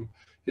system,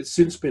 it's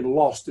since been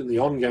lost in the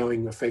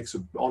ongoing effects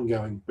of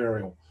ongoing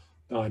burial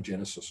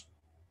diagenesis.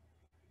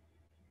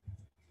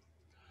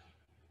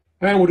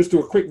 And we'll just do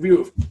a quick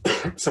view of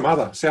some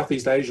other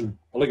Southeast Asian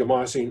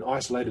oligomycene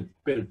isolated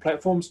bedded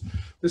platforms.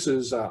 This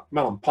is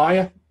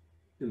Malampaya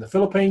in the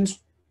Philippines,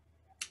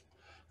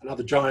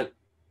 another giant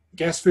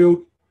gas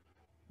field.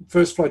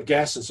 First flowed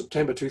gas in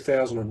September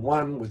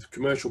 2001 with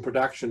commercial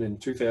production in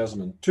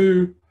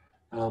 2002.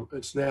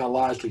 It's now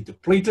largely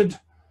depleted.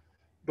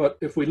 But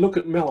if we look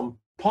at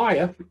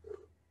Malampaya,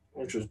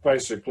 which is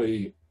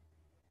basically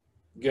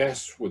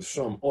gas with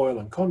some oil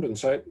and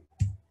condensate,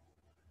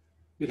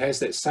 it has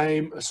that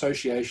same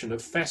association of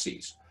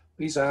facies.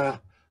 These are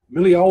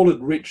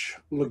miliolded-rich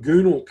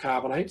lagoonal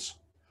carbonates.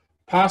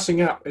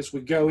 Passing up as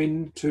we go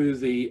into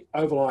the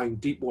overlying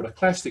deep water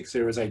clastics,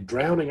 there is a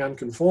drowning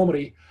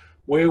unconformity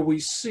where we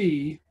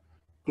see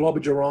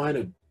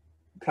globigerinoid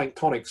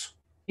planktonics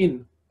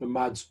in the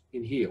muds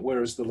in here,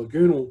 whereas the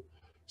lagoonal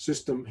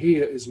system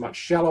here is much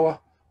shallower,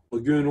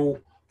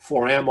 lagoonal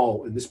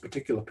foramol in this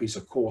particular piece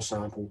of core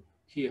sample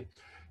here.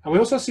 And we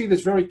also see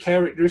this very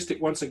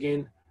characteristic, once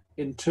again,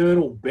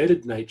 internal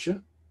bedded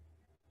nature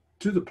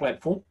to the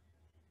platform,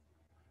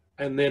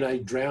 and then a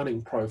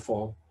drowning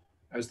profile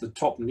as the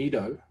top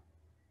nido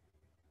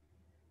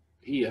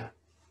here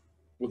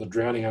with a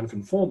drowning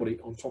unconformity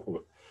on top of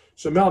it.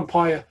 So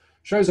Malampaya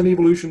shows an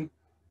evolution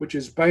which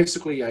is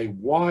basically a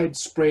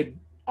widespread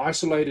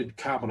isolated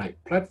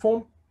carbonate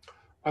platform.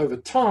 Over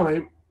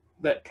time,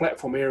 that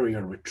platform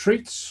area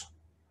retreats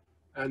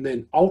and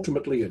then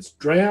ultimately it's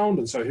drowned.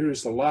 And so here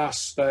is the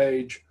last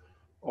stage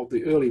of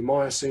the early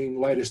Miocene,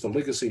 latest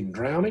Oligocene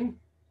drowning,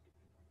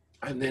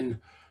 and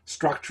then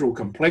structural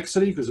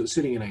complexity because it's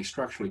sitting in a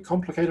structurally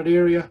complicated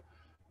area.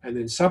 And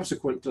then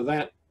subsequent to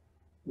that,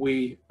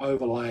 we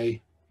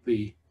overlay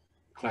the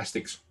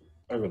clastics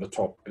over the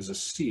top as a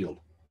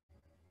seal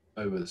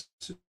over the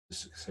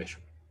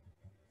succession.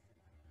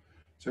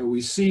 So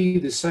we see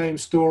the same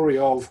story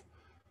of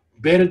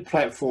bedded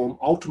platform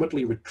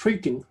ultimately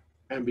retreating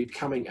and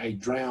becoming a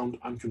drowned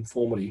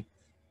unconformity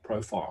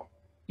profile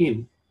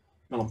in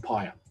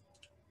Malampaya.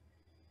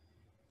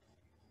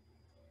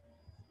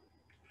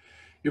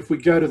 If we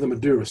go to the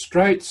Madura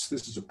Straits,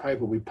 this is a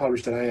paper we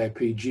published at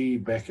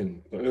IAGI back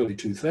in the early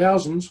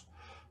 2000s,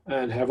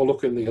 and have a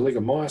look in the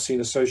Oligomycene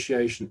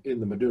Association in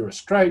the Madura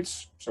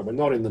Straits. So we're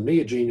not in the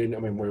Neogene, I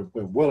mean, we're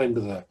well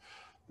into the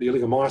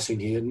Oligomycene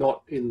here,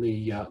 not in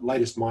the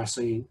latest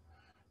Miocene.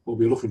 We'll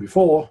be looking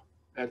before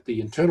at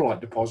the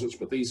internolite deposits,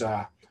 but these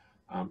are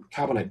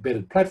carbonate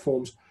bedded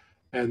platforms,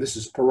 and this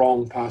is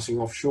Perong passing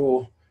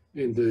offshore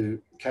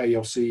into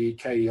KLC,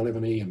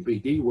 KE11E and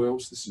BD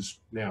wells. This is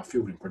now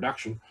field in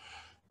production.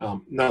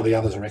 None of the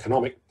others are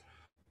economic.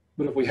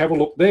 But if we have a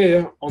look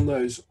there on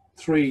those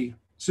three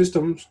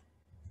systems,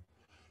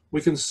 we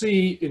can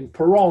see in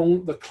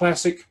Perong the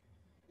classic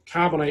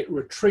carbonate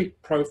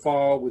retreat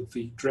profile with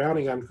the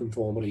drowning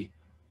unconformity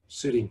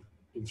sitting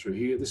in through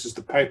here. This is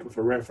the paper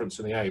for reference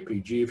in the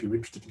IAGI if you're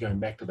interested in going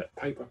back to that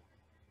paper,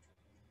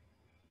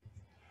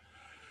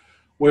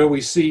 where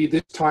we see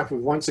this type of,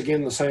 once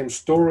again, the same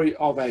story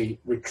of a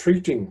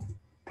retreating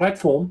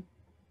platform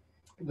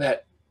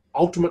that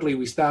ultimately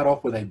we start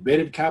off with a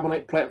bedded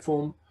carbonate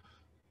platform,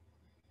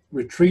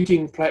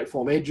 retreating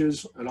platform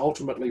edges, and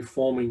ultimately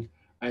forming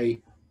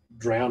a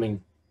drowning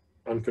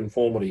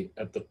unconformity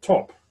at the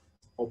top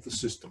of the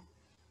system.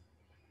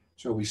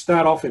 So we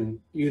start off in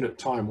unit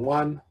time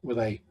 1 with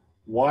a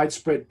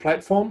widespread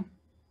platform.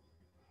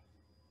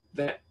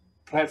 That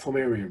platform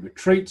area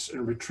retreats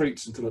and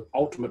retreats until it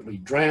ultimately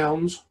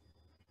drowns,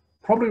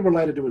 probably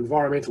related to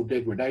environmental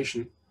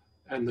degradation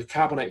and the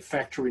carbonate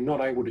factory not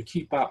able to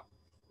keep up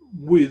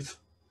with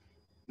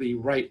the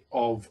rate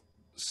of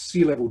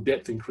sea level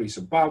depth increase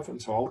above,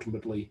 and so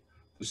ultimately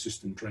the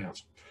system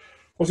drowns.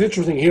 What's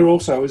interesting here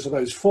also is that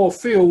those 4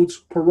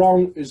 fields,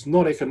 Perong is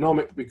not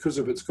economic because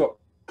of it's got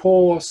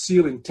poor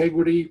seal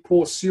integrity,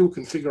 poor seal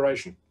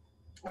configuration.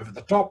 Over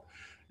the top,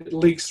 it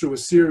leaks through a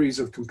series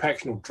of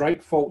compactional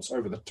drape faults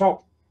over the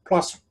top,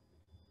 plus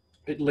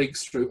it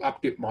leaks through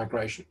up-dip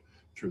migration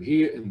through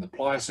here in the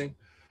Pliocene.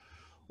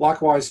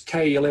 Likewise,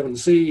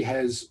 K11C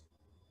has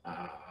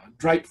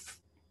drape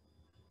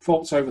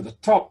faults over the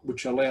top,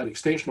 which allowed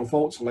extensional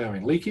faults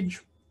allowing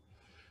leakage.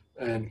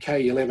 And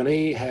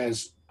K11E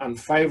has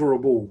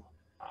unfavourable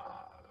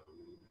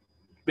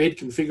bed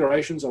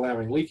configurations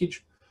allowing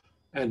leakage.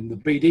 And the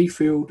BD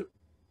field,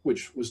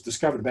 which was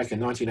discovered back in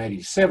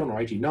 1987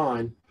 or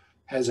 89,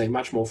 has a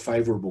much more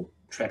favourable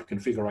trap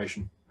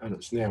configuration, and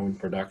it's now in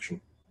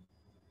production.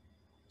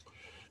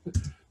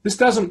 This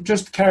doesn't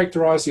just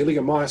characterise the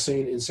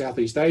oligomycete in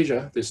Southeast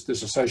Asia, this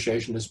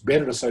association, this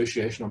bedded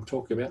association I'm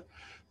talking about.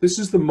 This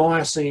is the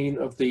Miocene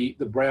of the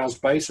Browse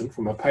Basin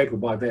from a paper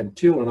by Van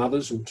Til and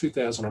others in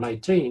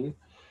 2018.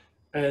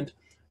 And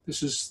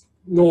this is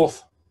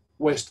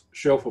northwest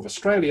shelf of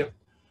Australia.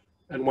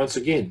 And once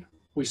again,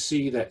 we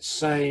see that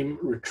same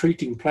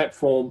retreating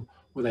platform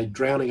with a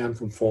drowning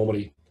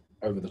unconformity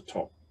over the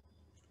top.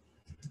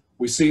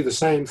 We see the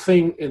same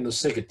thing in the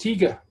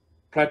Segatiga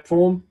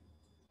platform,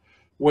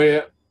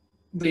 where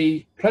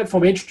the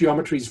platform edge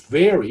geometries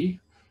vary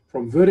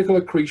from vertical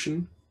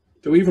accretion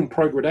to even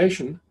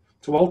progradation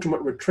to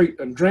ultimate retreat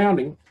and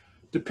drowning,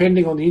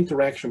 depending on the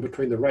interaction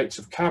between the rates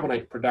of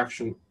carbonate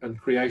production and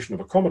creation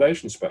of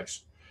accommodation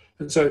space.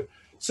 And so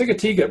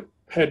Segatiga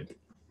had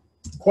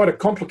quite a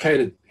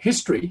complicated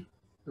history,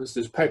 as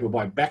this paper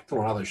by Bachtel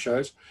and others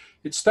shows.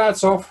 It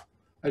starts off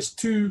as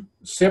two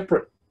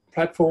separate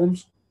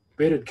platforms,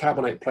 bedded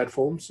carbonate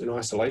platforms in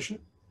isolation,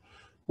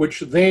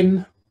 which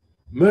then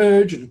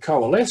merge and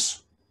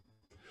coalesce.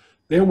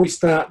 Then we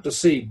start to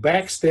see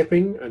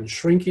backstepping and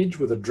shrinkage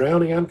with a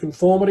drowning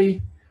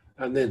unconformity,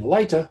 and then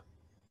later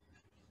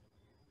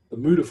the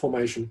Muda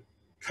formation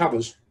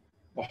covers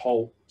the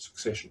whole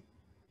succession.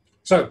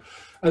 So,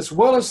 as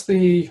well as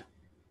the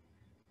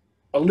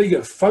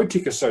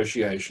oligophotic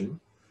association,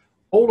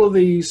 all of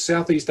these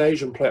Southeast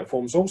Asian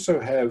platforms also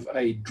have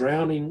a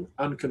drowning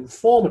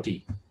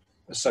unconformity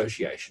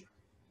association.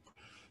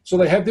 So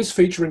they have this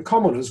feature in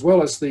common, as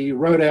well as the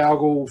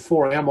rhodalgal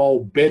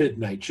 4-amol bedded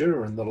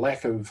nature and the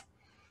lack of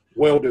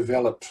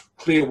well-developed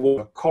clear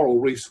water coral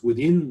reefs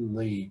within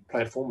the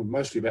platform, and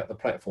mostly about the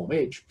platform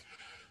edge.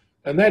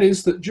 And that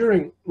is that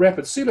during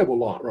rapid sea level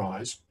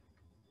rise,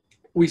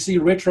 we see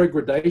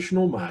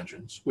retrogradational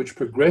margins which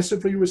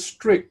progressively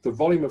restrict the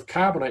volume of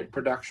carbonate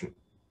production.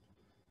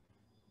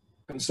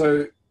 And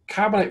so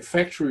carbonate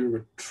factory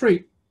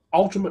retreat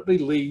ultimately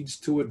leads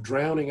to a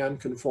drowning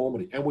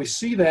unconformity. And we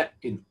see that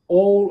in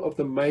all of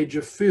the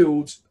major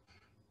fields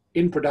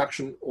in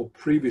production or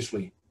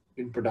previously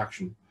in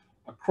production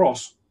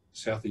across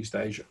Southeast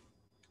Asia.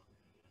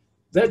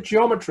 That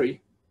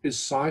geometry is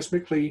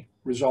seismically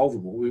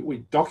resolvable. We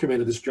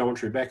documented this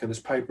geometry back in this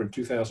paper in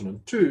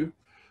 2002,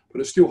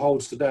 but it still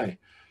holds today.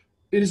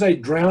 It is a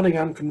drowning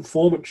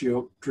unconformity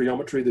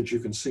geometry that you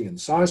can see in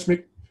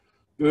seismic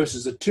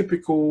versus a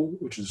typical,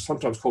 which is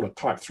sometimes called a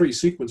type 3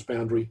 sequence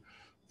boundary,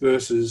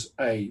 versus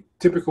a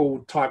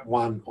typical type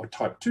 1 or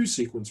type 2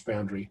 sequence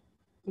boundary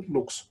that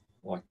looks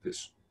like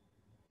this.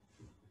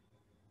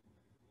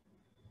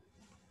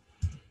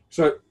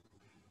 So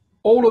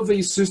all of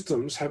these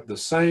systems have the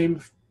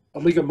same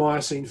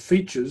oligomycete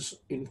features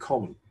in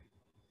common.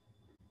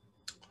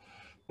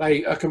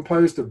 They are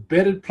composed of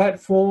bedded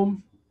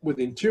platform with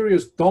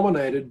interiors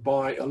dominated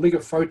by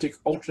oligophotic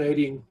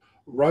alternating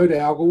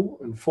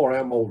rhodalgal and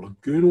 4-amol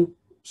lagoonal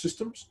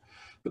systems.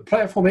 The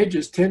platform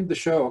edges tend to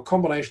show a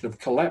combination of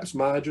collapsed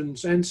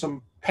margins and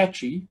some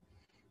patchy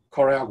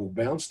coralgal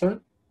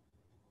boundstone.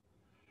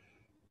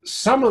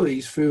 Some of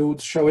these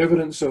fields show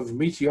evidence of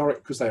meteoric,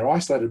 because they are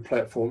isolated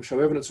platforms, show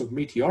evidence of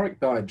meteoric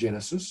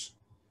diagenesis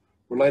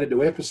related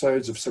to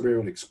episodes of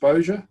subaerial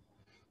exposure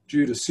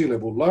due to sea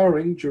level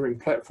lowering during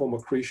platform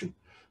accretion.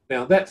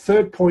 Now, that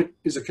third point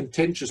is a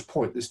contentious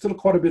point. There's still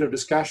quite a bit of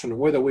discussion on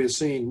whether we're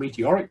seeing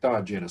meteoric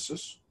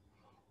diagenesis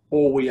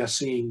or we are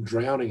seeing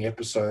drowning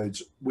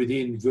episodes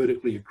within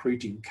vertically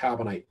accreting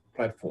carbonate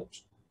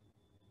platforms.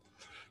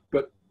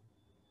 But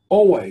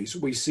always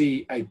we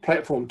see a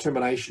platform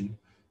termination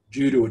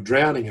due to a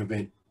drowning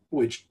event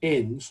which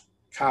ends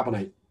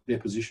carbonate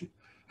deposition.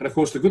 And of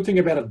course, the good thing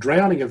about a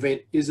drowning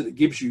event is that it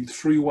gives you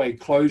three-way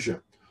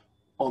closure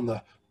on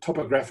the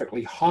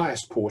topographically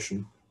highest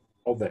portion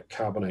of that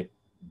carbonate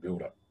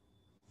buildup.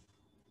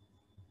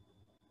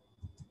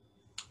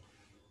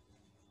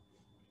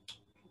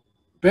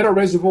 Better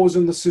reservoirs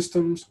in the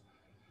systems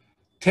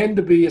tend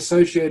to be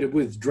associated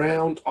with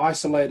drowned,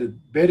 isolated,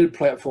 bedded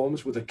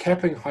platforms with a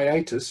capping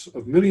hiatus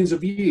of millions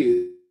of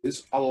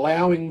years,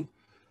 allowing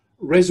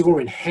reservoir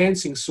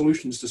enhancing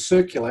solutions to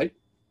circulate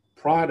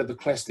prior to the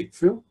clastic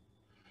fill.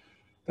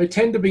 They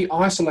tend to be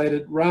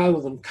isolated rather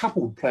than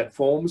coupled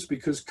platforms,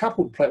 because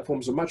coupled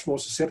platforms are much more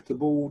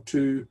susceptible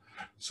to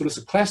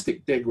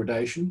siliciclastic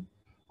degradation.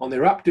 On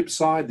their updip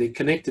side, they're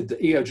connected to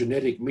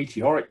eogenetic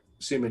meteoric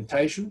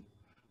cementation,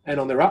 and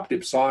on their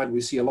updip side,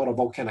 we see a lot of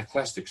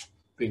volcanoclastics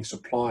being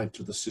supplied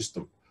to the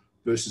system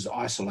versus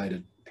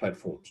isolated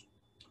platforms.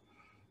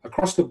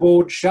 Across the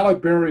board, shallow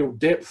burial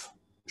depth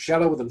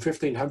shallower than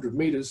 1500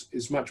 meters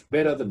is much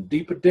better than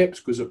deeper depths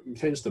because it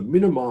tends to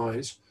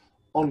minimize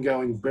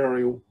ongoing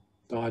burial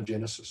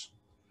diagenesis.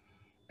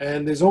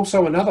 And there's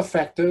also another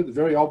factor,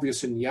 very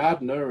obvious in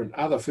Yardner and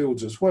other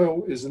fields as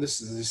well, is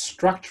this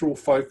structural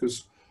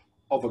focus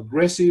of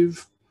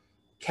aggressive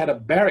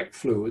catabaric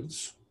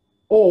fluids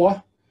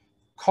or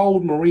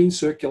cold marine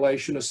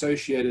circulation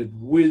associated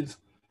with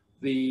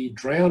the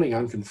drowning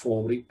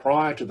unconformity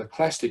prior to the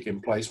clastic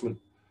emplacement,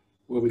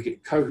 where we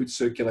get cohoot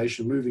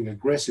circulation moving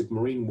aggressive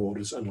marine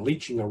waters and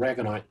leaching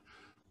aragonite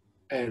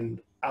and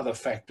other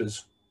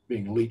factors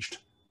being leached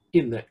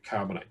in that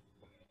carbonate.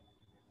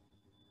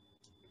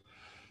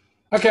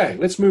 Okay,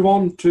 let's move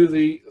on to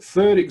the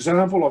third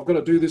example. I've got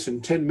to do this in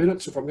 10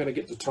 minutes if I'm going to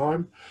get the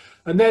time.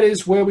 And that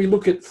is where we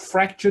look at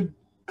fractured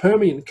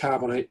Permian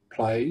carbonate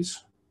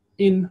plays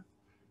in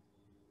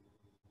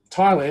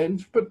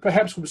Thailand, but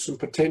perhaps with some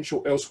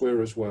potential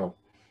elsewhere as well.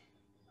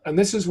 And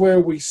this is where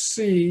we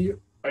see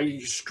a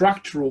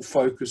structural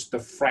focus to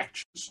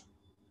fractures.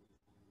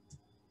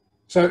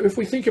 So if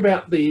we think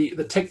about the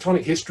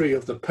tectonic history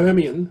of the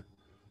Permian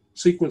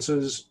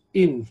sequences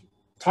in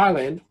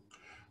Thailand,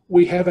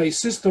 we have a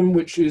system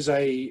which is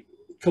a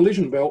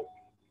collision belt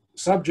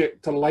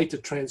subject to later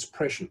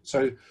transpression.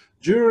 So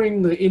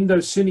during the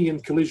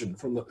Indo-Sinian collision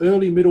from the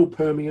early middle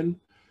Permian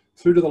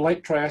through to the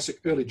late Triassic,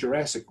 early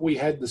Jurassic, we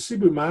had the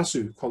Cebu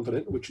Masu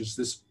continent, which is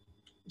this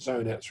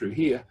zone out through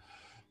here,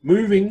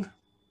 moving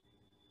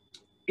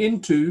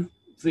into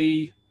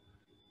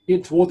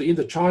toward the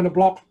Indochina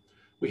block.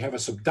 We have a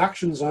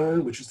subduction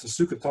zone, which is the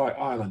Sukhothai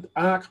Island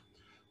arc.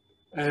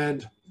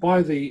 And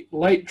by the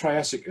late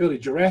Triassic, early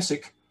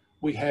Jurassic,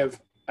 we have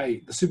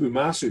the Cebu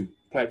Masu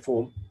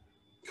platform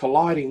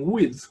colliding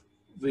with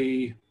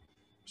the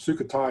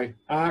Sukhothai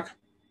arc.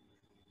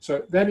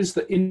 So that is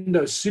the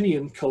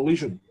Indo-Sinian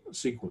collision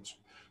sequence.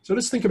 So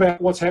let's think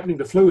about what's happening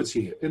to fluids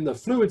here. In the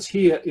fluids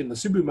here in the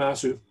Cebu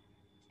Masu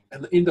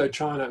and the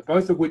Indochina,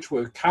 both of which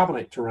were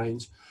carbonate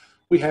terrains,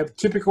 we have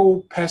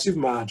typical passive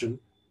margin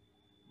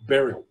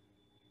burial.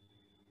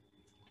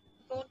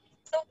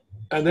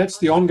 And that's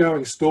the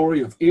ongoing story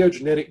of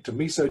eogenetic to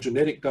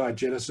mesogenetic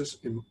diagenesis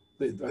in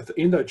the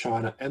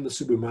Indochina and the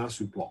Cebu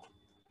Masu block.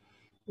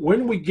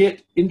 When we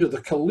get into the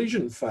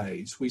collision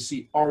phase, we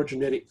see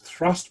orogenetic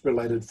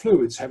thrust-related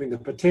fluids having the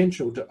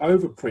potential to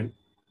overprint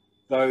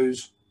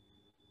those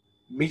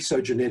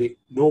mesogenetic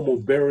normal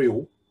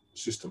burial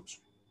systems.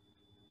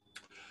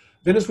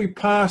 Then as we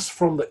pass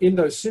from the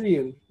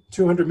Indo-Sinian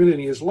 200 million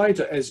years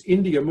later, as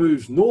India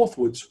moves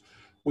northwards,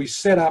 we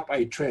set up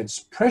a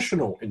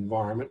transpressional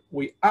environment.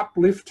 We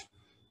uplift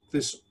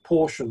this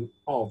portion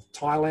of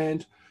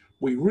Thailand.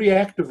 We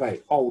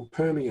reactivate old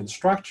Permian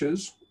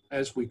structures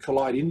as we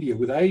collide India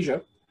with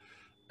Asia.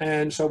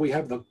 And so we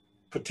have the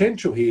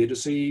potential here to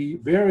see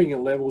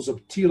varying levels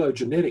of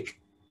telogenetic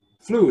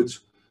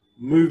fluids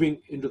moving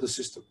into the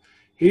system.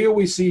 Here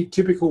we see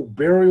typical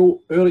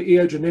burial, early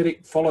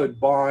eogenetic, followed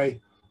by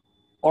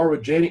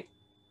orogenic,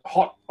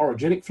 hot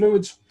orogenic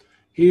fluids.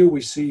 Here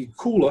we see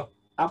cooler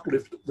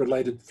uplift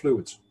related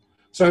fluids.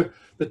 So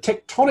the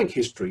tectonic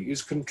history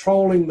is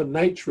controlling the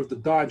nature of the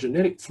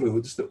diagenetic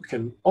fluids that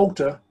can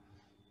alter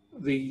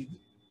the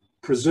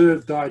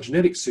preserved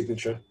diagenetic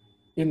signature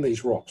in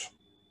these rocks.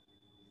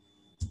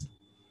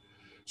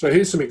 So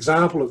here's some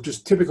example of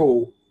just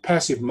typical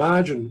passive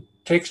margin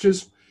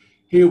textures.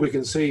 Here we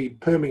can see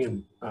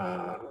Permian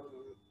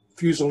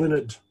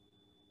fusulinid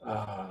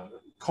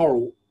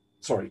coralline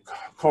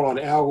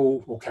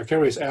algal or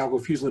calcareous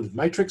algal fusulinid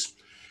matrix.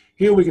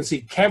 Here we can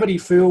see cavity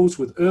fills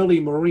with early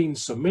marine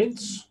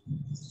cements,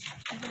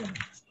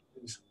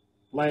 these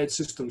layered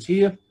systems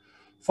here,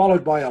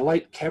 followed by a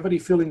late cavity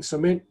filling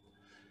cement.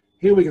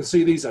 Here we can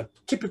see these are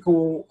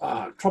typical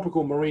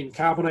tropical marine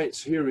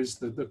carbonates. Here is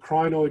the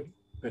crinoid,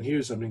 and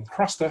here's an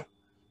encruster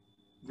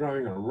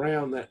growing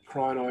around that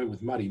crinoid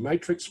with muddy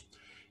matrix.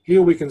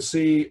 Here we can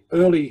see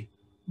early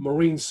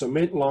marine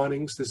cement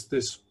linings.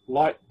 This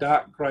light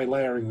dark grey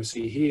layering we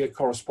see here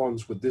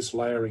corresponds with this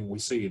layering we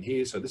see in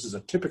here. So this is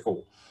a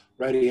typical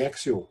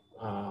radiaxial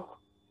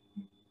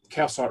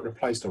calcite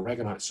replaced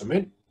aragonite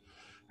cement.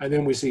 And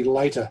then we see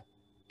later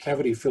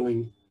cavity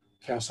filling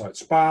calcite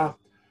spar,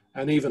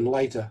 and even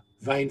later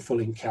vein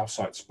filling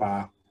calcite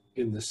spar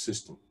in this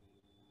system.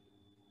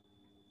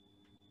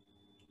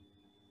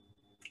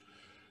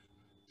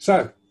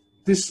 So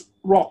this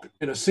rock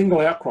in a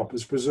single outcrop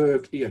has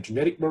preserved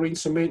eogenetic marine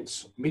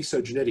cements,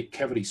 mesogenetic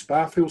cavity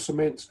spar fill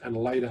cements, and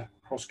later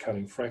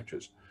cross-cutting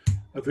fractures.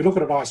 If we look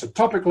at it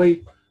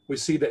isotopically, we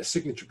see that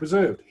signature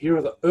preserved. Here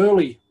are the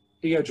early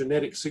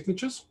eogenetic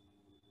signatures,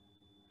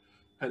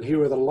 and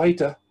here are the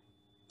later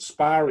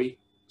sparry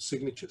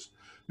signatures.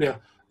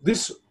 Now,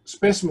 this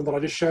specimen that I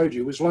just showed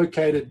you is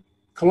located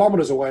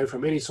kilometers away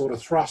from any sort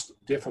of thrust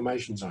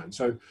deformation zone.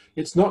 So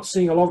it's not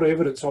seeing a lot of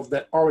evidence of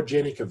that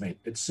orogenic event.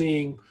 It's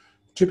seeing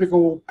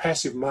typical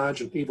passive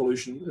margin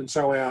evolution. And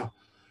so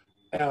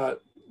our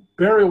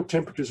burial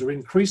temperatures are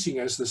increasing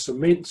as the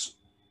cements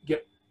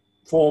get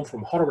formed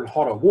from hotter and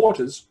hotter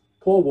waters,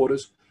 pore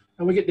waters,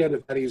 and we get down to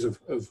values of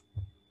 -10,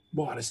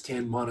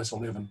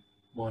 -11,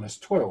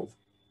 -12.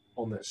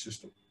 on that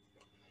system.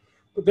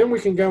 But then we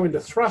can go into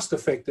thrust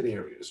affected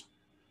areas.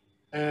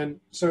 And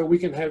so we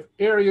can have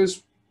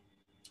areas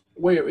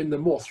where in the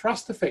more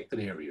thrust affected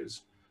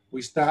areas,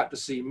 we start to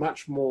see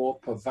much more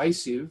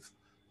pervasive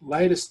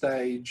later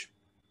stage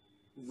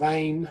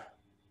vein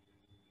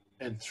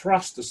and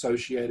thrust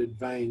associated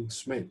vein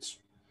cements.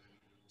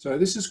 So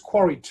this is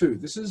quarry 2.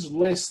 This is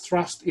less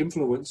thrust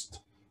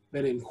influenced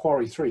than in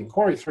quarry 3. In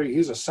quarry 3,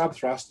 here's a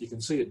subthrust. You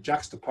can see it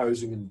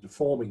juxtaposing and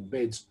deforming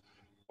beds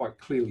quite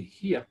clearly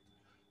here.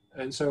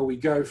 And so we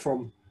go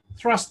from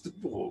thrust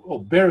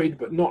or buried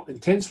but not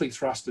intensely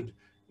thrusted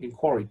in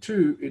quarry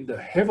 2 into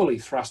heavily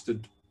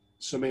thrusted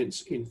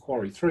cements in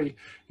quarry 3.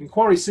 In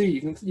quarry C,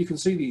 you can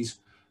see these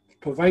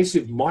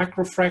pervasive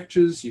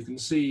microfractures. You can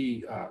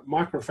see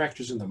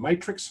microfractures in the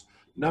matrix,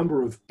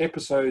 number of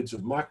episodes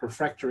of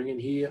microfracturing in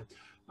here,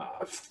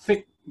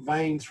 thick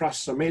vein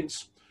thrust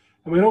cements.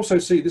 And we also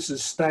see this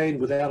is stained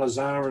with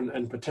alizarin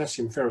and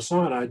potassium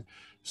ferrocyanide.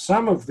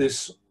 Some of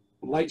this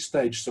late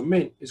stage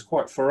cement is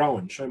quite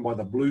Ferroan, shown by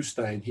the blue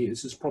stain here.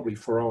 This is probably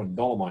Ferroan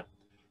dolomite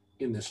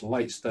in this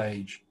late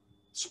stage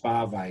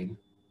spar vein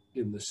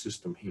in this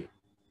system here.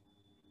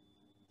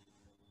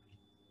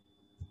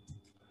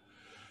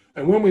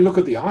 And when we look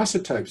at the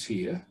isotopes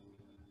here,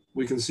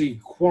 we can see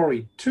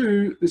quarry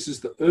 2, this is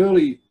the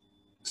early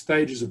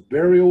stages of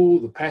burial,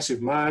 the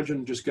passive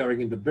margin just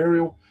going into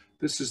burial.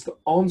 This is the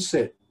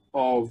onset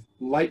of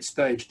late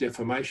stage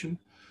deformation.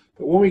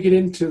 But when we get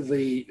into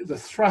the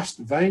thrust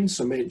vein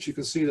cements, you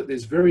can see that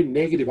there's very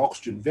negative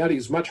oxygen,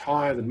 values much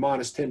higher than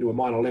 -10 to a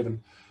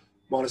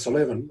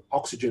 -11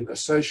 oxygen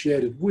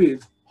associated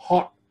with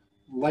hot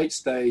late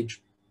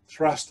stage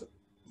thrust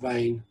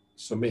vein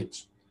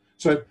cements.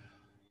 So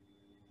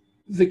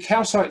the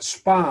calcite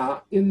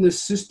spar in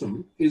this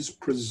system is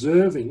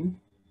preserving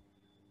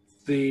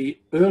the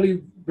early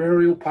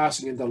burial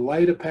passing into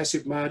later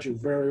passive margin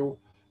burial,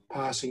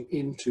 passing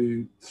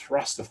into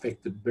thrust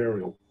affected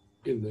burial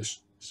in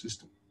this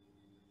system.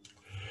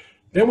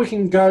 Then we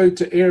can go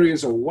to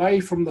areas away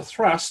from the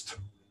thrust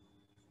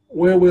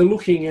where we're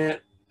looking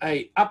at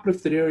a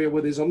uplifted area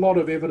where there's a lot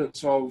of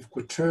evidence of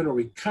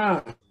quaternary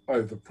karst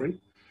overprint.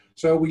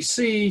 So we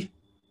see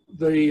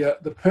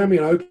the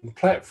Permian open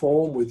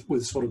platform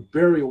with sort of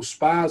burial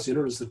spars in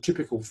it as the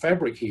typical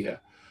fabric here.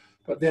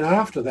 But then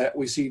after that,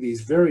 we see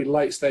these very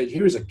late stage.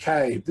 Here is a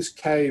cave. This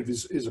cave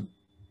is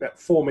about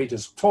 4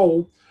 meters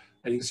tall,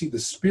 and you can see the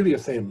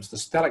speleothems, the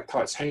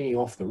stalactites hanging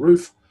off the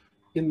roof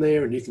in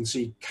there, and you can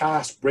see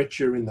karst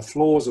breccia in the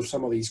floors of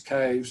some of these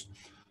caves.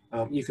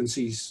 You can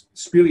see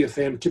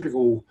speleothem,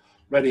 typical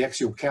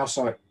radiaxial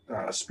calcite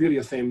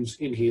speleothems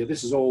in here.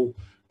 This is all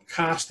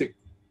karstic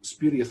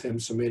speleothem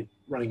cement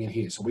running in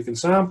here. So we can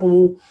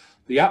sample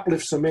the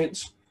uplift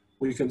cements,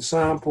 we can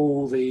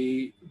sample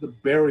the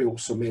burial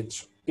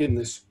cements in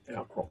this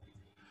outcrop.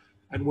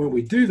 And when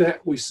we do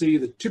that, we see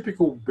the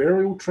typical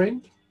burial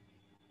trend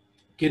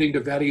getting to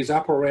values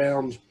up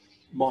around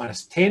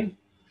 -10,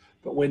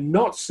 but we're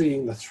not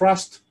seeing the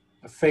thrust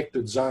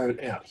affected zone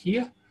out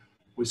here.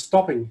 We're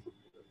stopping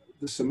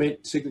the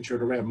cement signature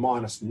at around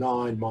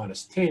 -9,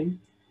 -10,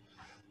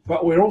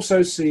 but we're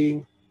also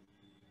seeing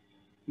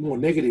more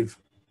negative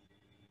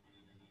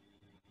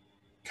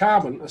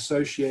carbon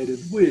associated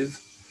with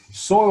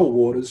soil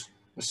waters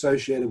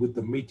associated with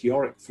the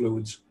meteoric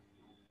fluids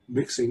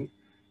mixing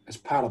as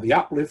part of the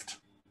uplift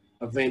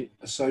event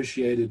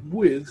associated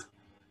with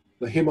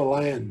the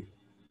Himalayan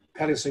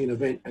Paleocene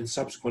event and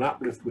subsequent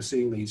uplift. We're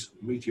seeing these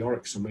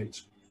meteoric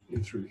cements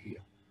in through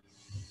here.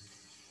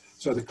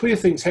 So the clear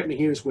things happening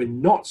here is we're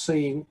not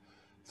seeing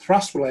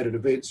thrust related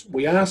events.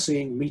 We are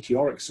seeing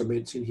meteoric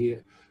cements in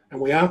here, and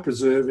we are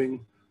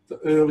preserving the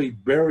early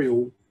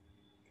burial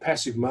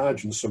passive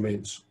margin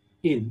cements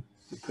in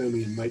the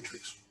Permian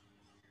matrix.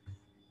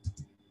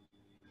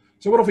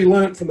 So what have we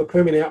learned from the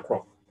Permian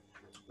outcrop?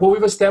 Well,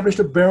 we've established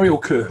a burial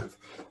curve.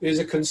 There's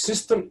a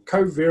consistent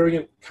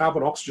covariant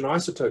carbon-oxygen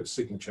isotope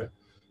signature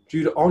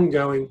due to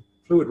ongoing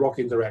fluid rock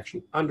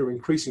interaction under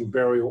increasing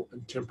burial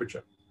and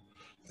temperature.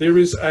 There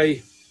is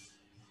a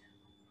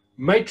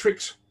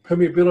matrix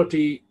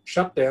permeability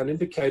shutdown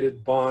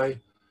indicated by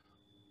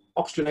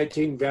oxygen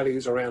 18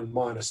 values around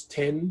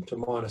 -10 to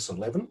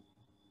 -11.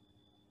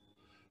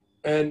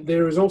 And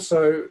there is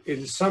also,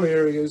 in some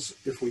areas,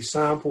 if we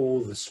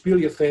sample the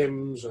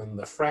speleothems and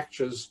the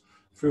fractures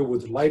filled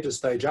with later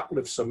stage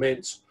uplift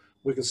cements,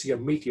 we can see a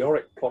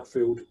meteoric plot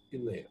field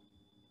in there.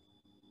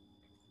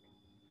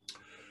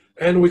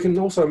 And we can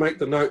also make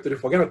the note that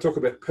if we're going to talk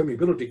about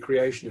permeability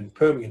creation in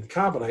Permian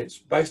carbonates,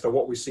 based on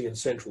what we see in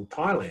central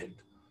Thailand,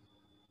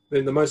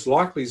 then the most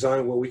likely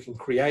zone where we can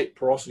create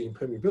porosity and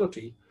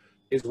permeability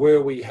is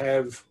where we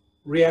have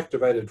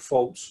reactivated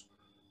faults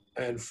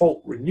and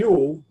fault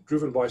renewal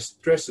driven by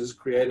stresses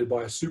created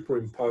by a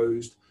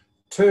superimposed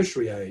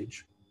tertiary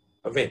age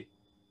event.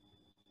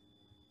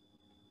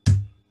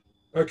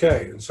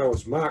 Okay, and so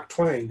as Mark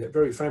Twain, that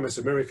very famous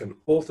American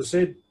author,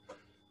 said,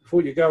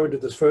 before you go into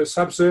this first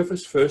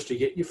subsurface, first you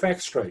get your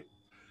facts straight.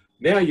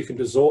 Now you can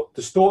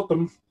distort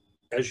them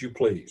as you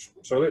please.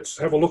 So let's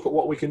have a look at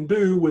what we can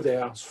do with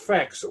our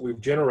facts that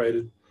we've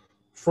generated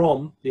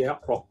from the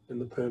outcrop in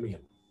the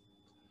Permian.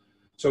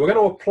 So we're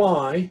going to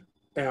apply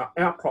our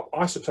outcrop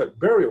isotope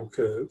burial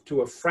curve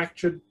to a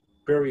fractured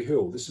Berry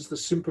Hill. This is the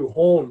Simpu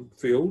Horn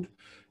field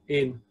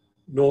in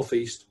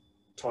northeast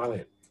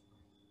Thailand.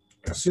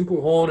 Now,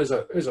 Simpu Horn is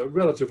a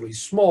relatively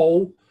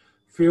small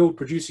field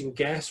producing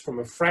gas from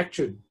a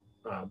fractured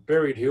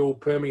buried hill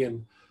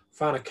Permian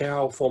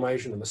Whanakau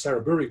formation in the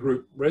Saraburi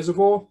Group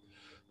reservoir.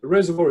 The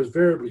reservoir is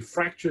variably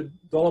fractured,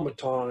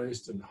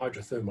 dolomitized, and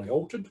hydrothermally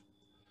altered.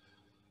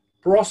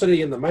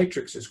 Porosity in the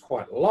matrix is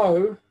quite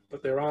low,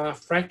 but there are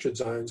fractured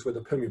zones where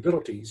the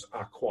permeabilities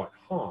are quite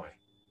high.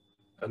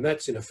 And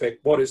that's in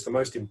effect what is the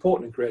most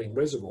important in creating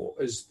reservoir,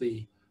 is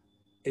the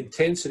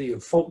intensity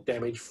of fault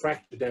damage,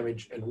 fracture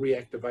damage, and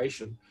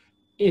reactivation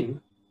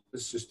in the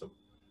system.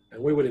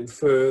 And we would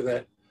infer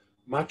that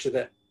much of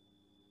that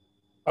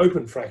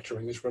open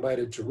fracturing is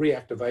related to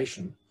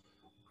reactivation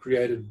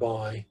created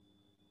by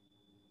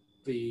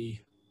the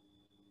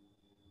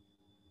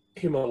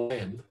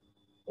Himalayan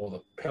or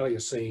the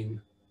Paleocene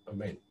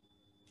event.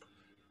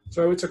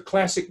 So it's a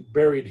classic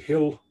buried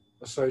hill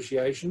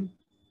association.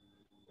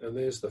 And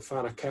there's the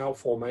Whanakau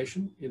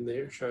formation in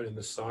there, shown in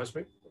the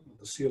seismic,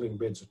 the sealing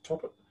beds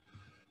atop it.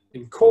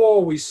 In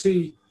core, we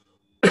see,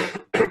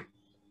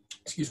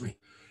 excuse me,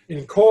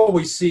 in core,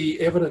 we see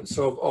evidence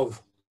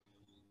of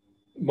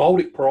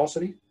moldic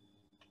porosity,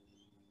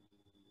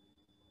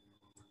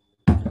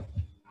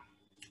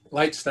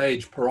 late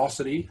stage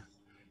porosity,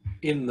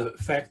 in the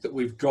fact that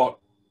we've got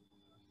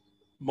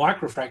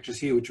microfractures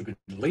here which have been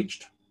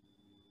leached.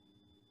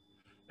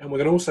 And we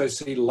can also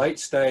see late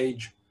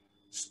stage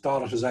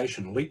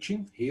stylatization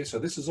leaching here. So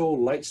this is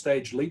all late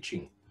stage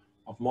leaching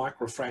of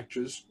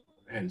microfractures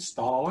and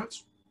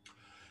stylites.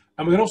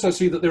 And we can also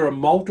see that there are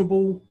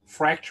multiple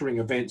fracturing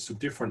events of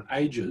different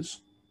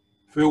ages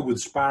filled with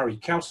sparry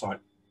calcite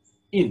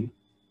in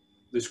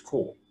this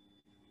core.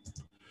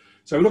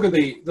 So we look at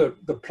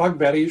the plug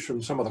values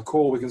from some of the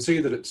core. We can see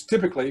that it's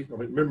typically, I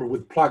mean, remember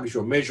with plugs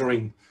you're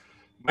measuring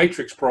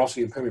matrix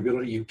porosity and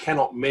permeability. You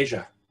cannot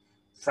measure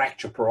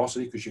fracture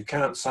porosity because you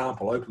can't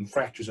sample open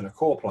fractures in a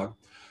core plug.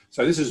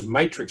 So this is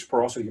matrix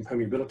porosity and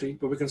permeability,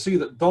 but we can see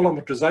that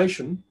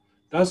dolomitization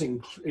does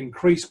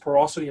increase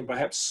porosity and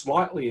perhaps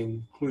slightly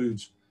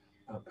includes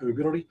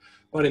permeability.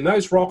 But in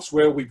those rocks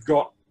where we've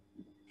got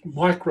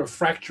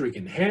microfracturing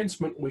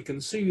enhancement, we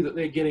can see that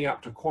they're getting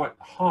up to quite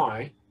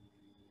high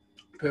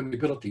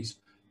permeabilities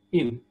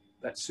in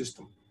that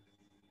system.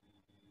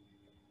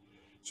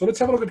 So let's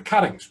have a look at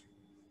cuttings.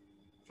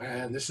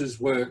 And this is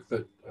work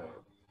that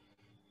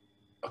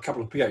a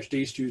couple of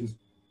PhD students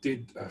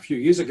did a few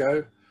years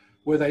ago,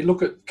 where they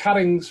look at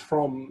cuttings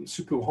from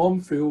Simpu Horn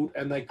field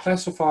and they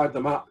classified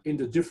them up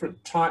into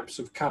different types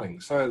of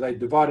cuttings. So they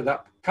divided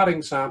up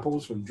cutting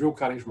samples from drill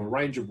cuttings from a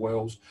range of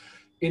wells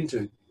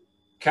into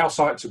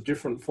calcites of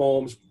different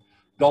forms,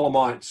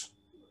 dolomites,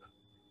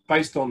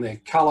 based on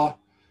their color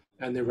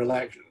and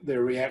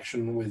their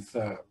reaction with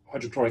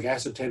hydrochloric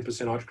acid,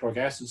 10% hydrochloric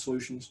acid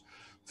solutions,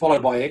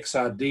 followed by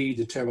XRD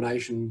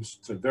determinations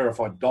to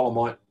verify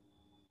dolomite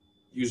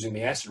using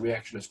the acid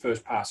reaction as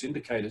first pass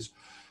indicators.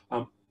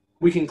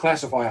 We can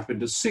classify up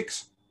into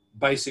 6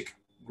 basic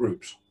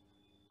groups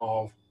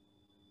of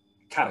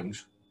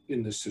cuttings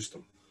in this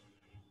system.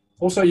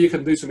 Also, you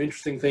can do some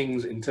interesting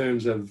things in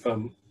terms of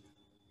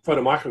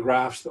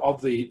photomicrographs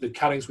of the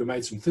cuttings. We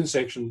made some thin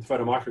section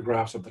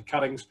photomicrographs of the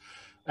cuttings,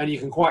 and you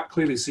can quite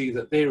clearly see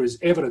that there is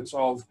evidence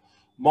of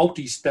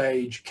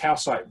multi-stage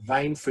calcite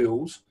vein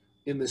fills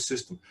in this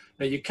system.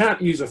 Now, you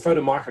can't use a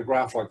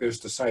photomicrograph like this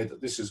to say that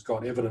this has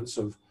got evidence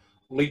of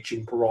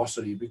leaching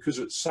porosity because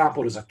it's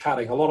sampled as a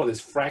cutting. A lot of this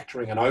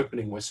fracturing and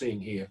opening we're seeing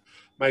here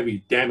may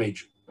be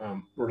damage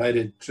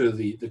related to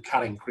the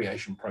cutting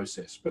creation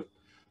process. But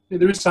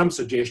there is some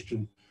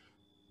suggestion,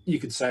 you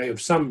could say,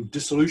 of some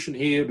dissolution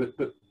here,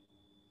 but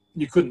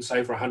you couldn't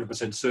say for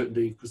 100%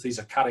 certainty because these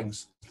are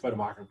cuttings,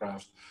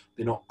 photomicrographs.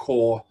 They're not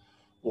core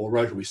or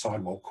rotary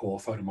sidewall core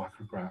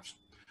photomicrographs.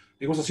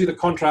 You can also see the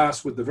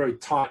contrast with the very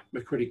tight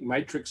macritic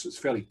matrix. It's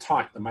fairly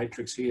tight, the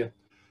matrix here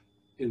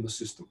in the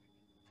system.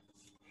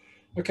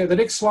 Okay, the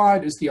next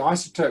slide is the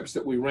isotopes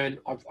that we ran.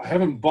 I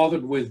haven't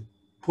bothered with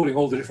putting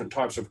all the different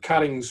types of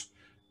cuttings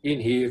in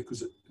here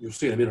because you'll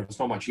see in a minute, it's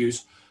not much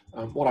use.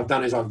 What I've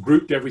done is I've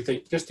grouped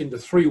everything just into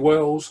 3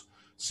 wells,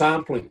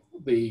 sampling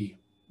the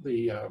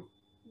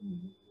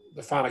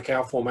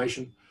Whanakau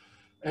formation.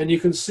 And you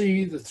can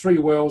see the 3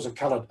 wells are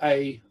colored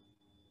A,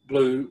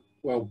 blue,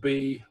 well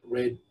B,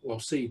 red, well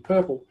C,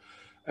 purple.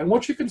 And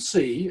what you can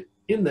see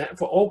in that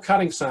for all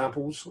cutting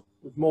samples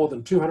with more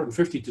than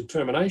 250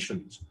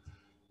 determinations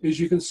is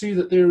you can see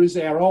that there is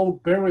our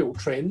old burial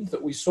trend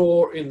that we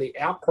saw in the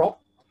outcrop,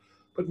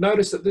 but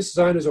notice that this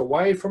zone is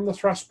away from the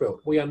thrust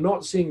belt. We are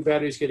not seeing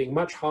values getting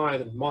much higher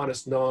than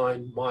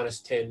 -9,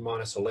 -10,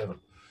 -11.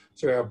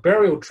 So our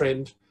burial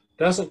trend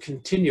doesn't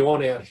continue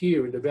on out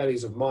here into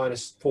values of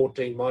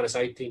 -14,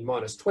 -18,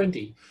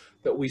 -20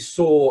 that we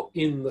saw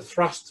in the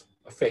thrust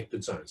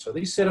affected zone. So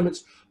these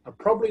sediments are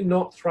probably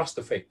not thrust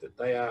affected.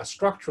 They are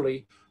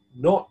structurally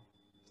not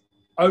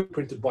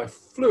overprinted by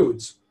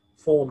fluids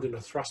formed in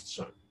a thrust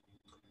zone.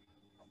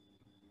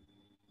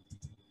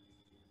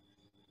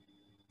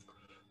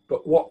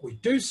 But what we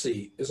do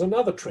see is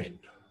another trend.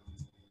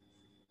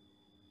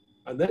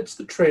 And that's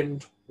the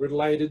trend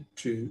related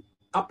to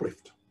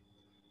uplift.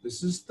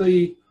 This is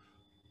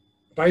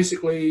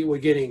basically we're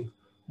getting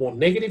more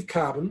negative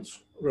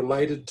carbons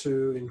related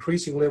to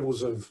increasing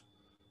levels of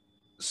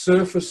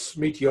surface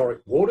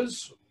meteoric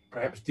waters,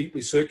 perhaps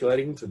deeply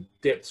circulating to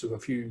depths of a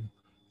few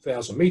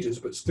thousand meters,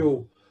 but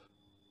still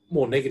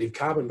more negative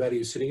carbon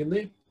values sitting in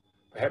there.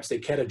 Perhaps they're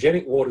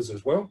catagenic waters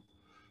as well.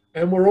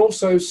 And we're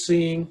also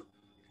seeing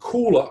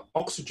cooler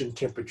oxygen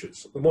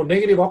temperatures. The more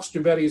negative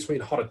oxygen values mean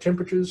hotter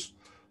temperatures,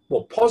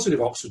 more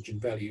positive oxygen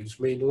values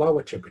mean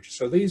lower temperatures.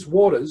 So these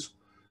waters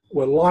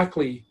were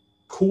likely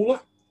cooler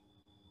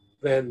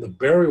than the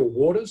burial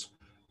waters,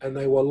 and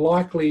they were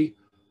likely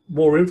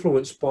more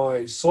influenced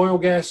by soil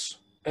gas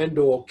and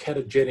or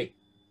catagenic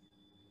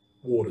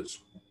waters.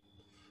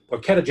 By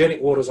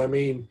catagenic waters, I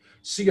mean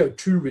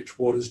CO2-rich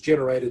waters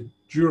generated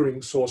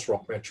during source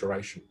rock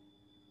maturation.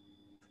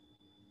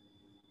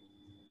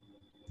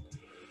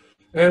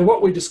 And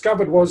what we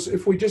discovered was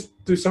if we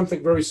just do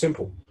something very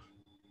simple,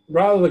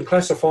 rather than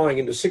classifying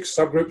into 6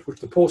 subgroups,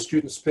 which the poor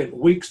students spent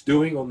weeks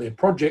doing on their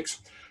projects,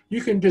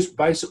 you can just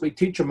basically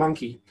teach a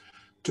monkey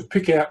to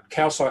pick out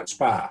calcite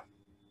spar.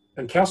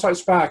 And calcite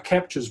spar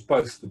captures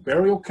both the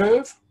burial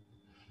curve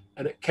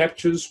and it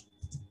captures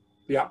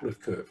the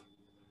uplift curve.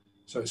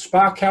 So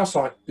spar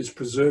calcite is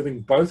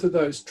preserving both of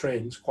those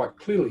trends quite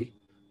clearly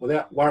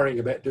without worrying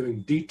about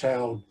doing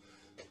detailed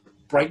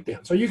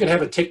breakdown. So you can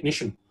have a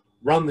technician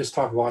run this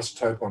type of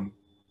isotope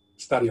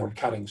study on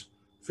cuttings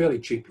fairly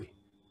cheaply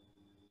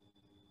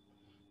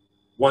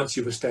once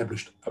you've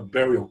established a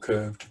burial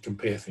curve to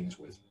compare things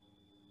with.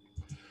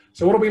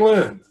 So what do we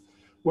learn?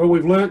 Well,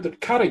 we've learned that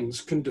cuttings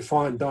can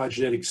define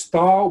diagenetic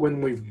style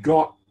when we've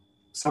got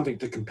something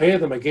to compare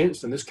them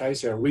against, in this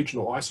case our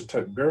regional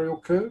isotope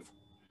burial curve.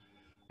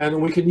 And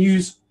then we can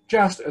use,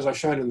 just as I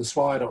showed in the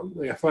slide on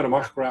the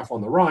photomicrograph on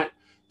the right,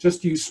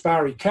 just use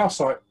sparry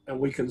calcite and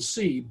we can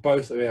see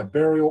both of our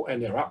burial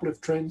and our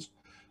uplift trends.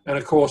 And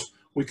of course,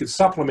 we could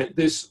supplement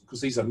this,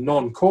 because these are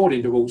non-cored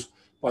intervals,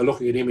 by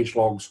looking at image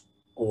logs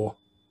or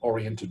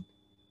oriented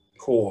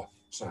core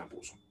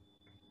samples.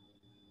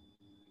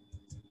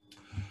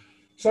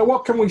 So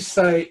what can we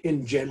say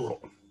in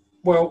general?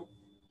 Well,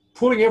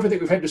 putting everything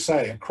we've had to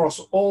say across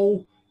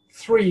all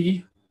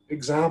 3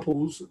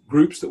 examples,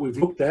 groups that we've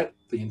looked at,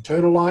 the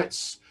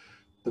internalites,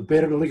 the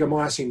bedded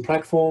oligomycete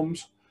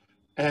platforms,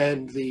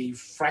 and the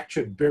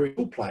fractured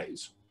burial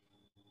plays,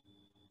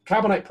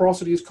 carbonate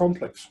porosity is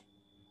complex,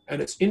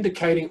 and it's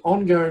indicating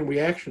ongoing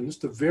reactions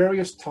to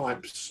various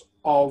types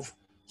of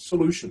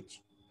solutions.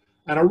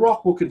 And a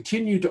rock will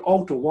continue to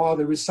alter while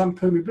there is some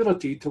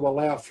permeability to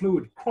allow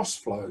fluid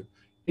cross-flow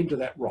into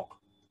that rock.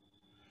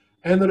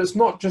 And that it's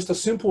not just a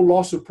simple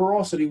loss of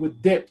porosity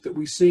with depth that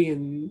we see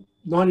in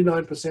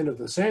 99% of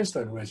the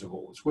sandstone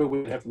reservoirs, where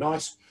we have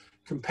nice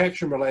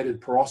compaction-related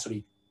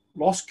porosity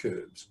loss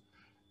curves.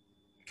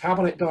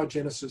 Carbonate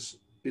diagenesis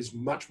is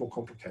much more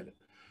complicated.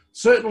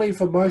 Certainly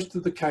for most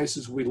of the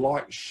cases, we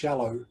like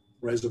shallow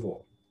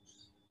reservoir.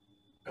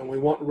 And we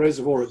want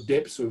reservoir at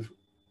depths of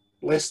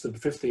less than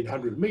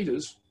 1,500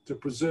 meters to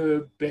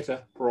preserve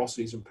better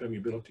porosities and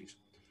permeabilities.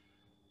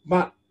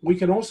 But we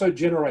can also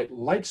generate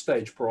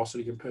late-stage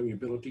porosity and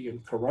permeability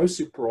and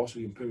corrosive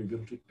porosity and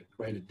permeability at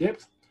greater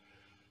depth.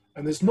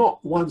 And there's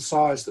not one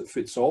size that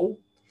fits all.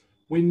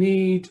 We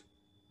need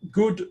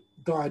good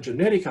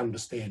diagenetic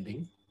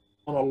understanding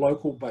on a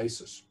local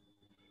basis.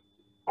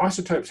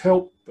 Isotopes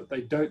help, but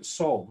they don't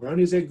solve. We're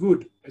only as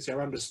good as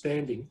our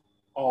understanding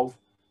of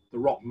the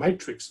rock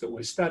matrix that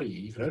we're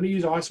studying. You can only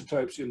use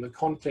isotopes in the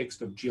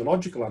context of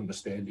geological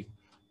understanding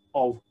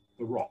of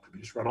the rock. If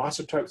you just run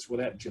isotopes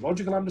without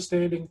geological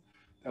understanding,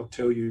 they'll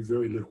tell you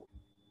very little.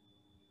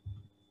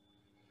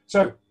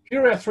 So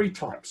here are our 3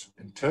 types: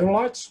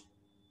 internalites,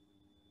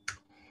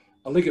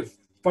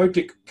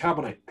 oligophotic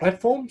carbonate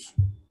platforms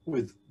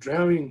with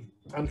drowning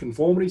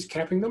unconformities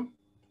capping them,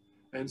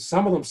 and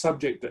some of them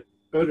subject to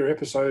earlier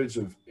episodes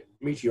of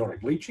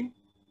meteoric leaching,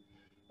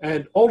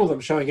 and all of them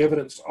showing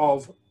evidence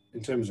of,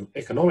 in terms of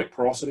economic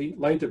porosity,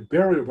 later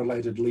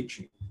burial-related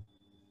leaching.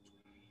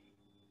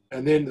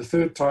 And then the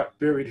 3rd type,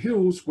 buried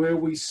hills, where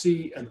we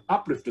see an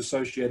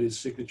uplift-associated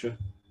signature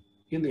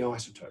in the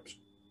isotopes.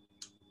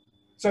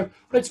 So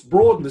let's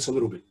broaden this a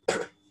little bit.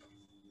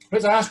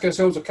 Let's ask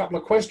ourselves a couple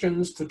of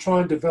questions to try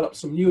and develop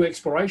some new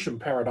exploration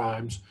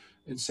paradigms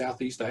in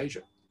Southeast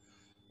Asia.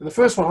 And the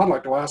first one I'd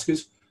like to ask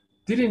is,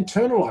 did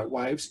internolite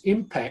waves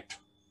impact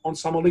on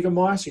some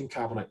oligomycete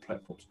carbonate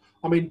platforms?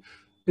 I mean,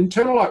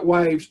 internalite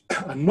waves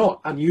are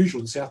not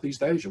unusual in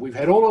Southeast Asia. We've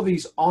had all of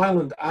these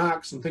island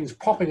arcs and things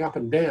popping up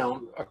and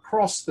down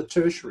across the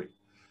tertiary.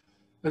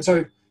 And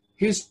so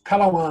here's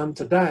Palawan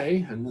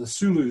today and the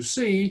Sulu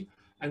Sea,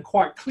 and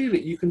quite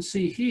clearly you can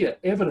see here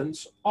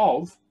evidence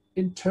of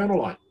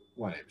internolite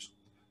waves.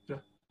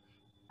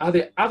 Are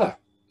there other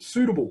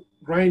suitable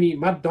grainy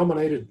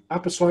mud-dominated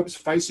upper slopes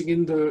facing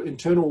into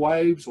internal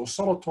waves or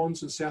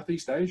solitons in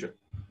Southeast Asia?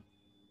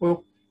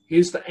 Well,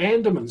 here's the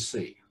Andaman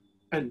Sea,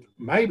 and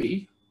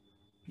maybe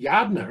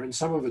Yardna in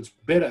some of its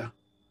better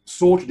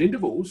sorted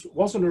intervals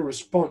wasn't a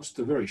response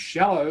to very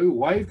shallow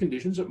wave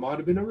conditions. It might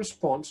have been a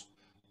response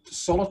to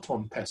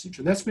soliton passage.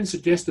 And that's been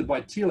suggested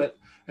by Thiele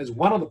as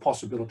one of the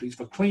possibilities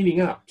for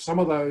cleaning up some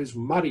of those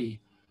muddy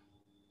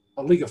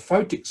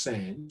oligophotic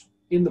sands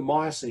in the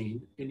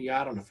Miocene in the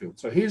Ardonna field.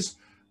 So here's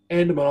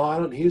Andaman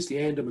Island, here's the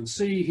Andaman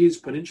Sea, here's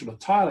Peninsula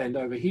Thailand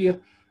over here,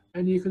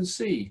 and you can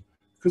see,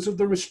 because of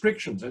the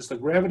restrictions, as the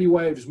gravity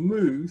waves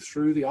move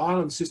through the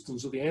island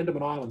systems of the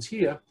Andaman Islands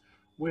here,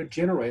 we're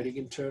generating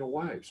internal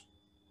waves.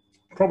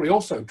 Probably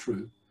also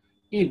true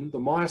in the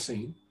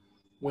Miocene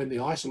when the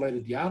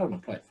isolated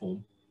Ardonna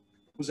platform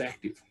was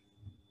active.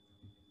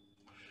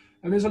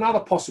 And there's another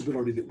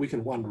possibility that we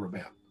can wonder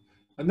about,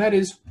 and that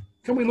is,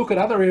 can we look at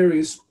other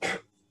areas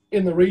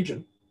in the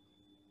region,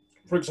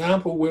 for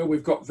example, where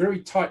we've got very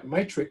tight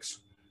matrix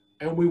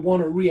and we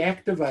want to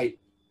reactivate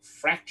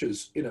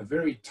fractures in a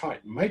very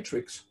tight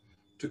matrix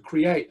to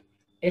create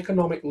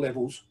economic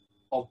levels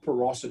of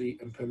porosity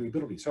and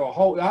permeability. So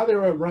are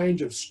there a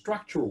range of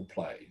structural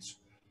plays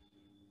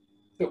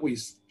that we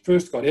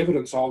first got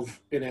evidence of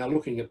in our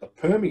looking at the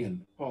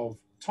Permian of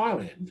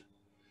Thailand,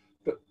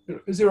 but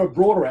is there a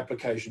broader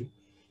application,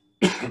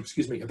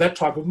 excuse me, of that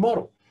type of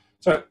model?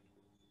 So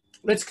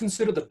let's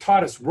consider the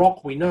tightest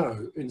rock we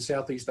know in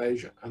Southeast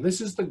Asia, and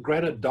this is the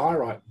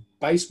granodiorite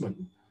basement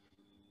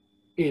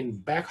in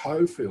Bac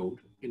Ho field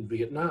in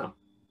Vietnam.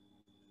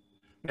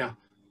 Now,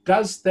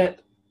 does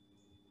that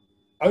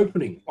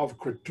reopening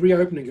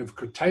of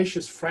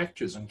Cretaceous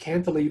fractures and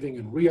cantilevering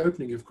and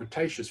reopening of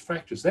Cretaceous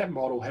fractures, that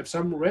model have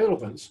some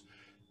relevance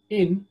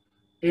in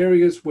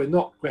areas where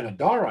not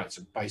granodiorites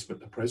at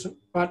basement at present,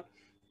 but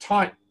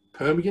tight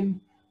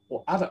Permian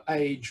or other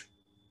age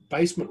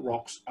basement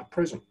rocks are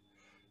present?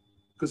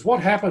 Because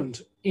what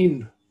happened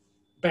in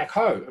Bac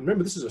Ho, and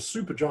remember this is a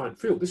supergiant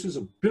field, this is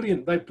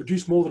they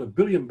produced more than 1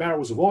 billion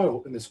barrels of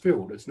oil in this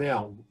field. It's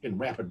now in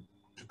rapid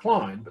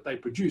decline, but they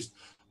produced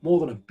more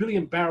than 1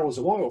 billion barrels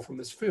of oil from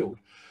this field.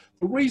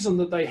 The reason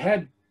that they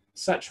had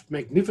such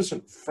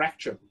magnificent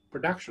fracture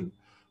production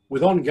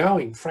with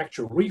ongoing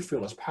fracture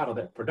refill as part of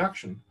that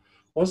production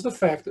was the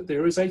fact that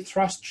there is a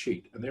thrust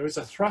sheet and there is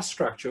a thrust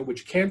structure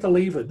which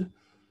cantilevered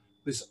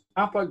this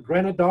upper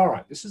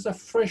granodiorite. This is a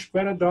fresh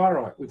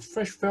granodiorite with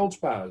fresh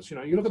feldspars. You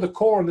know, you look at the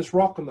core of this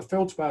rock and the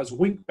feldspars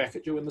wink back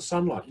at you in the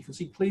sunlight. You can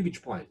see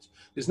cleavage planes.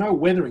 There's no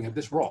weathering of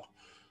this rock.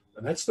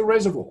 And that's the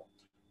reservoir,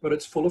 but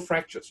it's full of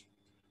fractures.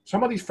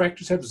 Some of these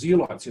fractures have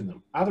zeolites in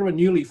them. Other are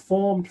newly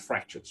formed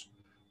fractures.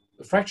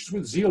 The fractures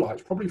with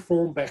zeolites probably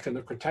formed back in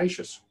the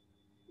Cretaceous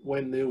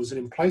when there was an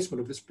emplacement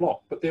of this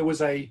block. But there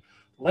was a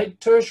late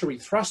tertiary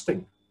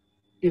thrusting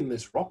in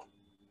this rock.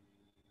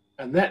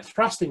 And that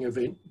thrusting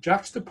event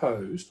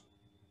juxtaposed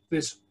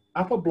this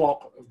upper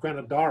block of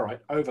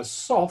granodiorite over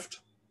soft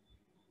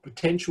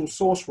potential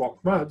source rock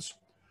muds.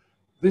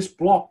 This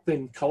block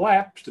then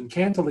collapsed and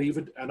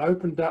cantilevered and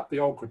opened up the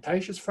old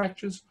Cretaceous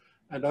fractures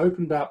and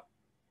opened up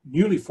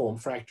newly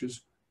formed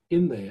fractures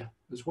in there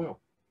as well.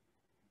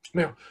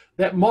 Now,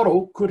 that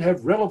model could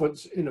have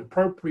relevance in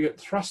appropriate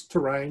thrust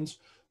terrains,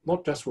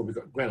 not just where we've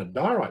got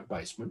granodiorite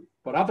basement,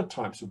 but other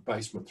types of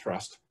basement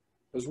thrust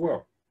as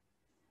well.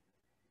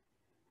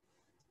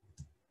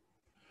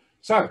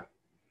 So,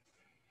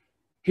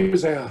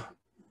 here's our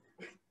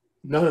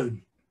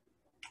known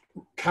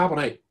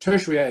carbonate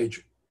tertiary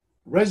age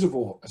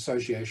reservoir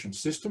association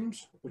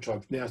systems, which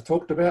I've now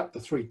talked about, the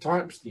 3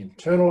 types, the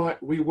internolite,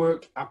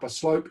 reworked, upper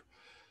slope,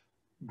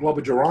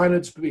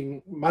 globigerinoids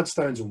being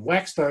mudstones and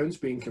waxstones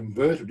being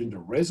converted into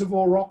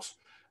reservoir rocks.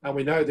 And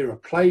we know there are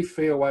play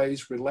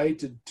fairways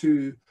related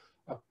to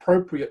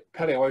appropriate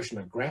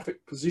paleoceanographic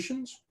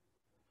positions.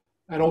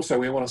 And also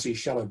we want to see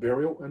shallow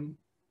burial and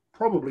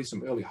probably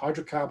some early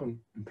hydrocarbon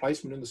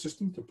emplacement in the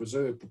system to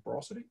preserve the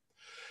porosity.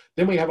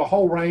 Then we have a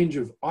whole range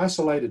of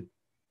isolated,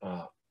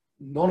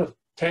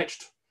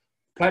 non-attached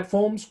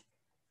platforms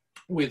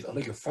with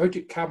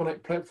oligophotic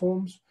carbonate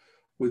platforms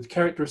with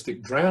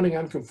characteristic drowning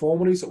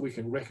unconformities that we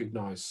can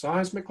recognize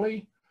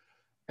seismically,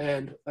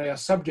 and they are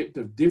subject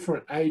of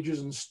different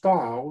ages and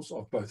styles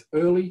of both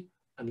early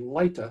and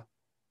later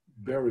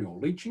burial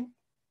leaching,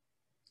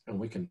 and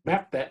we can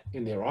map that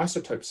in their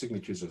isotope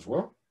signatures as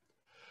well.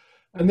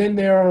 And then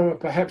there are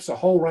perhaps a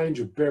whole range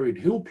of buried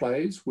hill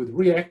plays with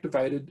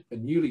reactivated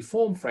and newly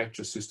formed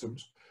fracture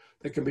systems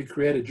that can be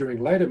created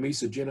during later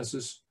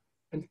mesogenesis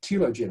and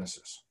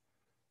telogenesis.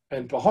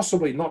 And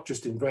possibly not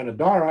just in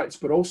granodiorites,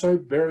 but also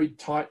buried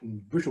tight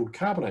and brittle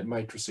carbonate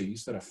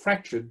matrices that are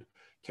fractured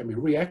can be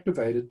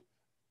reactivated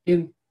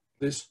in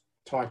this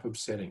type of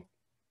setting.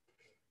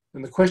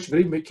 And the question could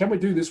even be, can we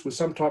do this with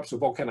some types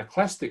of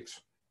volcanoclastics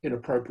in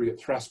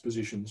appropriate thrust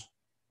positions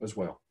as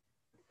well?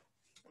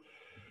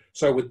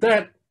 So with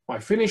that, I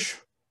finish,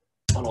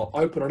 and I'll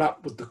open it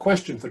up with the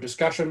question for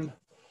discussion.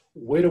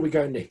 Where do we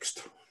go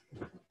next?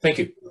 Thank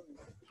you.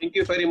 Thank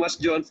you very much,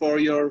 John, for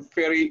your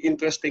very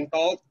interesting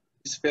talk.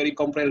 It's very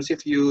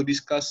comprehensive. You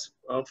discuss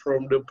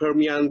from the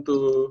Permian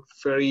to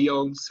very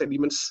young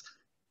sediments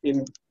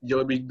in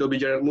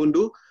Dobijar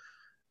Mundu.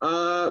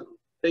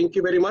 Thank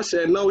you very much.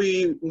 And now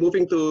we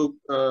moving to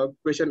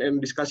question and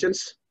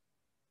discussions.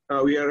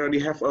 We already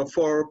have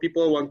 4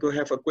 people want to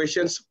have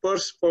questions.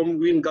 First from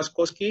Win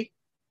Gaskowski.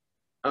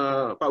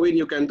 Pak Win,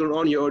 you can turn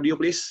on your audio,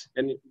 please,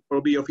 and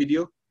probably your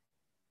video.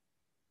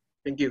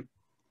 Thank you.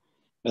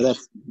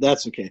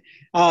 That's okay.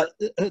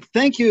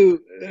 Thank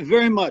you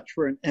very much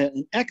for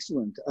an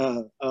excellent,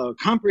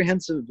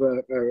 comprehensive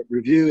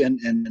review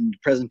and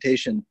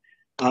presentation.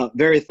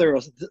 Very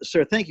thorough,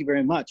 sir. Thank you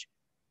very much.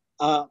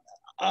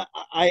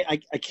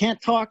 I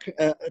can't talk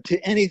to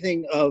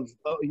anything of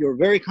your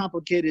very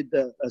complicated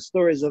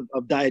stories of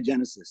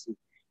diagenesis,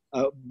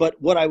 but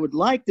what I would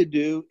like to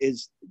do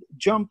is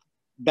jump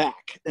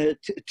back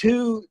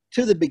to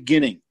the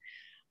beginning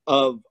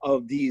of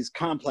these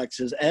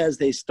complexes as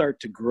they start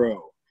to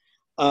grow.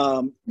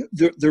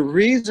 The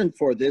reason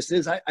for this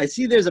is I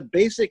see there's a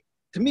basic,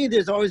 to me,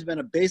 there's always been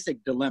a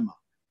basic dilemma.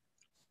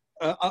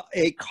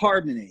 A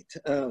carbonate,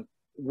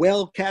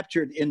 well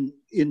captured in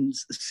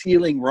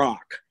sealing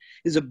rock,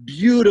 is a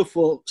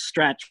beautiful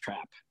strat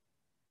trap,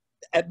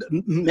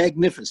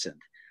 magnificent.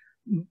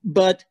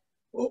 But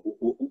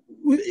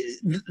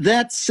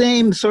that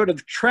same sort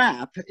of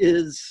trap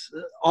is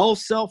all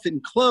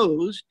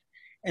self-enclosed,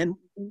 and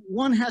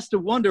one has to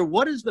wonder,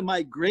 what is the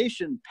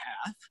migration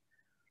path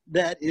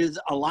that is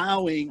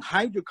allowing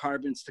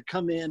hydrocarbons to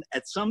come in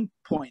at some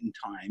point in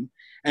time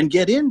and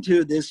get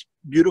into this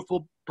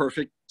beautiful,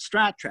 perfect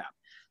strat trap?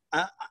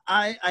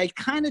 I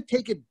kind of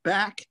take it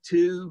back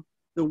to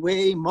the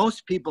way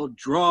most people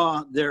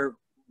draw their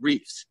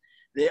reefs.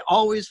 They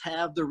always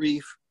have the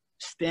reef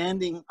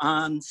standing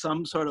on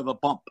some sort of a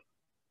bump,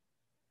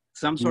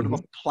 some sort of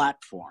a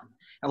platform.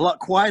 And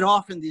quite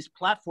often these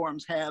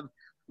platforms have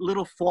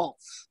little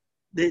faults.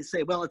 They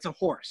say, well, it's a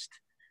Horst.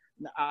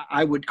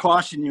 I would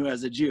caution you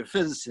as a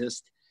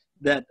geophysicist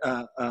that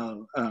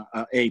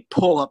a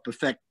pull-up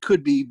effect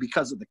could be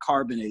because of the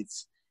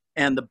carbonates,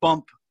 and the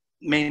bump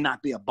may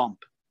not be a bump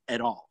at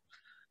all.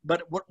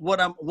 But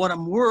what I'm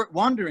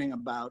wondering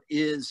about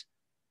is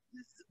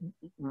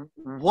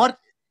what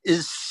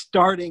is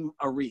starting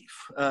a reef?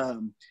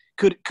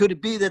 Could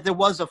it be that there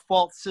was a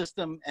fault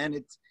system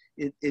and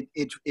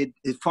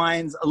it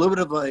finds a little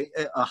bit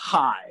of a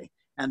high,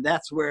 and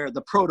that's where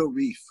the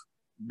proto-reef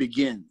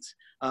begins?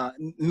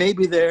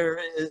 Maybe they're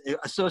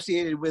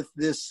associated with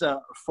this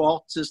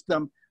fault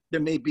system.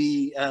 There may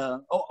be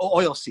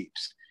oil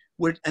seeps,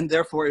 and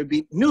therefore it would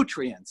be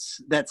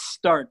nutrients that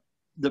start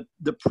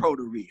the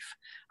proto-reef.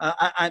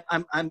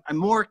 I'm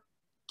more,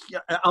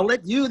 I'll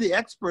let you, the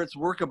experts,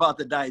 work about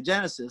the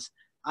diagenesis.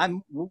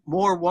 I'm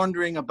more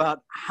wondering about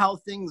how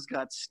things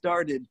got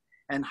started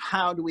and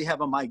how do we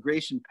have a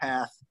migration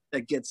path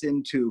that gets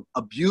into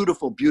a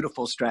beautiful,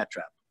 beautiful strat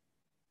trap.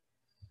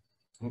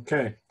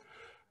 Okay,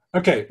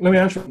 let me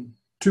answer in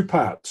 2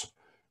 parts.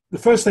 The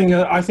first thing,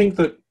 I think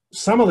that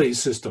some of these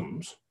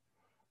systems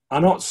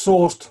are not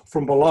sourced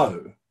from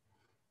below.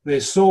 They're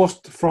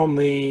sourced from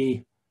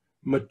the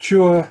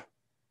mature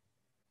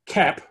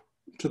cap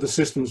to the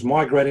systems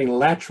migrating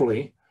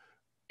laterally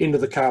into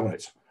the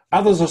carbonates.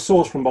 Others are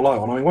sourced from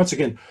below. And I mean, once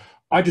again,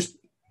 I just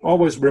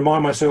always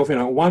remind myself,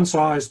 one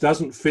size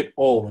doesn't fit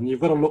all, and you've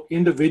got to look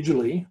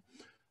individually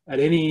at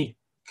any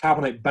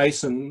carbonate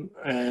basin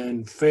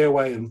and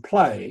fairway and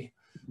play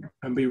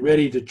and be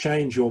ready to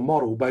change your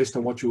model based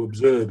on what you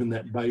observe in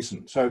that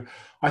basin. So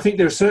I think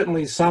there are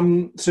certainly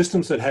some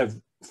systems that have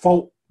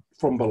fault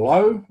from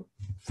below,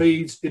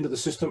 feeds into the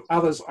system.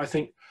 Others, I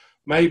think,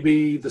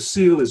 maybe the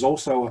seal is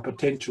also a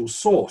potential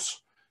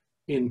source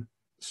in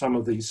some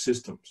of these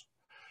systems.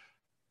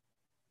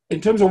 In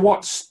terms of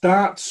what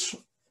starts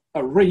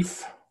a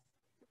reef,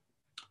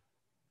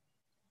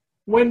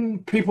 when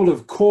people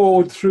have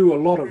cored through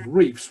a lot of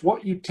reefs,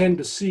 what you tend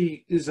to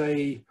see is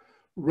a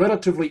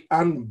relatively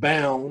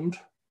unbound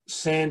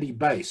sandy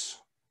base.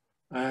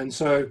 And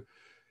so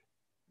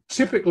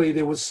typically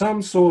there was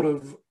some sort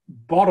of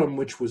bottom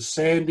which was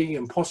sandy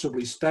and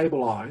possibly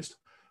stabilized.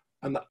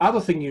 And the other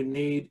thing you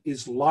need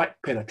is light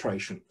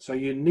penetration. So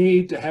you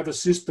need to have a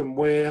system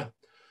where,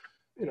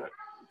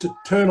 to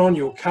turn on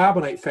your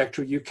carbonate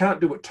factory, you can't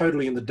do it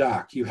totally in the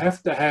dark. You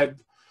have to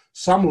have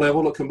some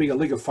level. It can be a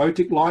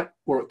ligophotic light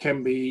or it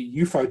can be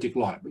euphotic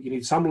light, but you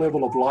need some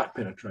level of light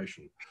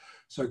penetration.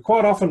 So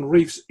quite often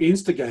reefs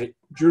instigate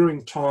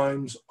during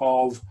times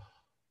of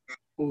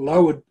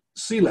lowered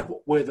sea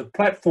level, where the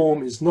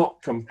platform is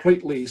not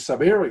completely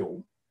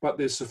subaerial, but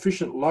there's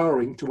sufficient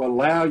lowering to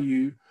allow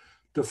you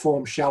to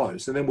form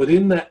shallows. And then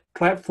within that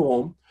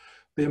platform,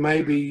 there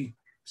may be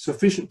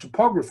sufficient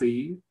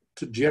topography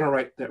to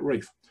generate that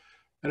reef.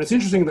 And it's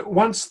interesting that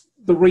once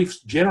the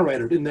reef's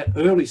generated in that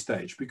early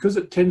stage, because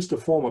it tends to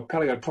form a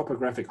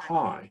paleotopographic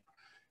high,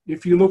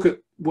 if you look at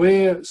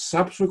where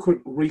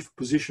subsequent reef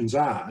positions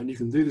are, and you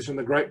can do this in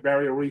the Great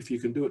Barrier Reef, you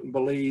can do it in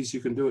Belize, you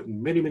can do it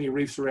in many, many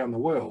reefs around the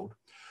world,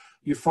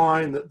 you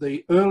find that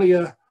the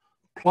earlier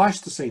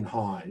Pleistocene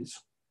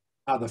highs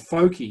are the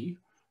foci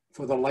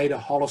for the later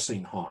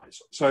Holocene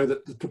highs, so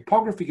that the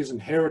topography is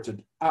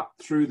inherited up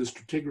through the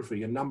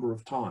stratigraphy a number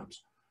of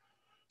times.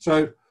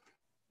 So,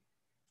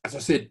 as I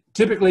said,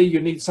 typically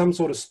you need some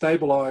sort of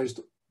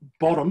stabilized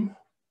bottom,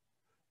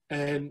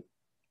 and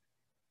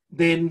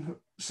then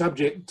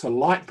subject to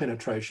light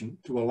penetration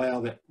to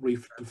allow that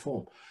reef to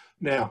form.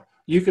 Now,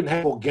 you can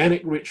have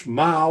organic rich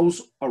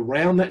marls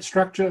around that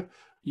structure.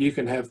 You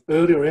can have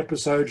earlier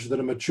episodes that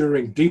are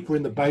maturing deeper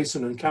in the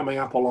basin and coming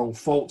up along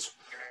faults.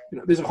 You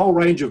know, there's a whole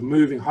range of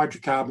moving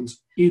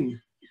hydrocarbons into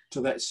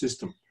that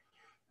system.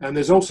 And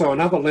there's also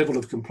another level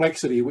of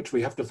complexity which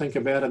we have to think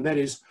about, and that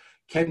is,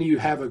 can you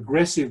have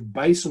aggressive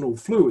basinal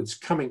fluids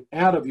coming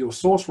out of your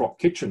source rock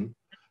kitchen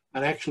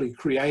and actually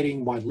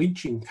creating, by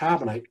leaching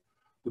carbonate,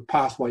 the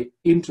pathway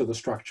into the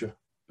structure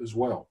as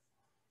well,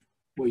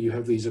 where you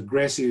have these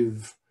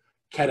aggressive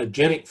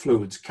catagenic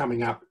fluids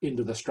coming up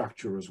into the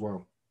structure as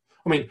well.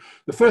 I mean,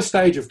 the first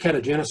stage of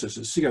catagenesis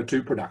is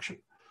CO2 production.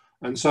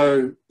 And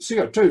so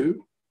CO2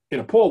 in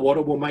a pore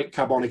water will make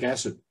carbonic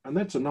acid, and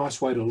that's a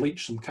nice way to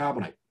leach some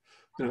carbonate.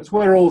 You know, it's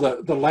where all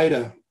the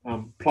later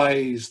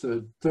plays,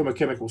 the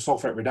thermochemical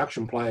sulfate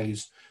reduction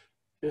plays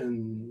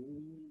in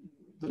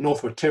the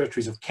Northwest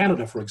Territories of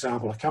Canada, for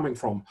example, are coming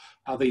from,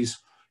 are these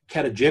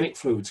catagenic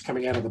fluids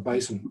coming out of the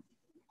basin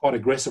quite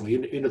aggressively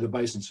into the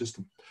basin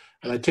system.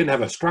 And they tend to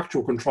have a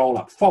structural control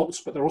up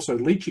faults, but they're also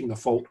leaching the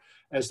fault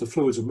as the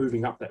fluids are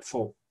moving up that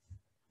fault.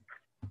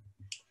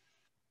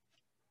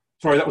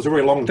 Sorry, that was a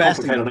very long and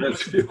complicated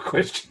answer to your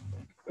question.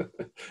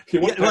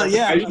 Thank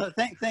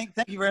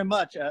you very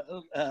much.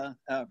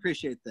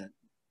 Appreciate that.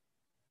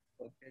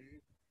 Okay.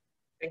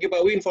 Thank you,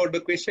 Pak Win, for the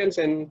questions,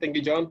 and thank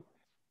you, John.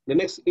 The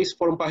next is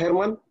from Pak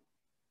Herman.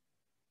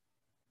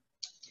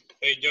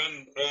 Hey,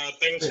 John,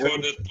 thanks for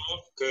the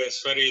talk.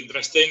 It's very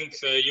interesting.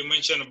 You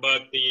mentioned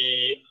about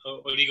the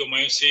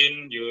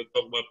oligomycin, you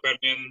talk about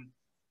Permian.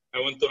 I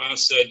want to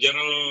ask a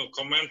general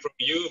comment from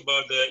you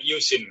about the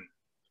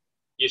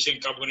using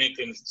carbonate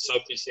in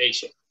Southeast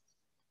Asia.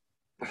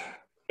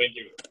 Thank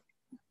you.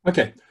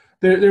 Okay,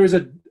 there is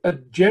a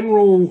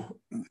general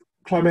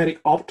climatic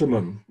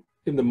optimum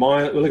in the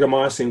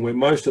oligomycin where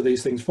most of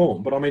these things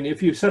form. But I mean,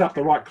 if you set up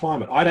the right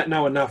climate, I don't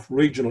know enough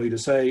regionally to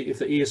say if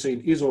the Eocene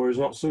is or is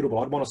not suitable.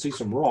 I'd want to see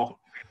some rock,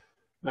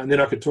 and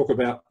then I could talk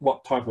about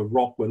what type of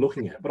rock we're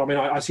looking at. But I mean,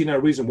 I see no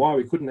reason why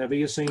we couldn't have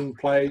Eocene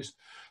plays.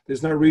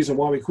 There's no reason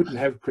why we couldn't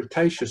have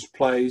Cretaceous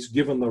plays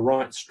given the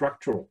right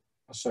structural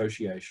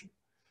association.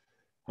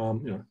 You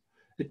know,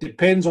 it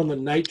depends on the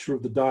nature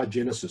of the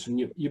diagenesis, and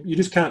you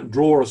just can't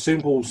draw a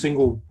simple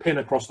single pen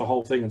across the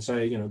whole thing and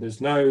say, you know,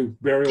 there's no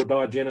burial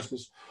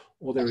diagenesis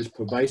or there is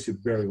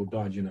pervasive burial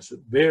diagenesis. It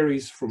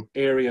varies from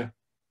area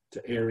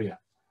to area.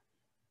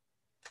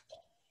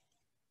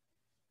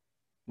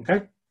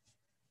 Okay.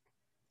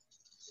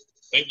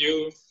 Thank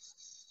you.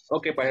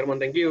 Okay, Pak Herman,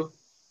 thank you.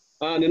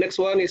 The next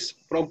one is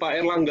from Pak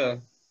Erlangga.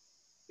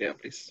 Yeah,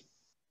 please.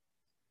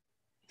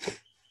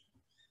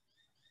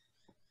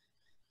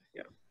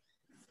 Yeah.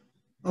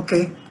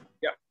 Okay.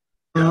 Yeah.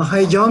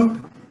 Hi,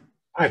 John.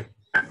 Hi.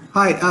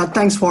 Hi,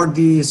 thanks for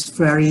this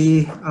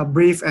very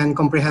brief and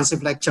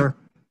comprehensive lecture.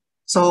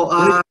 So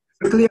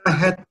quickly I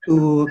had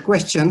two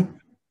questions.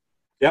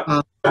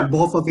 Yeah.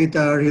 Both of it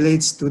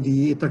relates to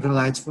the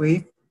internalized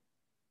wave.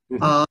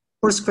 Mm-hmm.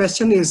 First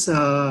question is,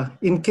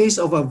 in case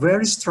of a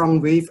very strong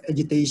wave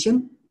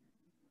agitation,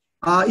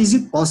 is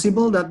it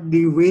possible that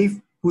the wave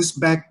pushes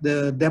back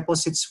the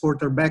deposits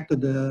further back to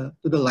the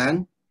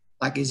land?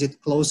 Like, is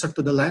it closer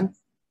to the land?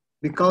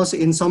 Because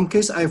in some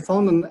case, I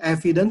found an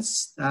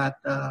evidence that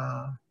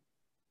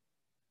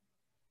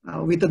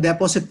with the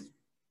deposit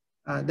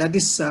that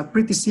is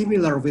pretty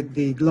similar with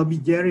the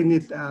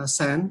globigerinoid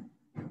sand,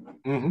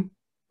 Mm-hmm.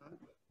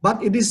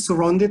 but it is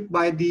surrounded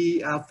by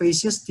the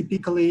facies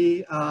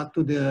typically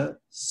to the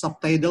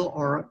subtidal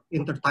or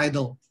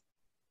intertidal,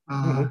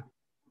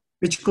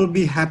 which could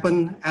be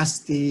happen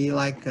as the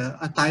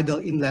a tidal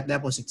inlet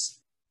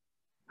deposits.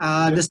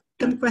 The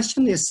second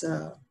question is,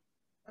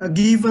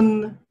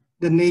 given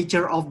the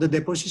nature of the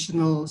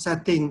depositional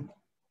setting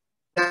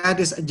that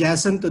is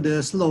adjacent to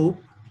the slope,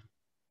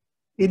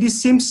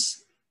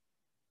 seems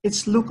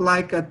it's look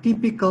like a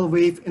typical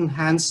wave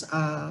enhanced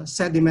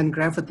sediment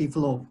gravity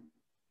flow.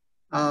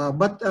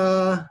 But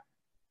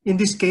in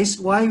this case,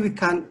 why we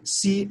can't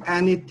see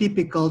any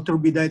typical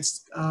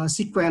turbidite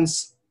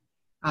sequence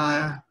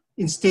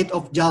instead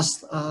of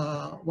just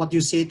what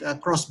you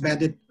said,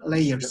 cross-bedded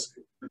layers?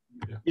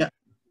 Yeah,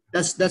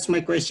 that's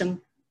my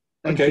question.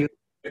 Thank you.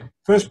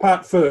 First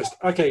part first.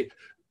 Okay,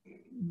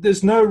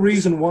 there's no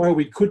reason why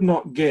we could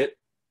not get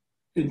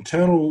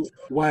internal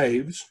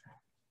waves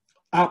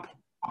up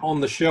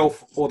on the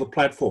shelf or the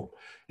platform.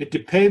 It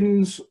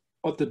depends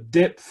on the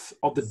depth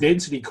of the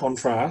density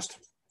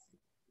contrast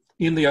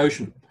in the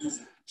ocean.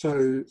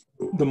 So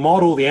the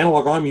model, the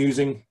analog I'm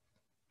using,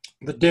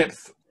 the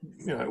depth,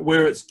 you know,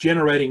 where it's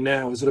generating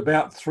now is at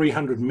about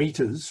 300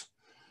 meters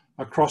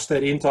across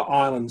that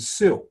inter-island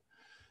sill.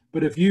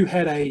 But if you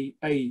had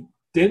a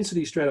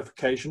density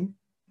stratification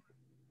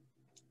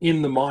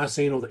in the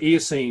Miocene or the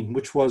Eocene,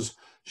 which was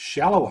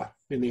shallower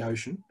in the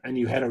ocean, and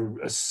you had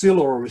a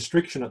sill or a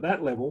restriction at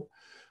that level,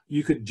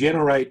 you could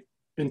generate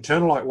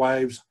internolite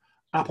waves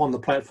up on the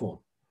platform.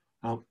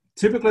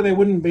 Typically, they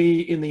wouldn't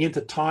be in the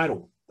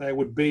intertidal. They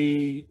would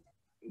be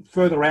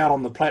further out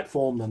on the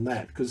platform than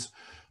that, because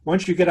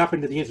Once you get up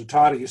into the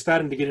intertidal, you're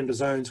starting to get into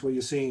zones where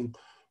you're seeing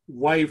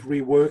wave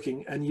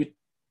reworking, and you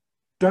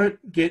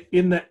don't get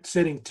in that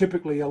setting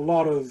typically a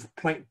lot of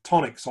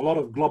planktonics, a lot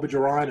of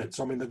globigerinoids.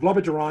 I mean, the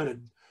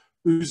globigerinoid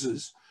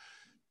oozes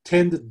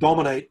tend to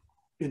dominate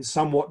in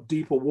somewhat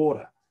deeper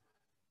water.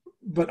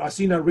 But I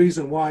see no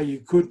reason why you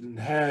couldn't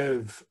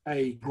have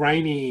a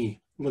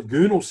grainy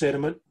lagoonal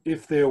sediment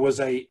if there was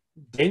a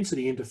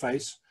density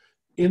interface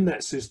in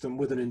that system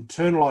with an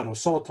internolite or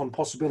soliton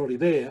possibility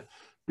there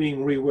being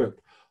reworked.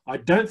 I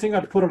don't think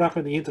I'd put it up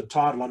in the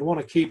intertidal. I'd want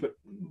to keep it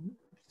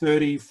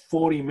 30,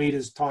 40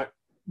 meters type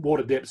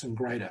water depths and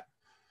greater.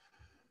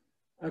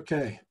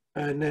 Okay,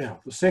 and now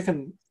the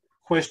second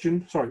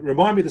question, sorry,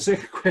 remind me the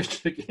second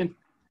question again,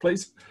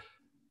 please.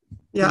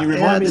 Yeah,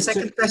 the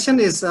second question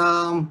is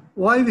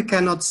why we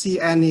cannot see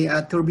any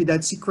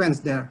turbidite sequence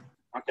there.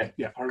 Okay,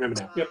 yeah, I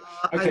remember now. Yep.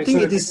 Okay, I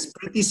think it is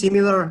pretty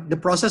similar. The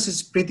process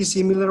is pretty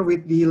similar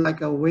with the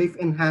like a wave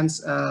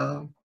enhanced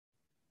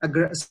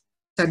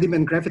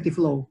sediment gravity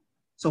flow.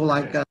 So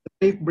like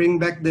they bring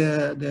back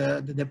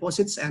the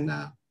deposits and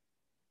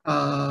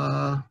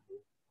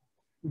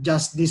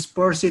just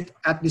disperse it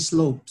at the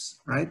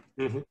slopes, right?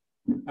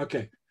 Mm-hmm.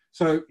 Okay,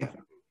 so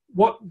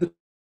what the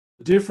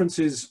difference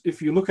is,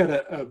 if you look at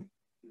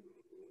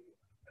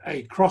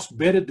a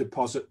cross-bedded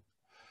deposit,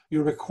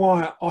 you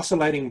require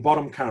oscillating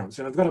bottom currents,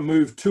 and they've got to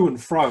move to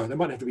and fro. They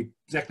might have to be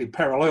exactly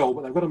parallel,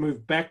 but they've got to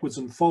move backwards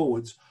and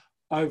forwards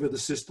over the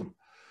system.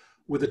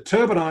 With a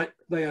turbidite,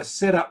 they are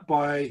set up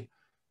by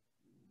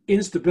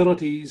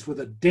instabilities with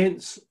a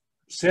dense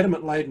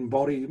sediment-laden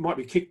body. It might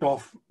be kicked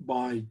off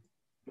by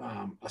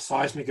a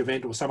seismic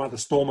event or some other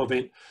storm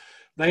event.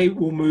 They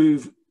will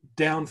move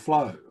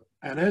downflow,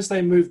 and as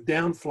they move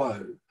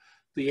downflow,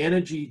 the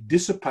energy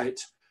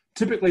dissipates,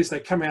 typically as they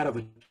come out of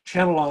a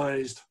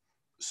channelized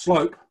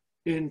slope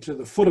into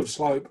the foot of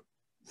slope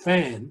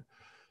fan,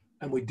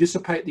 and we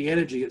dissipate the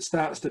energy, it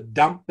starts to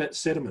dump that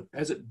sediment.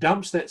 As it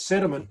dumps that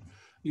sediment,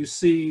 you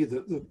see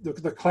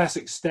the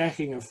classic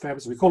stacking of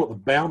fabrics. We call it the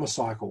Baumer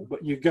cycle,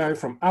 but you go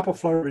from upper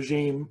flow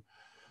regime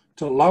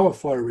to lower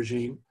flow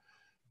regime.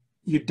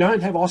 You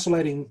don't have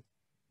oscillating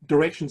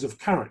directions of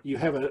current. You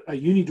have a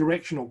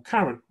unidirectional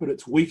current, but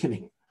it's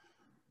weakening.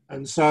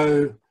 And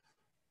so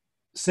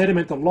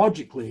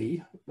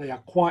sedimentologically, they are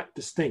quite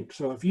distinct.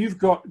 So if you've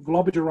got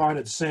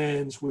globigerinoid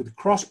sands with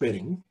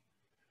cross-bedding,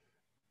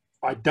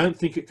 I don't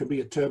think it can be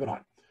a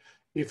turbidite.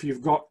 If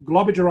you've got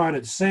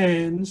globigerinoid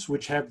sands,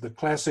 which have the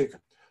classic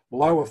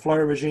lower flow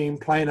regime,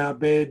 planar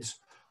beds,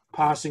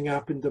 passing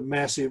up into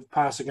massive,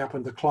 passing up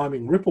into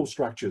climbing ripple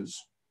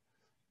structures,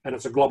 and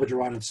it's a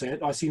globigerinoid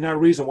sand, I see no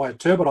reason why a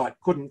turbidite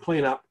couldn't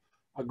clean up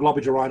a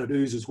globigerinoid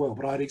ooze as well.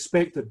 But I'd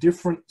expect a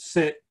different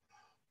set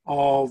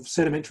of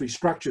sedimentary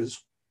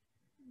structures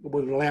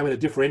would allow me to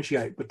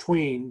differentiate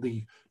between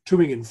the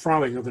toing and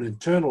froing of an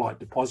internolite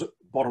deposit,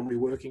 bottom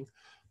reworking,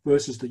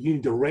 versus the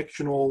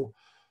unidirectional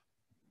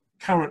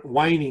current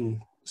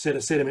waning set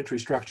of sedimentary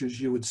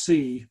structures you would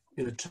see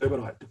in a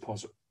turbidite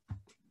deposit.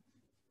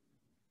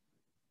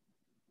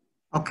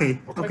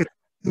 Okay.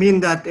 Mean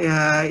that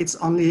it's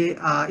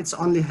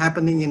only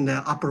happening in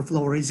the upper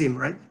flow regime,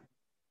 right?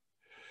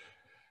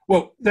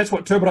 Well, that's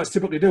what turbidites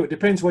typically do. It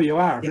depends where you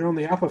are. If you're on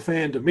the upper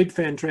fan to mid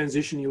fan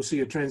transition, you'll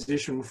see a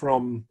transition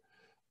from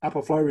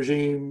upper flow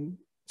regime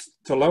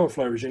to lower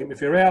flow regime.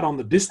 If you're out on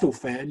the distal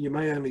fan, you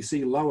may only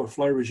see lower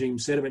flow regime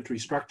sedimentary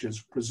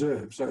structures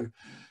preserved. So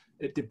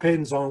it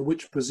depends on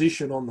which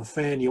position on the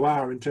fan you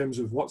are in terms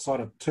of what sort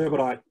of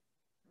turbidite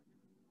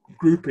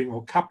grouping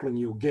or coupling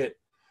you'll get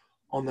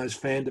on those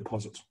fan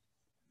deposits.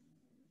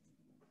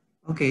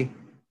 Okay.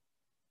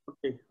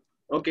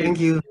 Okay. Thank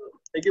you.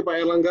 Thank you, Pak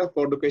Erlangga,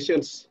 for the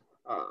questions.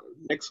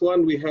 Next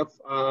one, we have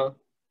Pak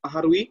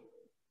Harwi.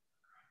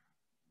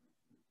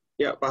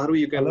 Yeah, Pak Harwi,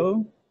 you can.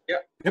 Hello. Yeah.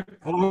 Yep.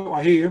 Hello,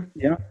 I hear you.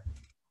 Yeah.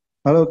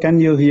 Hello, can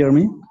you hear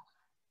me?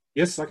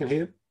 Yes, I can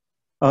hear.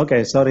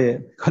 Okay, sorry,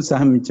 because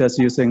I'm just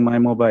using my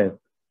mobile.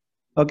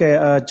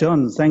 Okay,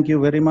 John, thank you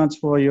very much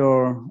for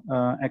your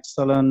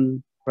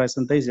excellent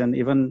presentation.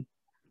 Even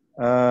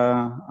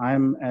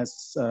I'm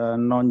as a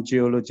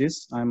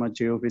non-geologist, I'm a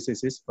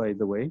geophysicist, by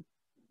the way.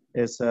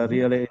 It's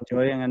really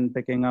enjoying and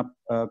picking up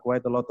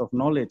quite a lot of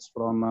knowledge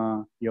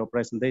from your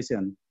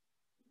presentation.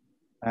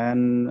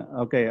 And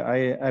okay,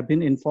 I've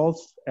been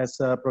involved as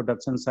a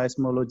production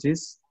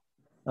seismologist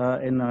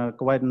in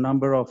quite a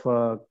number of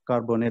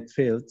carbonate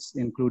fields,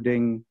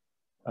 including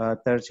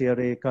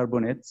tertiary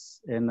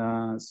carbonates in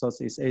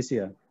Southeast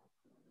Asia.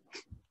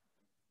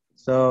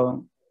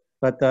 So,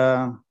 but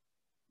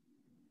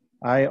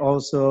I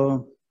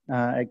also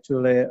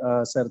actually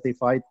a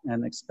certified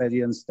and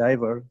experienced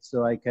diver,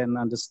 so I can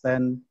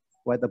understand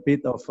quite a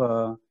bit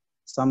of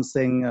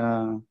something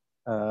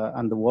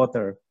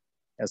underwater,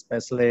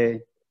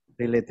 especially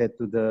related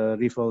to the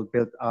river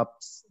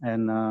build-ups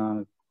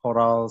and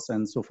corals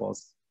and so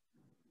forth.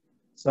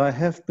 So I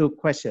have two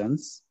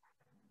questions.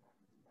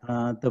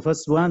 The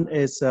first one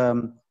is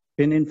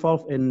been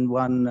involved in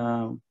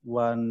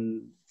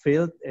one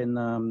field in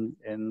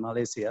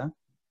Malaysia,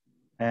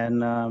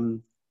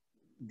 and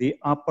the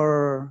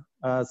upper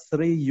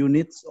three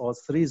units or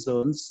three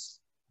zones.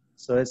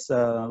 So it's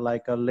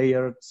like a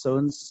layered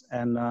zones,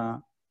 and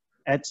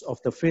edge of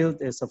the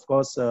field is of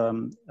course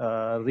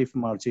reef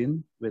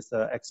margin with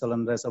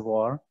excellent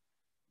reservoir.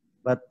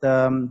 But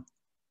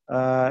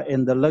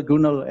in the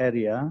lagoonal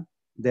area,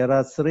 there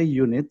are three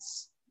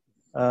units.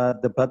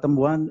 The bottom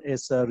one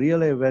is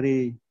really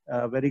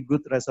very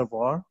good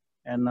reservoir,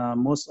 and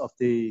most of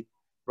the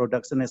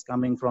production is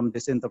coming from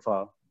this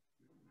interval.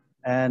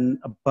 And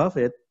above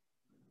it,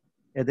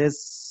 it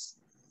is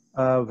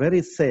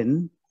very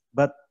thin,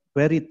 but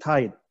very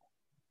tight.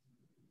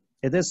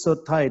 It is so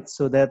tight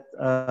so that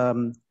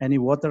any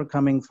water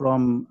coming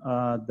from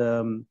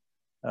the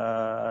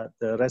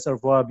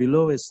reservoir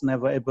below is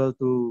never able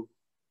to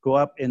go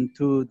up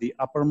into the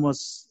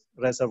uppermost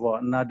reservoir,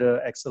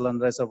 another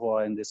excellent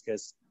reservoir in this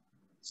case.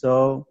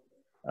 So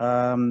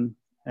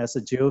as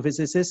a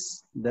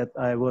geophysicist, that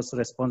I was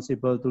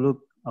responsible to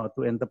look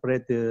to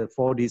interpret the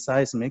 4D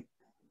seismic,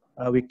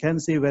 we can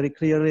see very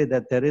clearly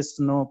that there is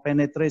no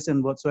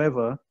penetration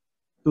whatsoever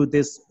to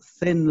this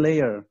thin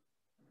layer.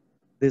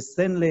 This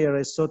thin layer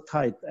is so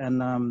tight, and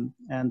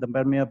the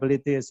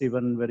permeability is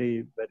even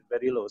very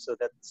low. So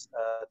that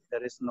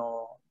there is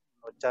no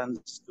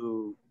chance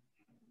to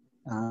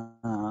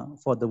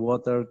for the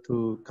water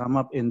to come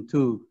up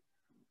into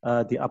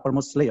the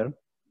uppermost layer.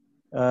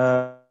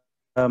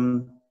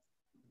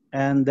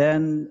 And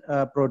then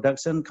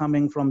production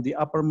coming from the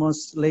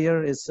uppermost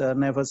layer is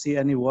never see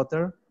any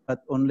water,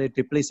 but only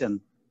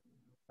depletion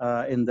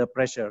in the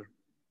pressure.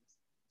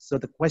 So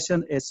the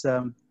question is,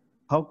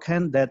 how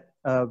can that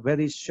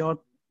very short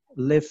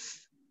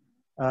lift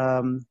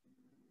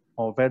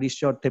or very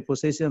short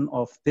deposition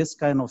of this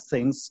kind of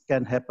things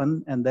can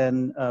happen, and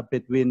then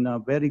between a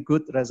very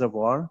good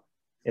reservoir,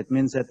 it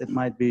means that it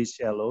might be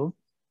shallow,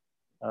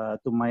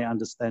 to my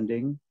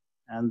understanding,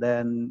 and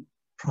then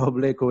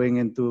probably going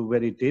into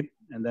very deep,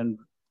 and then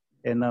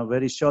in a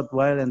very short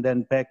while, and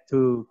then back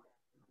to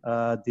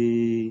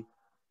the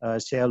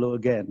shallow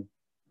again.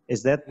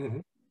 Is that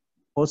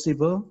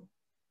possible?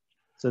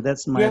 So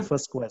that's my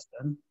first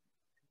question.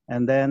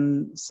 And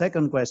then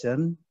second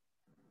question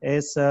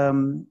is,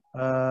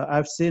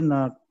 I've seen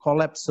a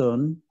collapse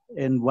zone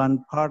in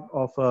one part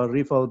of a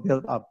rival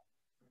build-up.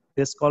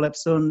 This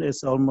collapse zone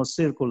is almost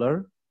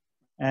circular,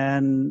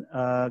 and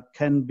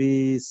can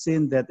be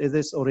seen that it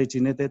is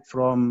originated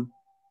from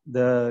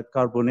the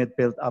carbonate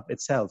build-up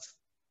itself.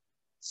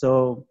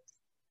 So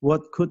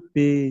what could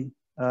be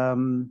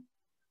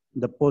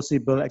the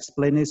possible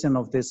explanation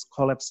of this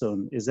collapse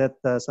zone? Is that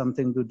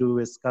something to do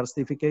with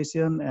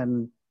karstification,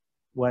 and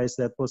why is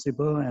that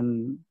possible?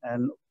 And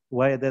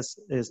why this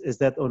is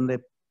that only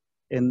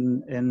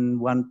in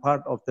one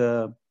part of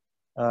the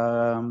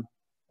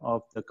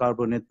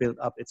carbonate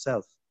build-up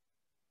itself?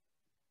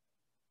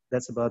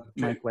 That's about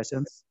my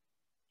questions.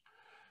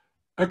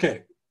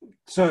 Okay,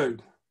 so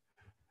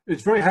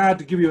it's very hard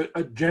to give you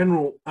a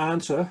general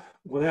answer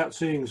without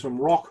seeing some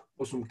rock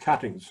or some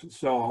cuttings.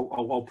 So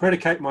I'll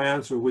predicate my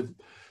answer with,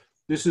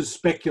 this is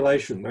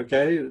speculation,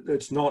 okay?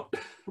 It's not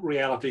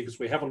reality because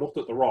we haven't looked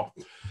at the rock.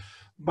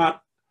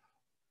 But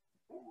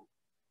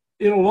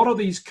in a lot of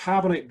these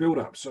carbonate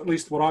buildups, at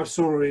least what I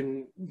saw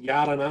in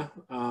Yardana,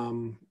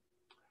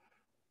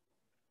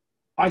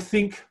 I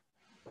think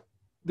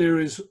there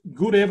is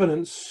good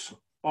evidence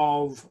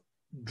of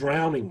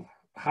drowning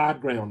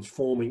hard grounds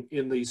forming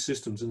in these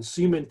systems and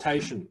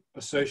cementation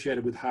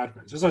associated with hard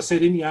grounds. As I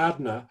said, in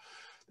Yardana,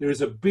 there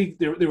is a big,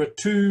 there are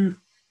two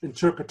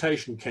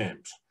interpretation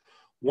camps.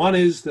 One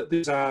is that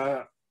these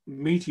are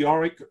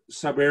meteoric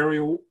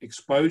subaerial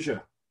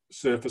exposure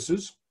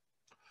surfaces,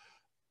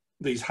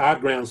 these hard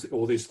grounds,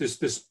 or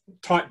this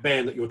tight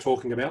band that you're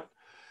talking about.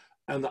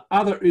 And the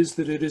other is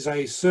that it is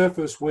a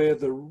surface where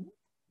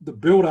the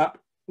buildup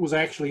was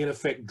actually in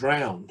effect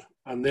drowned,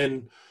 and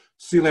then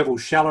sea level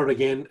shallowed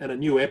again, and a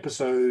new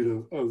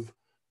episode of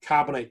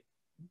carbonate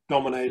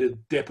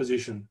dominated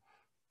deposition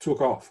took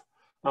off.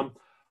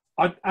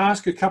 I'd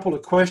ask a couple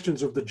of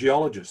questions of the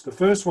geologist. The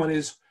first one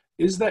is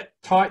that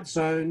tight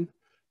zone,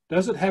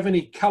 does it have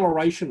any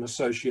coloration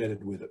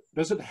associated with it?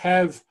 Does it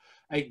have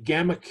a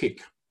gamma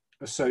kick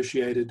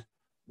associated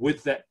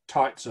with that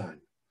tight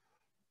zone?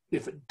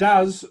 If it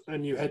does,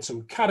 and you had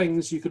some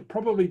cuttings, you could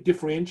probably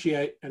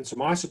differentiate, and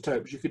some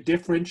isotopes, you could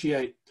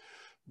differentiate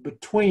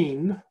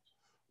between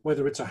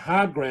whether it's a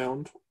hard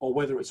ground or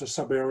whether it's a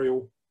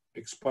subaerial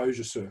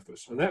exposure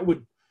surface. And that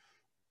would,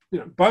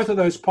 both of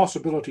those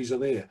possibilities are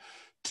there.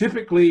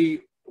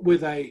 Typically,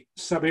 with a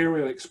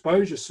subaerial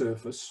exposure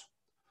surface,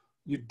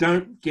 you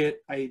don't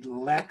get a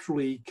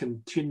laterally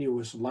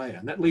continuous layer.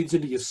 And that leads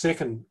into your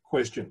second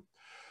question.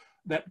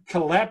 That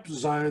collapse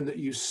zone that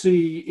you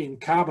see in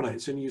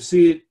carbonates, and you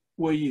see it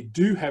where you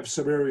do have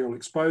subaerial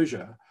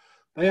exposure,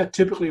 they are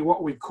typically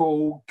what we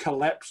call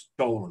collapsed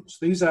dolomens.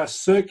 These are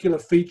circular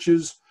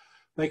features.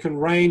 They can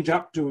range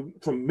up to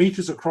from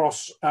meters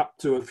across up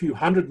to a few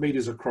hundred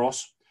meters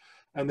across.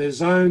 And they're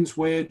zones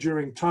where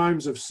during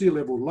times of sea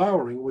level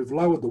lowering, we've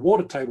lowered the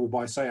water table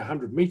by say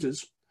 100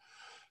 meters.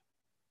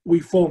 We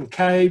form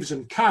caves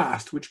and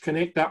karst which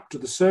connect up to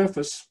the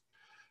surface,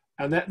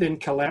 and that then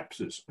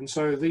collapses. And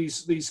so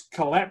these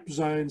collapse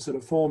zones that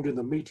are formed in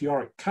the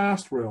meteoric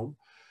karst realm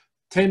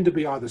tend to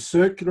be either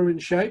circular in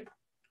shape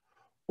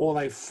or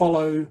they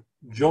follow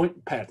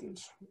joint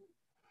patterns.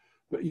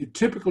 But you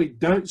typically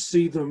don't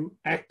see them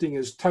acting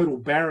as total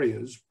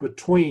barriers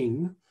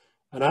between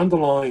an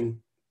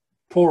underlying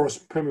porous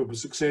permeable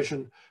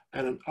succession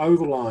and an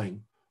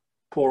overlying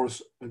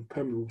porous and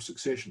permeable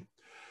succession.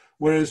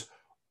 Whereas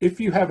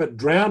if you have a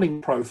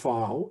drowning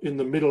profile in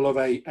the middle of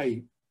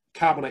a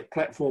carbonate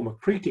platform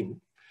accreting,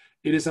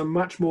 it is a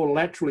much more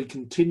laterally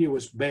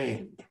continuous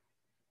band.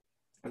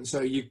 And so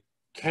you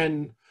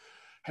can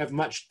have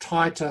much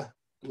tighter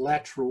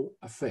lateral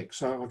effects.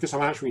 So I guess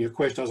I'm answering your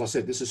question. As I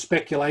said, this is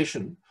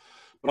speculation,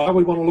 but I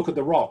would want to look at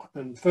the rock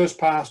and first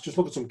pass, just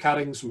look at some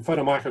cuttings, some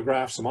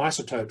photomicrographs, some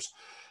isotopes,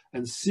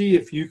 and see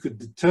if you could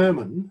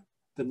determine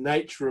the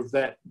nature of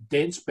that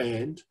dense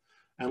band,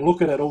 and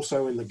look at it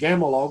also in the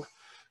gamma log.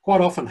 Quite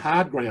often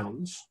hard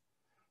grounds,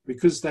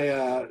 because they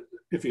are,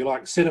 if you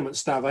like, sediment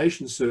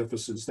starvation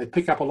surfaces, they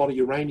pick up a lot of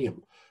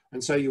uranium.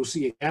 And so you'll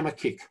see a gamma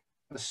kick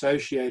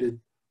associated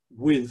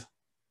with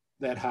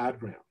that hard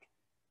ground.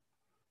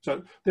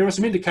 So there are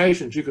some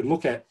indications you could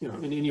look at, you know,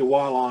 in your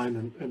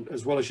wireline and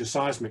as well as your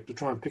seismic to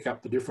try and pick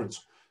up the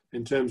difference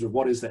in terms of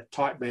what is that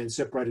tight band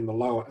separating the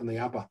lower and the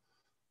upper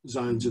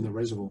zones in the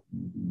reservoir.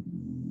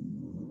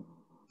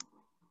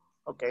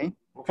 Okay.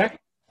 Okay.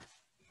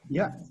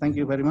 Yeah, thank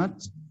you very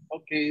much.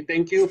 Okay,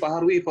 thank you, Pak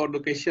Harwi, for the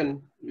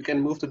question. We can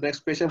move to the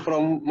next question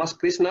from Mas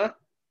Krishna.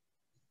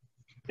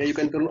 Yeah, you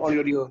can turn on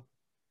your audio.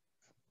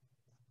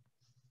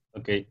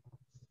 Okay.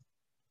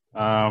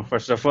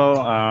 First of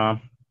all,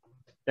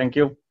 thank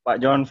you,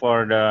 Pak John,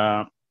 for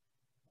the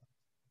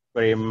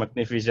very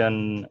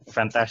magnificent,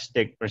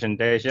 fantastic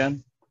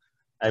presentation.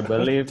 I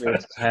believe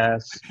it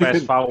has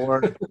fast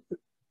forward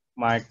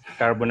my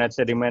carbonate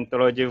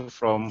sedimentology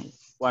from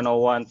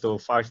 101 to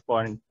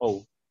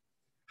 5.0.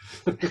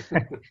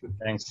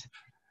 Thanks.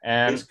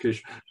 And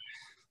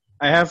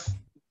I have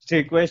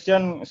 3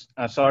 questions.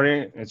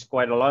 Sorry, it's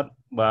quite a lot,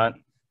 but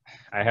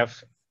I have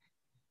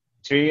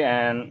 3.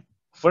 And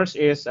first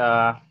is,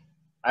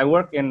 I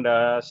work in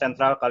the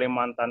central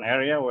Kalimantan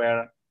area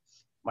where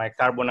my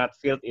carbonate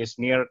field is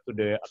near to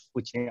the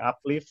Kuching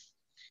uplift.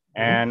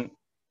 And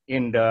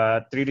in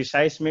the 3D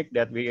seismic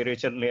that we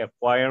recently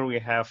acquired, we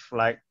have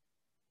like,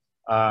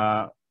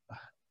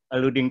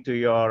 alluding to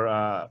your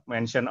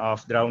mention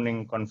of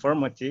drowning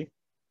conformity.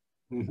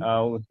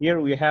 Here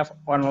we have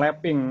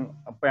onlapping,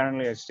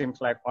 apparently it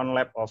seems like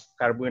onlap of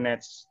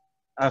carbonates,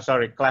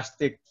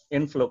 clastic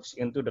influx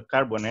into the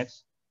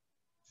carbonates.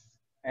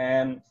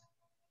 And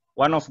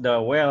one of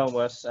the well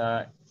was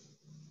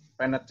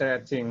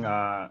penetrating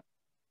the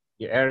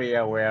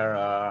area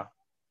where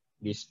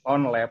this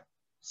onlap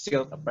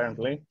silt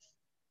apparently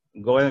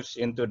goes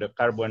into the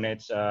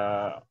carbonates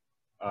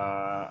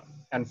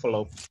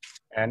envelope,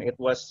 and it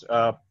was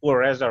a poor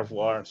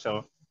reservoir.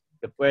 So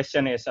the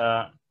question is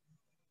there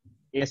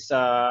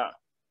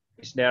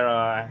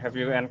have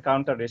you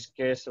encountered this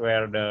case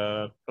where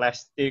the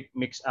plastic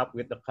mix up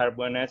with the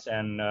carbonates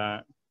and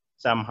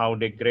somehow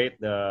degrade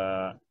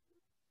the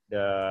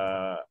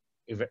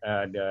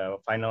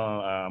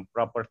final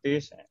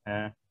properties?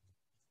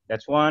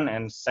 That's one.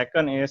 And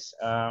second is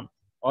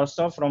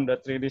also from the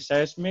 3D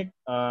seismic,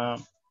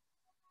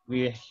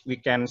 we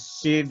can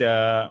see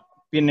the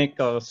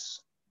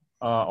pinnacles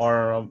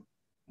or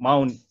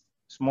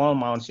small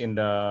mounds in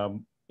the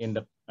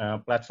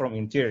platform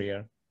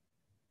interior.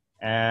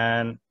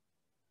 And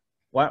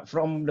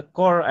from the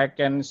core, I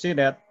can see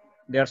that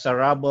there's a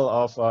rubble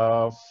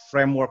of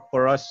framework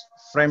porous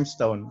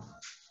framestone.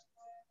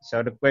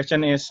 So the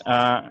question is,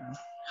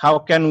 how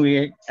can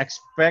we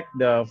expect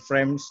the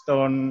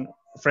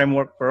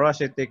framework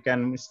porosity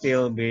can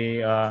still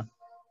be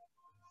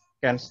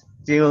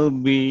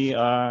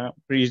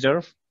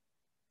preserved?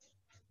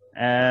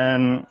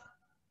 And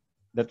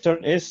the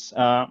third is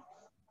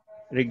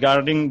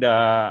regarding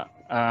the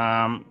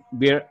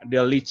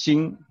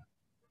leaching,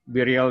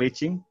 burial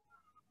leaching.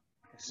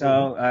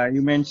 So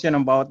you mentioned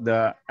about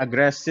the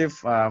aggressive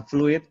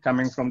fluid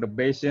coming from the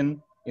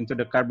basin into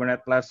the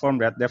carbonate platform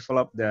that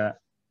developed the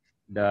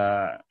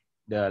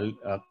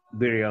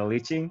burial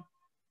leaching.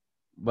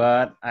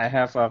 But I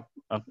have a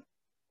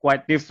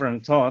quite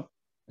different thought.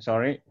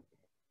 Sorry.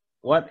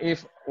 What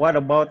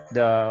about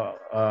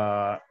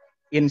the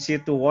in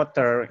situ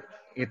water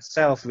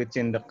itself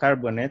within the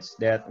carbonates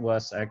that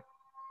was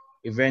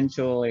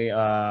eventually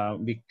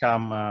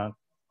become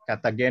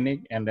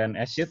catagenic and then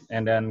acid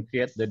and then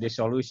create the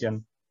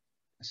dissolution?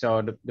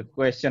 So the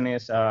question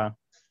is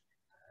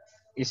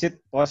it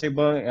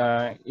possible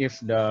if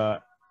the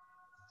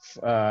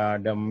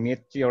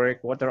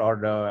meteoric water or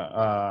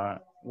the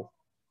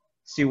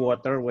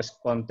seawater was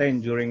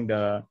contained during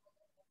the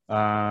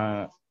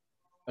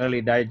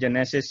early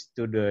diagenesis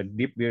to the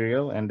deep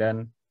burial, and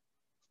then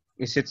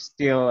is it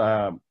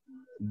still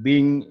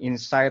being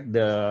inside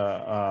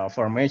the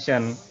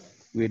formation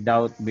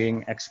without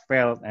being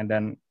expelled, and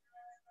then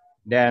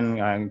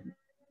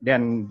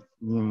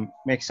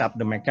makes up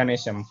the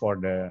mechanism for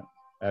the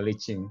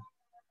leaching?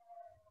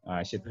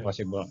 Is it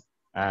possible?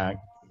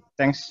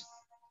 Thanks.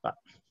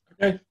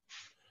 Okay.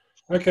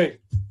 Okay.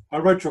 I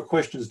wrote your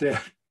questions down,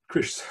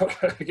 Chris, so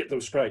I get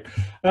them straight.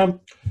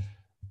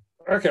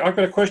 Okay, I've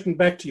got a question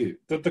back to you.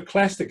 The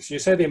clastics, you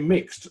say they're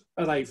mixed.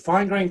 Are they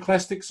fine-grained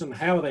clastics, and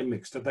how are they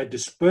mixed? Are they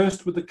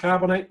dispersed with the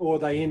carbonate, or are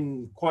they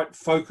in quite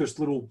focused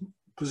little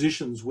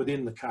positions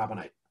within the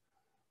carbonate?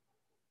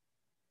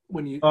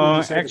 When you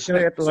say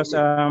actually, it was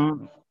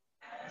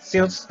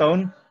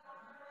siltstone.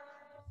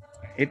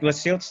 It was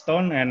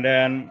siltstone, and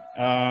then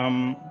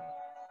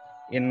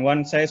in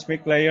one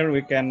seismic layer,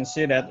 we can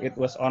see that it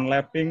was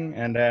onlapping,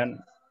 and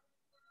then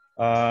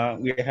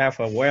we have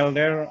a well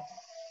there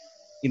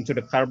into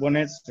the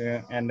carbonates,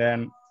 and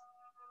then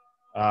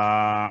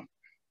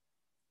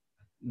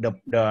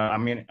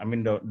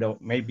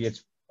maybe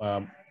it's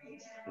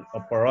a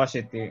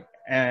porosity,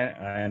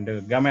 and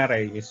the gamma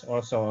ray is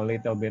also a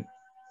little bit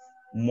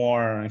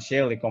more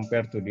shaley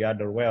compared to the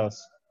other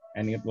wells,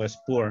 and it was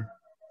poor.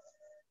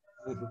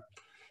 Mm-hmm.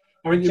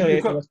 I mean, actually,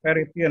 it was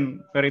very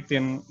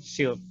thin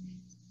silt.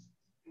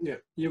 Yeah,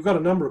 you've got a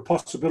number of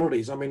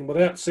possibilities. I mean,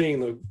 without seeing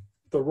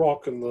the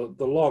rock and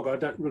the log, I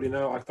don't really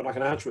know if I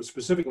can answer it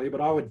specifically, but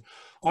I would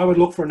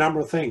look for a number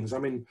of things. I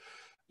mean,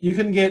 you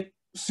can get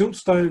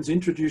siltstones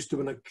introduced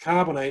to a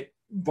carbonate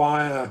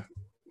via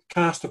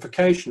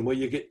karstification, where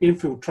you get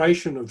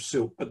infiltration of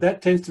silt, but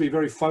that tends to be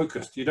very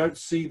focused. You don't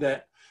see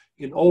that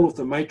in all of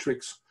the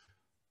matrix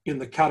in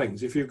the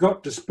cuttings. If you've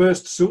got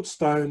dispersed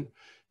siltstone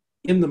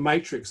in the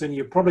matrix, then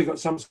you've probably got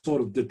some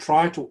sort of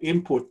detrital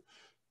input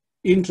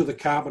into the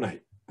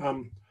carbonate.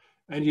 And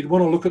you'd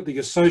want to look at the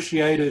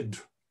associated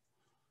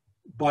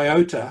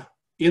biota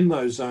in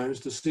those zones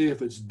to see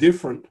if it's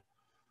different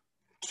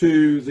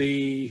to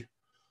the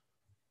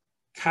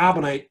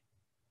carbonate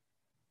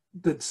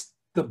that's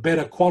the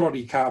better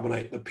quality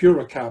carbonate, the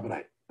purer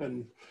carbonate.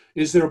 And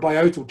is there a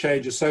biotal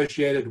change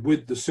associated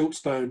with the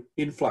siltstone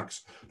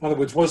influx? In other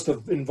words, was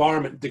the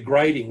environment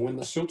degrading when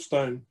the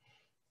siltstone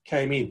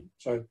came in?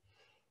 So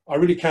I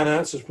really can't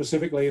answer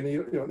specifically. And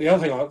the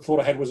other thing I thought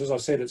I had was, as I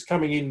said, it's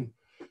coming in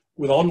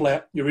with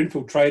onlap. You're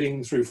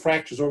infiltrating through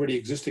fractures already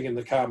existing in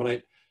the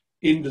carbonate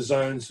into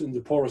zones, into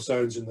porous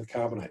zones in the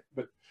carbonate.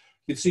 But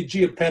you'd see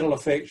geopedal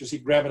effects, you see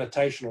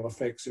gravitational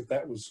effects if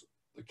that was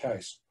the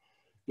case.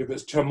 If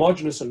it's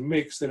homogeneous and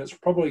mixed, then it's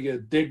probably a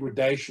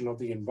degradation of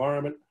the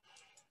environment.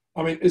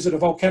 I mean, is it a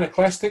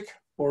volcanoclastic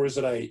or is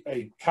it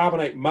a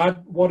carbonate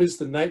mud? What is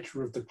the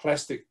nature of the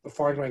clastic, the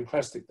fine-grained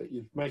clastic that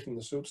you're making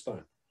the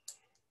siltstone?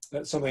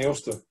 That's something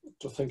else to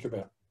think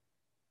about.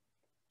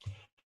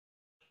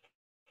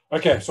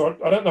 Okay, so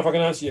I don't know if I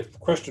can answer your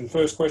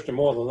first question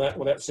more than that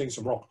without seeing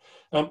some rock.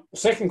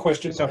 Second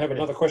question, I have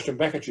another question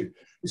back at you.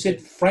 You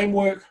said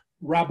framework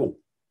rubble.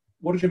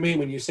 What did you mean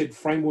when you said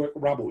framework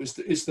rubble? Is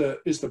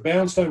the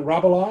boundstone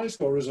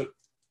rubbleized, or is it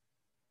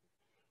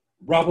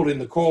rubbled in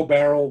the core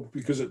barrel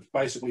because it's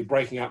basically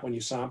breaking up when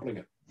you're sampling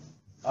it?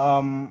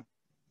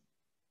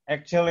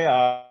 Actually,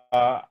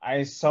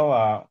 I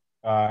saw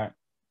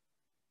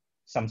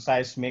some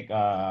seismic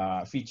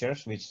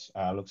features which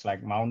looks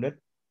like mounded.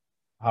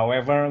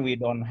 However, we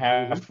don't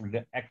have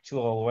the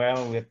actual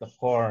well with the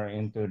core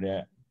into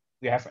the.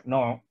 We have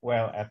no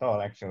well at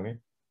all actually,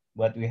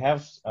 but we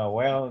have a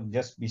well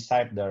just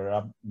beside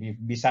the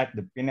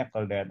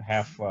pinnacle that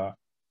have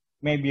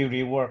maybe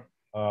rework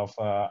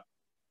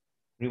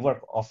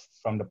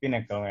from the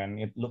pinnacle, and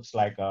it looks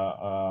like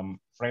a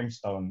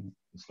framestone.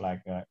 It's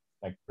like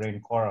brain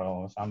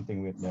coral or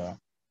something with the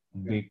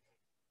big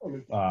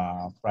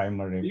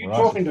primary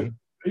porosity.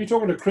 Are you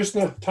talking to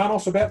Krishna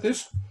Tanos about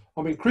this?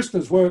 I mean,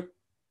 Krishna's work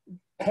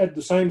had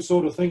the same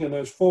sort of thing in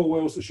those 4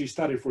 wells that she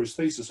studied for his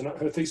thesis, and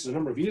her thesis a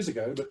number of years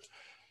ago, but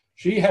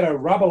she had a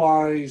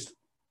rubbleized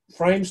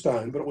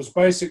framestone, but it was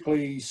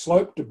basically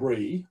slope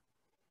debris.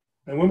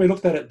 And when we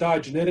looked at it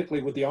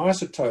diagenetically with the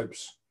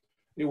isotopes,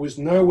 it was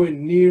nowhere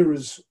near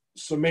as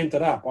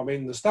cemented up. I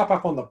mean, the stuff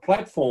up on the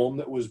platform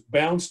that was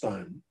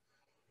boundstone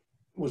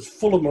was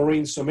full of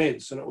marine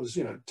cements, and it was,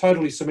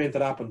 totally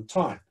cemented up and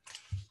tight.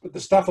 But the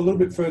stuff a little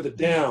bit further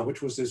down,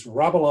 which was this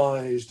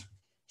rubbleized,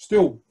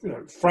 still,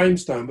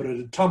 framestone, but it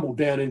had tumbled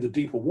down into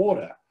deeper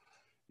water.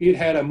 It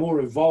had a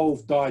more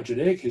evolved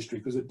diagenetic history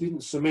because it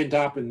didn't cement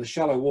up in the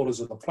shallow waters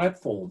of the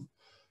platform.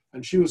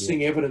 And she was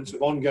seeing evidence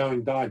of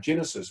ongoing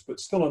diagenesis, but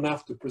still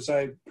enough to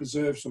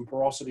preserve some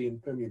porosity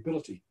and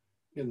permeability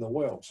in the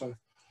well. So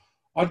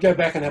I'd go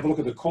back and have a look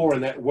at the core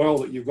in that well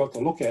that you've got to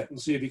look at and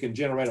see if you can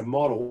generate a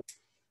model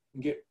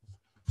and get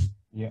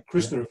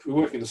Krishna, if we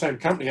work in the same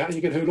company, aren't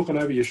you? Get her looking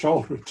over your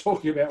shoulder and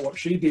talking about what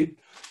she did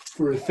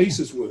for her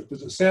thesis work,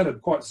 because it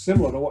sounded quite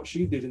similar to what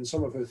she did in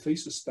some of her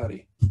thesis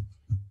study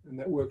and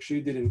that work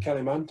she did in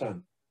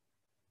Kalimantan.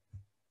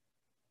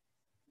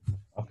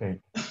 Okay.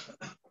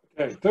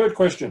 Okay, third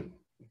question.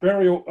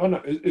 Burial. Oh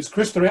no, is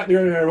Krishna out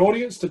there in our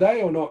audience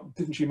today or not?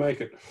 Didn't she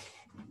make it?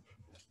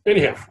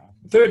 Anyhow,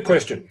 third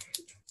question.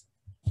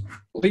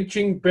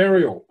 Leaching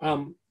burial.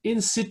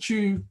 In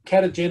situ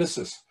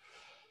catagenesis.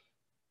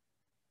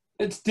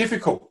 It's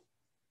difficult.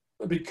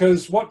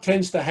 because what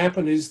tends to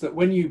happen is that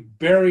when you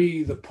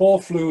bury the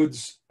pore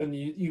fluids and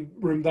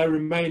they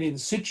remain in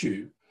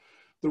situ,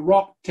 the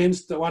rock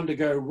tends to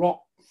undergo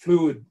rock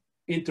fluid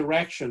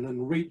interaction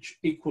and reach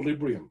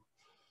equilibrium.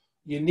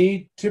 You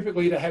need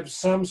typically to have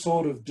some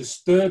sort of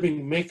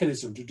disturbing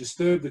mechanism to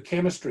disturb the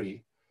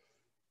chemistry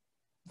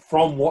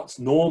from what's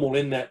normal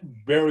in that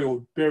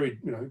buried,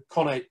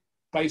 connate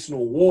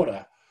basinal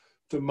water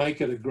to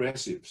make it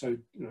aggressive. So,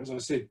 as I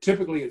said,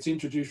 typically it's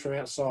introduced from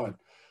outside.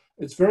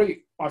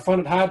 I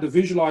find it hard to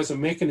visualize a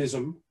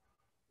mechanism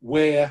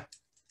where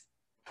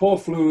pore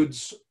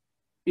fluids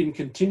in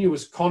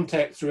continuous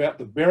contact throughout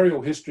the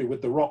burial history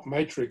with the rock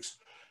matrix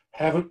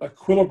haven't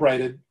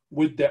equilibrated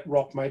with that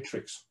rock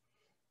matrix.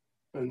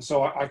 And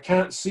so I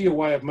can't see a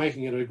way of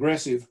making it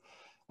aggressive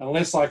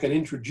unless I can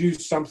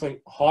introduce something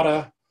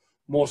hotter,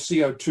 more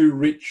CO2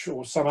 rich,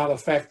 or some other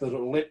factor that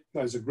will let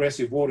those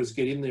aggressive waters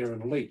get in there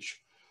and leach.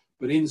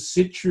 But in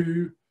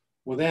situ,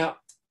 without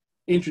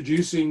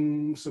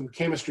introducing some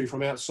chemistry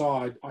from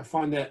outside, I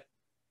find that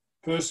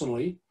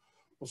personally,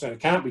 I'll say it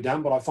can't be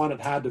done, but I find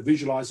it hard to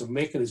visualize a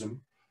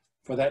mechanism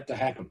for that to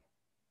happen.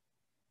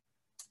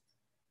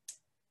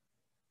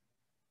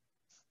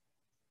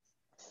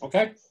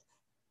 Okay?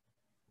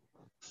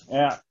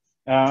 Yeah.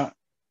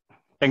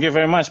 Thank you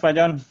very much, Pak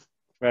John.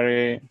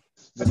 Very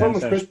good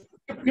answers.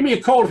 Give me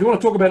a call if you want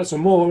to talk about it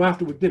some more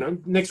after,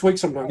 next week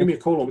sometime. Give me a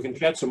call and we can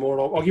chat some more.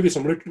 I'll give you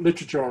some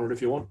literature on it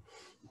if you want.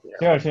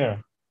 Sure.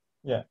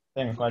 Yeah,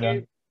 thanks, Pak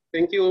John.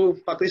 Thank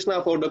you, Pak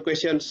Krishna, for the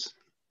questions.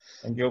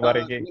 Thank you, Pak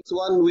Riki. Next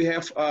one, we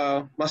have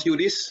Mas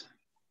Yudis.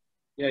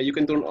 Yeah, you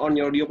can turn on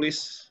your audio,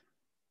 please.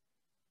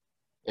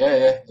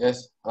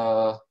 Yes.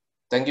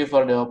 Thank you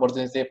for the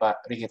opportunity, Pak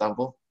Riki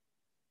Tampu.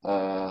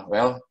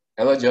 Well,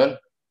 hello, John.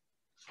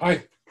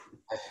 Hi.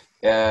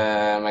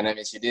 Yeah, my name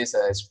is Yudis.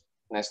 It's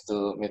nice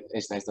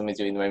to meet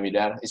you in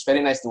webinar. It's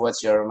very nice to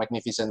watch your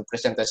magnificent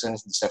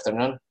presentations this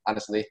afternoon,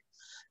 honestly.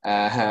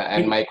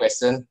 And my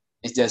question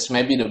is just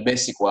maybe the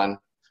basic one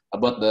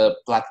about the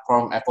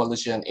platform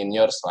evolution in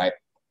your slide.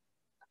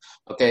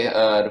 Okay,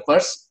 the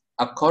first,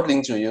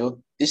 according to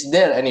you, is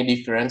there any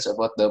difference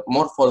about the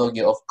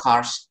morphology of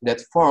cars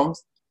that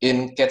forms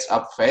in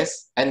catch-up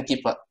phase and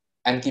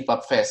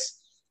keep-up phase?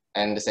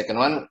 And the second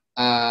one,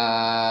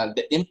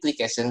 the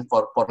implication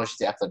for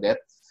porosity after that.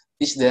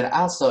 Is there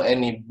also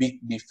any big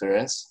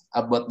difference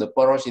about the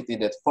porosity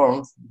that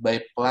forms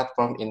by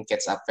platform in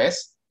catch-up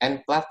phase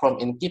and platform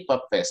in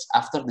keep-up phase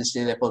after the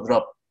sea level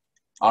drop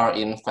or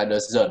in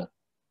vadose zone?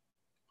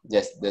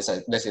 Yes, that's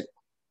it.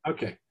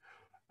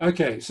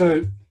 Okay,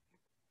 so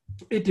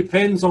it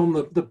depends on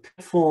the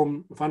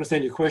platform, if I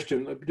understand your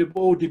question,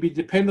 or to be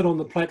dependent on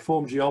the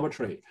platform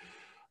geometry.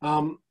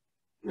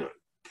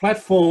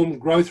 Platform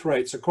growth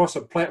rates across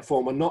a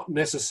platform are not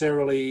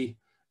necessarily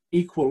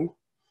equal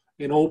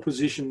in all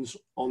positions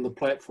on the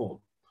platform.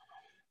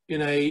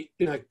 In a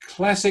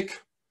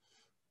classic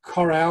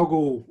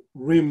coralgal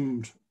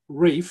rimmed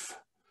reef,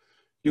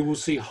 you will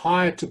see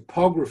higher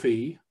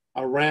topography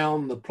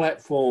around the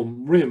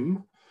platform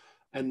rim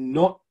and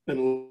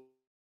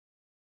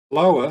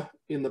lower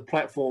in the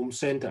platform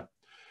center.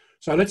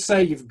 So let's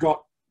say you've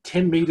got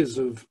 10 meters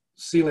of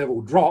sea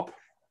level drop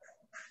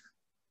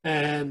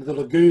and the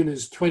lagoon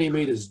is 20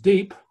 meters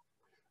deep.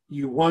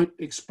 You won't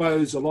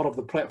expose a lot of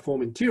the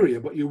platform interior,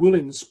 but you will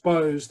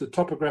expose the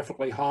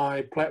topographically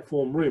high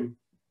platform rim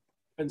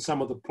and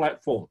some of the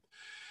platform.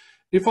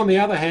 If, on the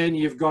other hand,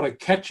 you've got a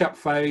catch-up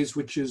phase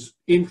which is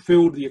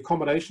infilled the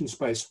accommodation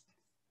space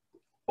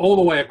all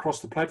the way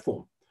across the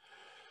platform,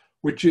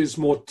 which is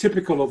more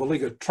typical of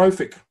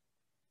oligophotic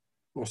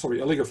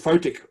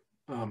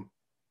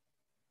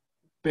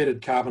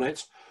bedded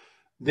carbonates,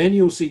 then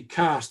you'll see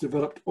karst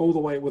developed all the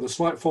way with a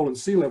slight fall in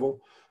sea level.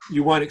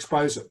 You won't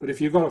expose it. But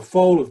if you've got a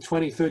fall of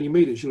 20, 30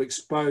 meters, you'll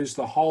expose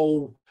the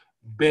whole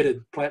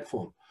bedded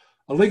platform.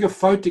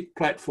 Oligophotic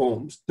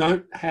platforms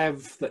don't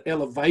have the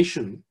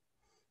elevation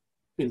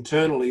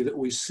internally that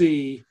we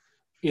see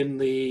in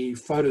the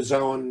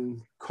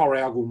photozoan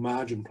coralgal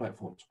margin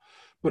platforms.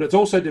 But it's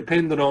also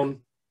dependent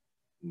on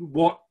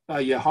what are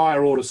your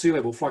higher order sea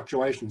level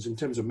fluctuations in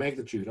terms of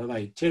magnitude. Are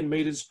they 10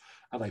 meters?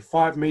 Are they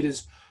 5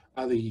 meters?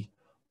 Are the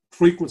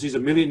frequencies a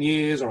million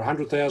years or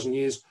 100,000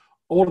 years?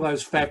 All of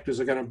those factors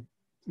are going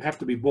to have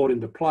to be brought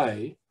into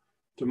play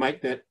to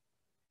make that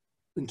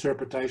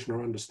interpretation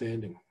or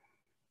understanding.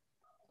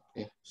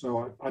 Yeah.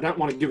 So I don't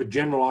want to give a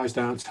generalized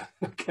answer.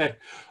 Okay,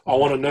 I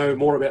want to know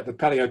more about the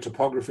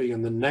paleotopography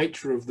and the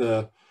nature of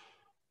the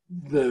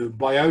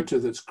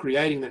biota that's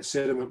creating that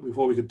sediment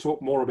before we could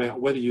talk more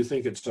about whether you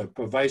think it's a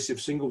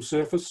pervasive single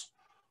surface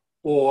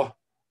or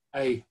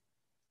a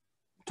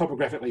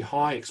topographically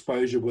high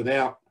exposure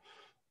without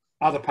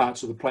other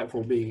parts of the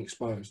platform being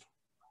exposed.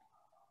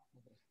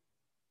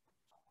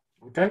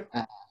 Okay.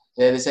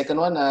 Yeah, the second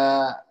one,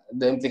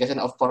 the implication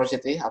of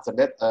porosity after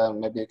that,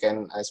 maybe you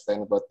can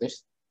explain about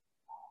this.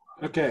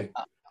 Okay.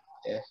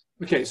 Yeah.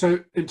 Okay, so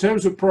in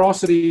terms of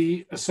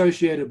porosity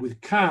associated with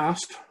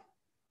karst,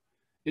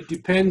 it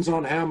depends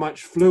on how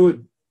much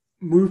fluid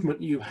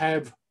movement you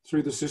have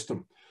through the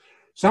system.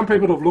 Some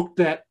people have looked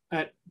at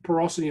at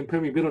porosity and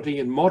permeability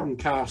in modern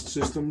karst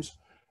systems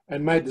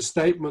and made the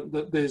statement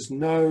that there's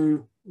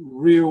no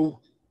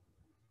real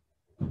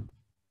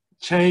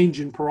change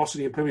in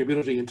porosity and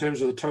permeability in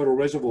terms of the total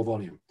reservoir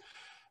volume.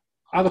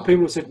 Other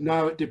people have said,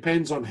 no, it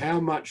depends on how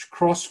much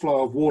cross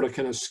flow of water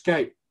can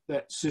escape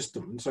that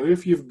system. And so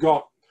if you've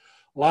got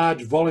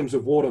large volumes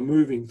of water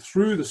moving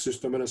through the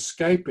system and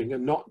escaping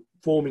and not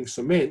forming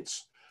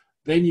cements,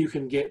 then you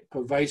can get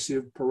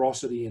pervasive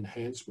porosity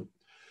enhancement.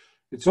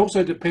 It's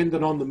also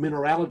dependent on the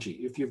mineralogy.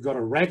 If you've got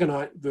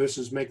aragonite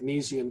versus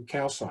magnesian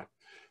calcite,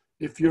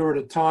 if you're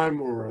at a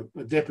time or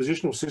a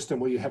depositional system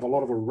where you have a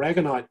lot of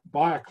aragonite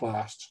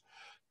bioclasts,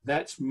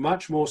 that's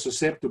much more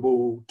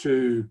susceptible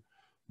to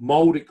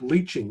moldic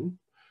leaching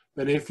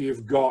than if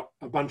you've got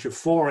a bunch of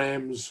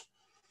forams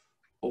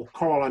or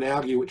coralline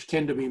algae, which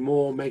tend to be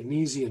more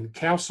magnesian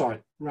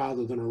calcite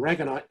rather than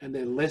aragonite, and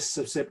they're less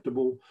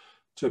susceptible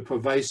to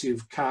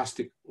pervasive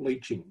karstic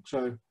leaching.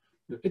 So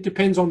it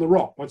depends on the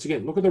rock. Once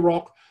again, look at the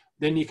rock,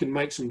 then you can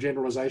make some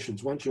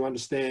generalizations once you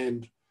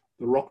understand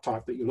the rock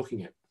type that you're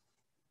looking at.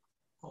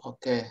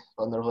 Okay,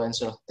 wonderful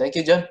answer. Thank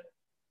you, John.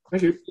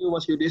 Thank you. Thank you,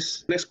 Mas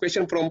Yudis. Next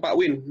question from Pak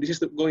Win. This is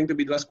going to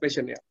be the last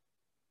question, yeah.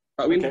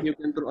 Pak Win, Okay. you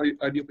can turn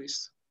audio,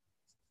 please.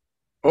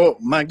 Oh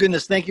my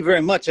goodness! Thank you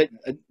very much. I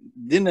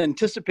didn't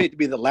anticipate to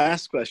be the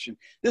last question.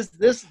 This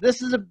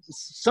is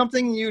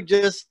something you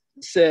just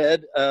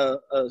said.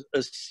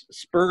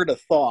 Spurred a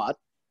thought.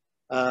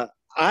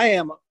 I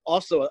am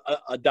also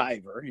a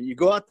diver, and you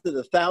go out to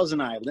the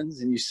Thousand Islands,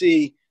 and you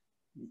see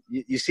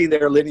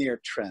their linear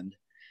trend.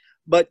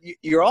 But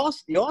you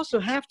also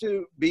have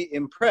to be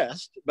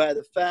impressed by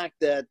the fact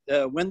that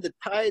when the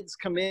tides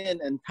come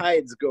in and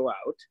tides go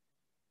out,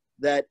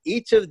 that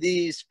each of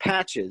these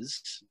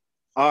patches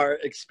are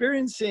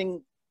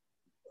experiencing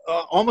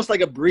almost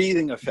like a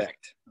breathing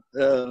effect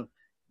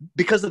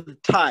because of the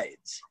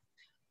tides.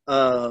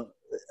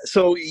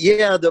 So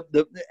yeah,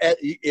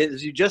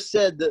 as you just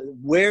said,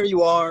 where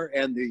you are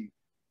and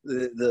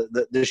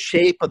the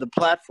shape of the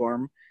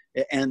platform,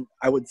 and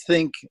I would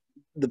think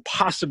the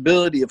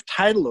possibility of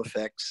tidal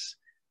effects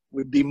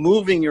would be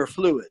moving your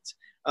fluids.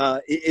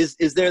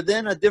 Is there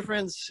then a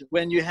difference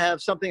when you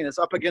have something that's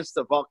up against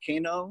a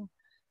volcano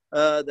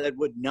that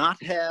would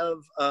not have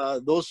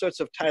those sorts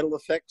of tidal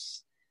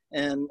effects,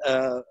 and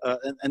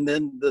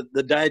then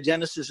the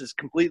diagenesis is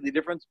completely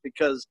different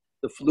because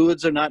the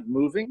fluids are not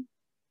moving?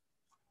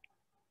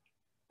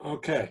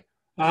 Okay.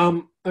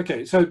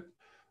 Okay. So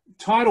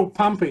tidal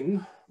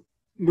pumping,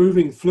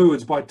 moving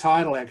fluids by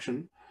tidal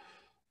action,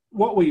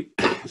 what we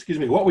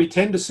what we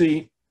tend to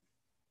see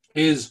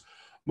is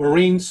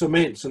marine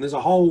cements, and there's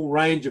a whole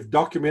range of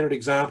documented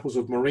examples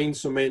of marine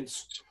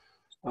cements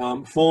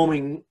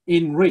forming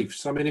in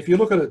reefs. I mean, if you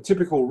look at a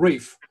typical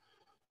reef,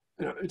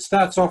 you know, it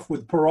starts off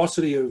with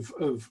porosity of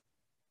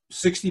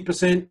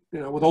 60%, you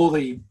know, with all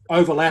the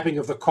overlapping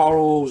of the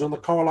corals and the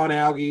coralline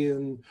algae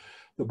and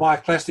the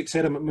bioclastic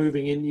sediment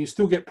moving in. You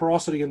still get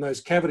porosity in those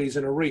cavities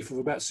in a reef of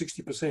about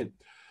 60%.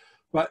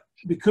 But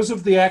because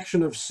of the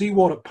action of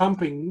seawater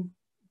pumping,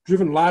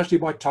 driven largely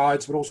by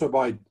tides, but also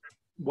by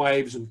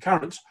waves and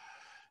currents,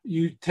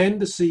 you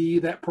tend to see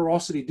that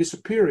porosity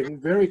disappearing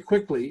very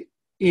quickly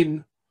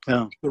in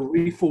the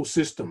reefal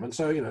system. And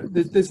so, you know,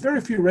 there's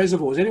very few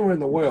reservoirs anywhere in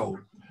the world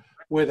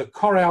where the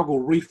coralgal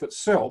reef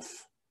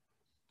itself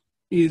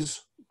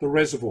is the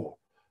reservoir,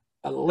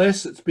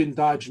 unless it's been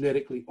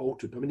diagenetically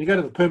altered. I mean, you go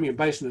to the Permian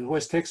Basin in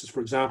West Texas, for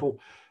example,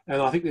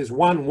 and I think there's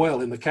one well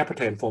in the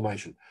Capitan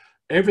Formation.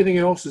 Everything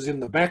else is in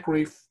the back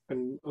reef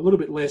and a little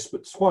bit less,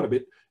 but quite a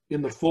bit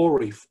in the fore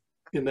reef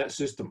in that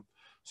system.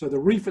 So the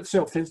reef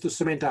itself tends to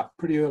cement up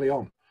pretty early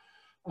on.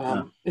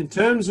 In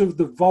terms of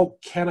the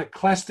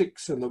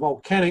volcaniclastics and the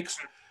volcanics,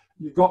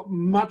 you've got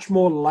much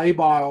more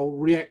labile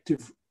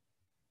reactive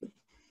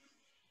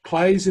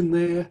clays in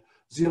there,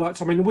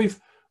 zeolites. I mean,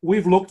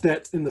 we've looked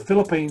at, in the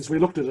Philippines, we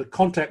looked at a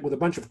contact with a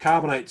bunch of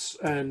carbonates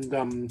and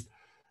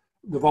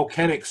the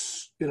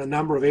volcanics in a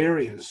number of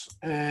areas.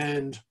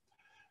 And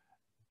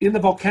in the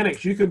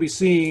volcanics, you can be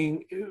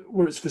seeing,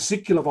 where it's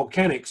vesicular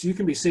volcanics, you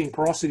can be seeing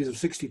porosities of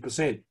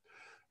 60%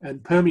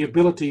 and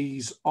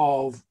permeabilities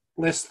of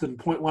less than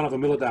 0.1 of a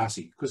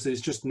millidarcy, because there's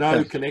just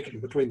no connection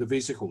between the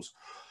vesicles.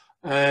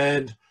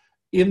 And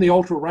in the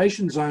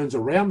alteration zones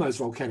around those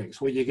volcanics,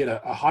 where you get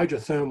a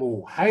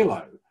hydrothermal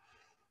halo,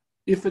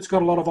 if it's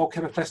got a lot of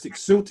volcanoclastic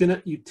silt in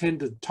it, you tend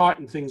to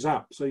tighten things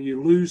up. So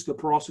you lose the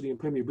porosity and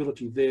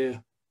permeability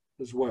there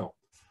as well.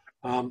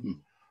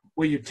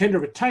 Where you tend to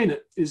retain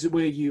it is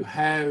where you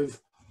have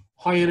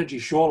high energy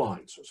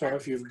shorelines. So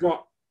if you've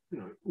got, you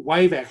know,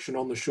 wave action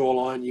on the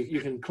shoreline,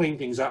 you can clean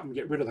things up and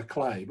get rid of the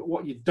clay. But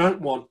what you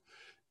don't want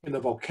in the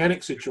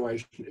volcanic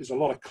situation is a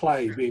lot of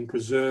clay being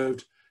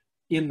preserved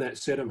in that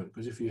sediment,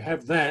 because if you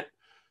have that,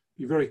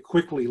 you very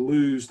quickly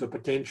lose the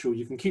potential.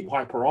 You can keep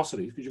high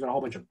porosity because you've got a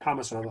whole bunch of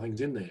pumice and other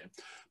things in there,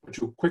 but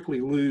you'll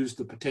quickly lose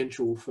the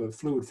potential for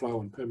fluid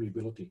flow and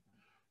permeability.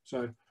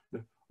 So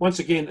once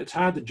again, it's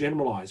hard to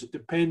generalize. It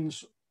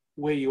depends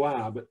where you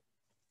are, but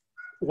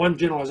one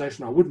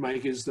generalization I would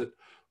make is that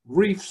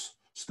reefs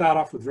start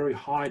off with very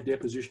high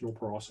depositional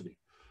porosity.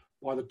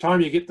 by the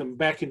time you get them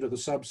back into the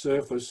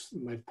subsurface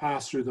and they've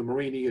passed through the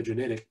marine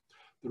eogenetic,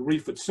 the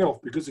reef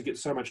itself, because it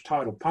gets so much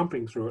tidal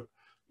pumping through it,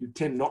 you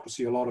tend not to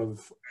see a lot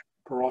of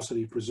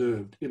porosity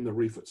preserved in the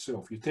reef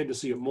itself. You tend to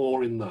see it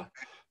more in the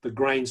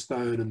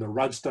grainstone and the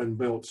rudstone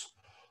belts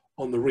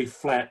on the reef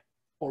flat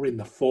or in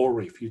the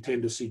forereef. You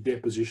tend to see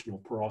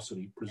depositional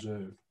porosity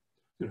preserved.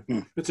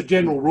 It's a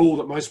general rule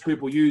that most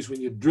people use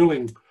when you're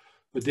drilling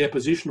the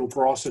depositional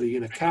porosity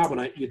in a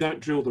carbonate. You don't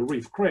drill the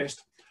reef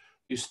crest.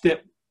 You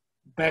step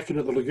back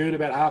into the lagoon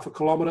about 1/2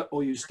 kilometre,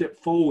 or you step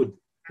forward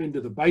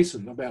into the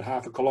basin about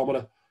 1/2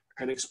 kilometre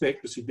and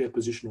expect to see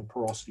depositional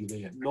porosity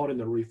there, not in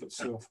the reef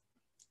itself.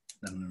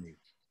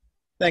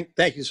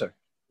 Thank you, sir.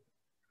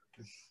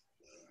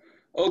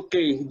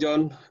 Okay,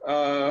 John.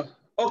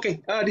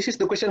 This is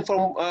the question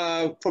from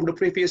the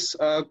previous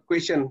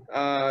question.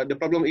 The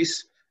problem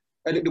is,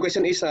 the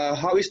question is,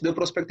 how is the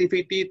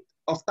prospectivity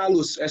of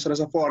talus as a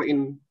reservoir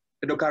in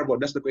hydrocarbon?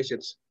 That's the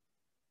questions.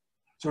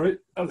 Sorry,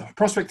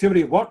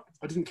 prospectivity of what?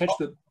 I didn't catch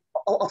the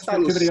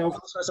prospectivity of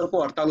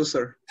reservoir, talus,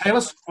 sir.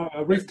 Talus,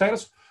 reef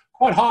talus,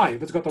 quite high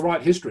if it's got the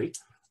right history.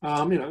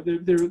 You know,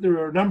 there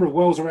are a number of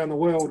wells around the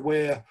world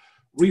where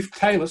reef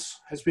talus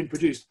has been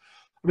produced.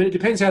 I mean, it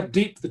depends how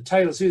deep the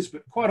talus is,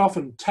 but quite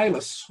often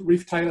talus,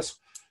 reef talus,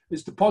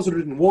 is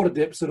deposited in water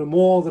depths that are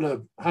more than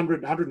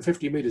 100,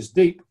 150 meters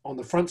deep on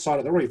the front side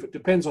of the reef. It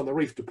depends on the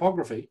reef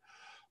topography,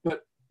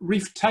 but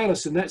reef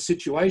talus in that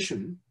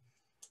situation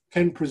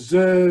can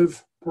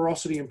preserve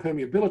porosity and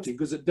permeability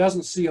because it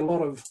doesn't see a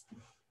lot of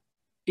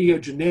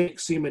eogenetic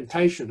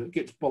cementation. It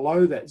gets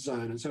below that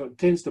zone, and so it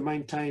tends to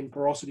maintain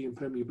porosity and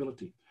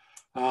permeability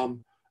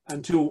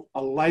until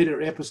a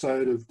later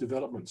episode of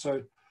development.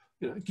 So,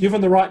 you know,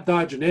 given the right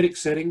diagenetic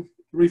setting,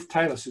 reef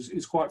talus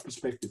is quite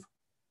prospective.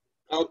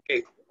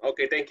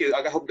 Okay, thank you.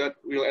 I hope that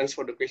will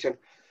answer the question.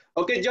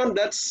 Okay, John,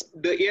 that's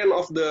the end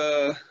of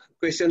the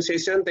question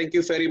session. Thank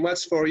you very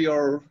much for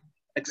your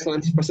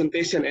excellent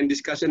presentation and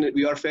discussion.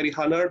 We are very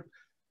honored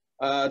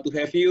to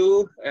have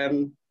you,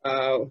 and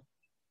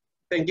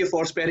thank you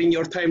for sparing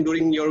your time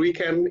during your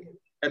weekend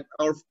at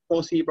our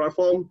FOSI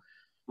platform.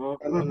 No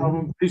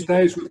problem. These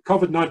days with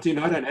COVID-19,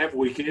 I don't have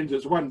weekends.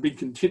 It's one big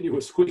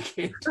continuous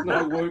weekend.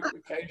 No work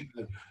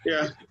occasionally.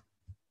 Yeah.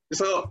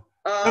 So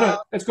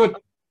that's good.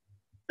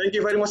 Thank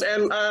you very much.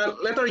 And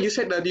later you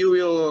said that you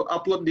will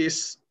upload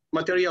this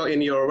material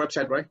in your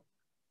website, right?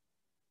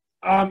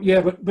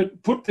 Yeah,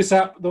 but put this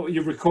up that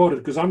you've recorded,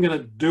 because I'm going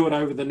to do it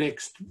over the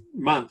next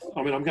month.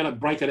 I mean, I'm going to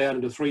break it out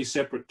into 3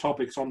 separate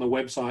topics on the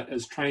website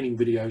as training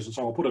videos, and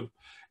so I'll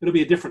it'll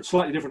be a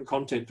slightly different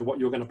content to what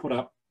you're going to put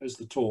up as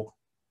the talk.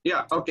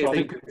 Yeah, okay. So I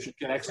think people should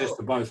get access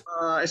to both.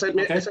 As I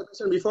mentioned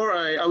before,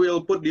 I will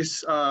put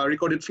this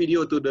recorded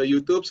video to the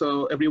YouTube,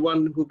 so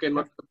everyone who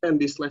cannot attend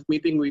this live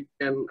meeting, we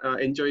can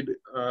enjoy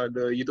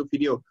the YouTube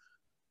video.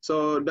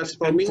 So that's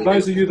for me. For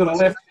those of you that are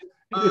left,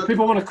 if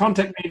people want to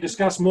contact me and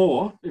discuss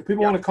more,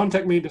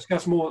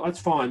 that's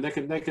fine. They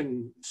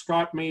can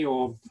Skype me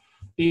or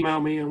email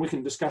me, and we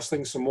can discuss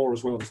things some more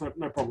as well. There's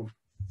no problem.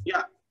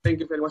 Yeah,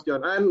 thank you very much,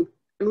 John. And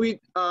we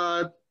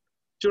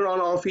turn on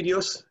our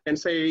videos and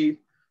say.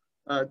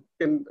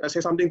 Can say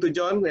something to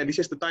John. Yeah, this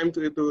is the time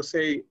to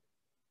say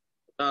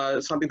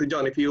something to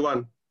John if you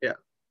want. Yeah.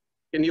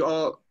 Can you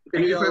all?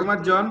 Thank you very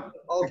much, John.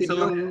 All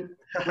video.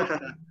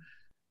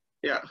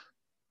 Yeah.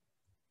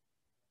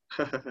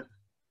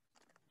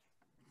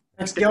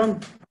 Thanks, John.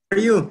 How are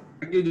you?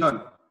 Thank you, John.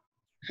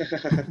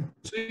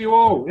 See you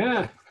all.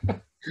 Yeah.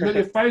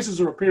 Familiar faces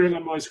are appearing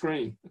on my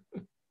screen.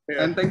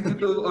 Yeah. And thank you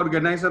to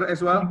organizer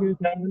as well. Thank you,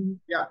 John.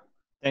 Yeah.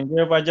 Thank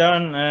you, Pak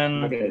John.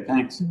 And okay,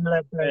 thanks.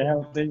 Stay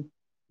healthy.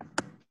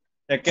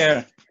 Take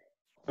care.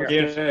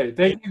 Okay,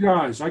 thank you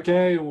guys.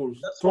 Okay, we'll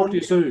talk to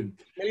you soon.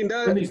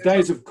 Melinda, in these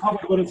days of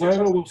COVID, when it's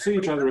over, we'll see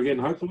each other again,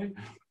 hopefully.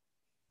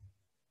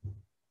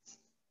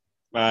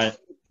 Bye.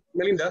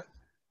 Melinda.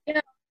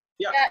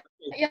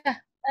 Yeah.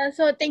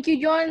 So thank you,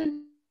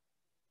 John.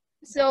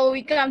 So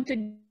we come to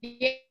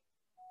the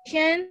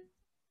end.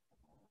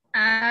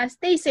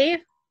 Stay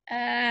safe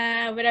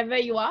wherever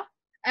you are.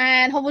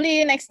 And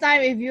hopefully next time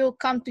if you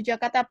come to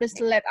Jakarta,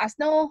 please let us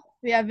know.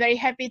 We are very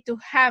happy to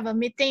have a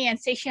meeting and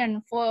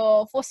session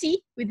for FOSI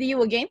with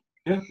you again.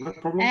 Yeah, no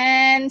problem.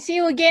 And see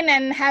you again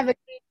and have a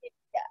great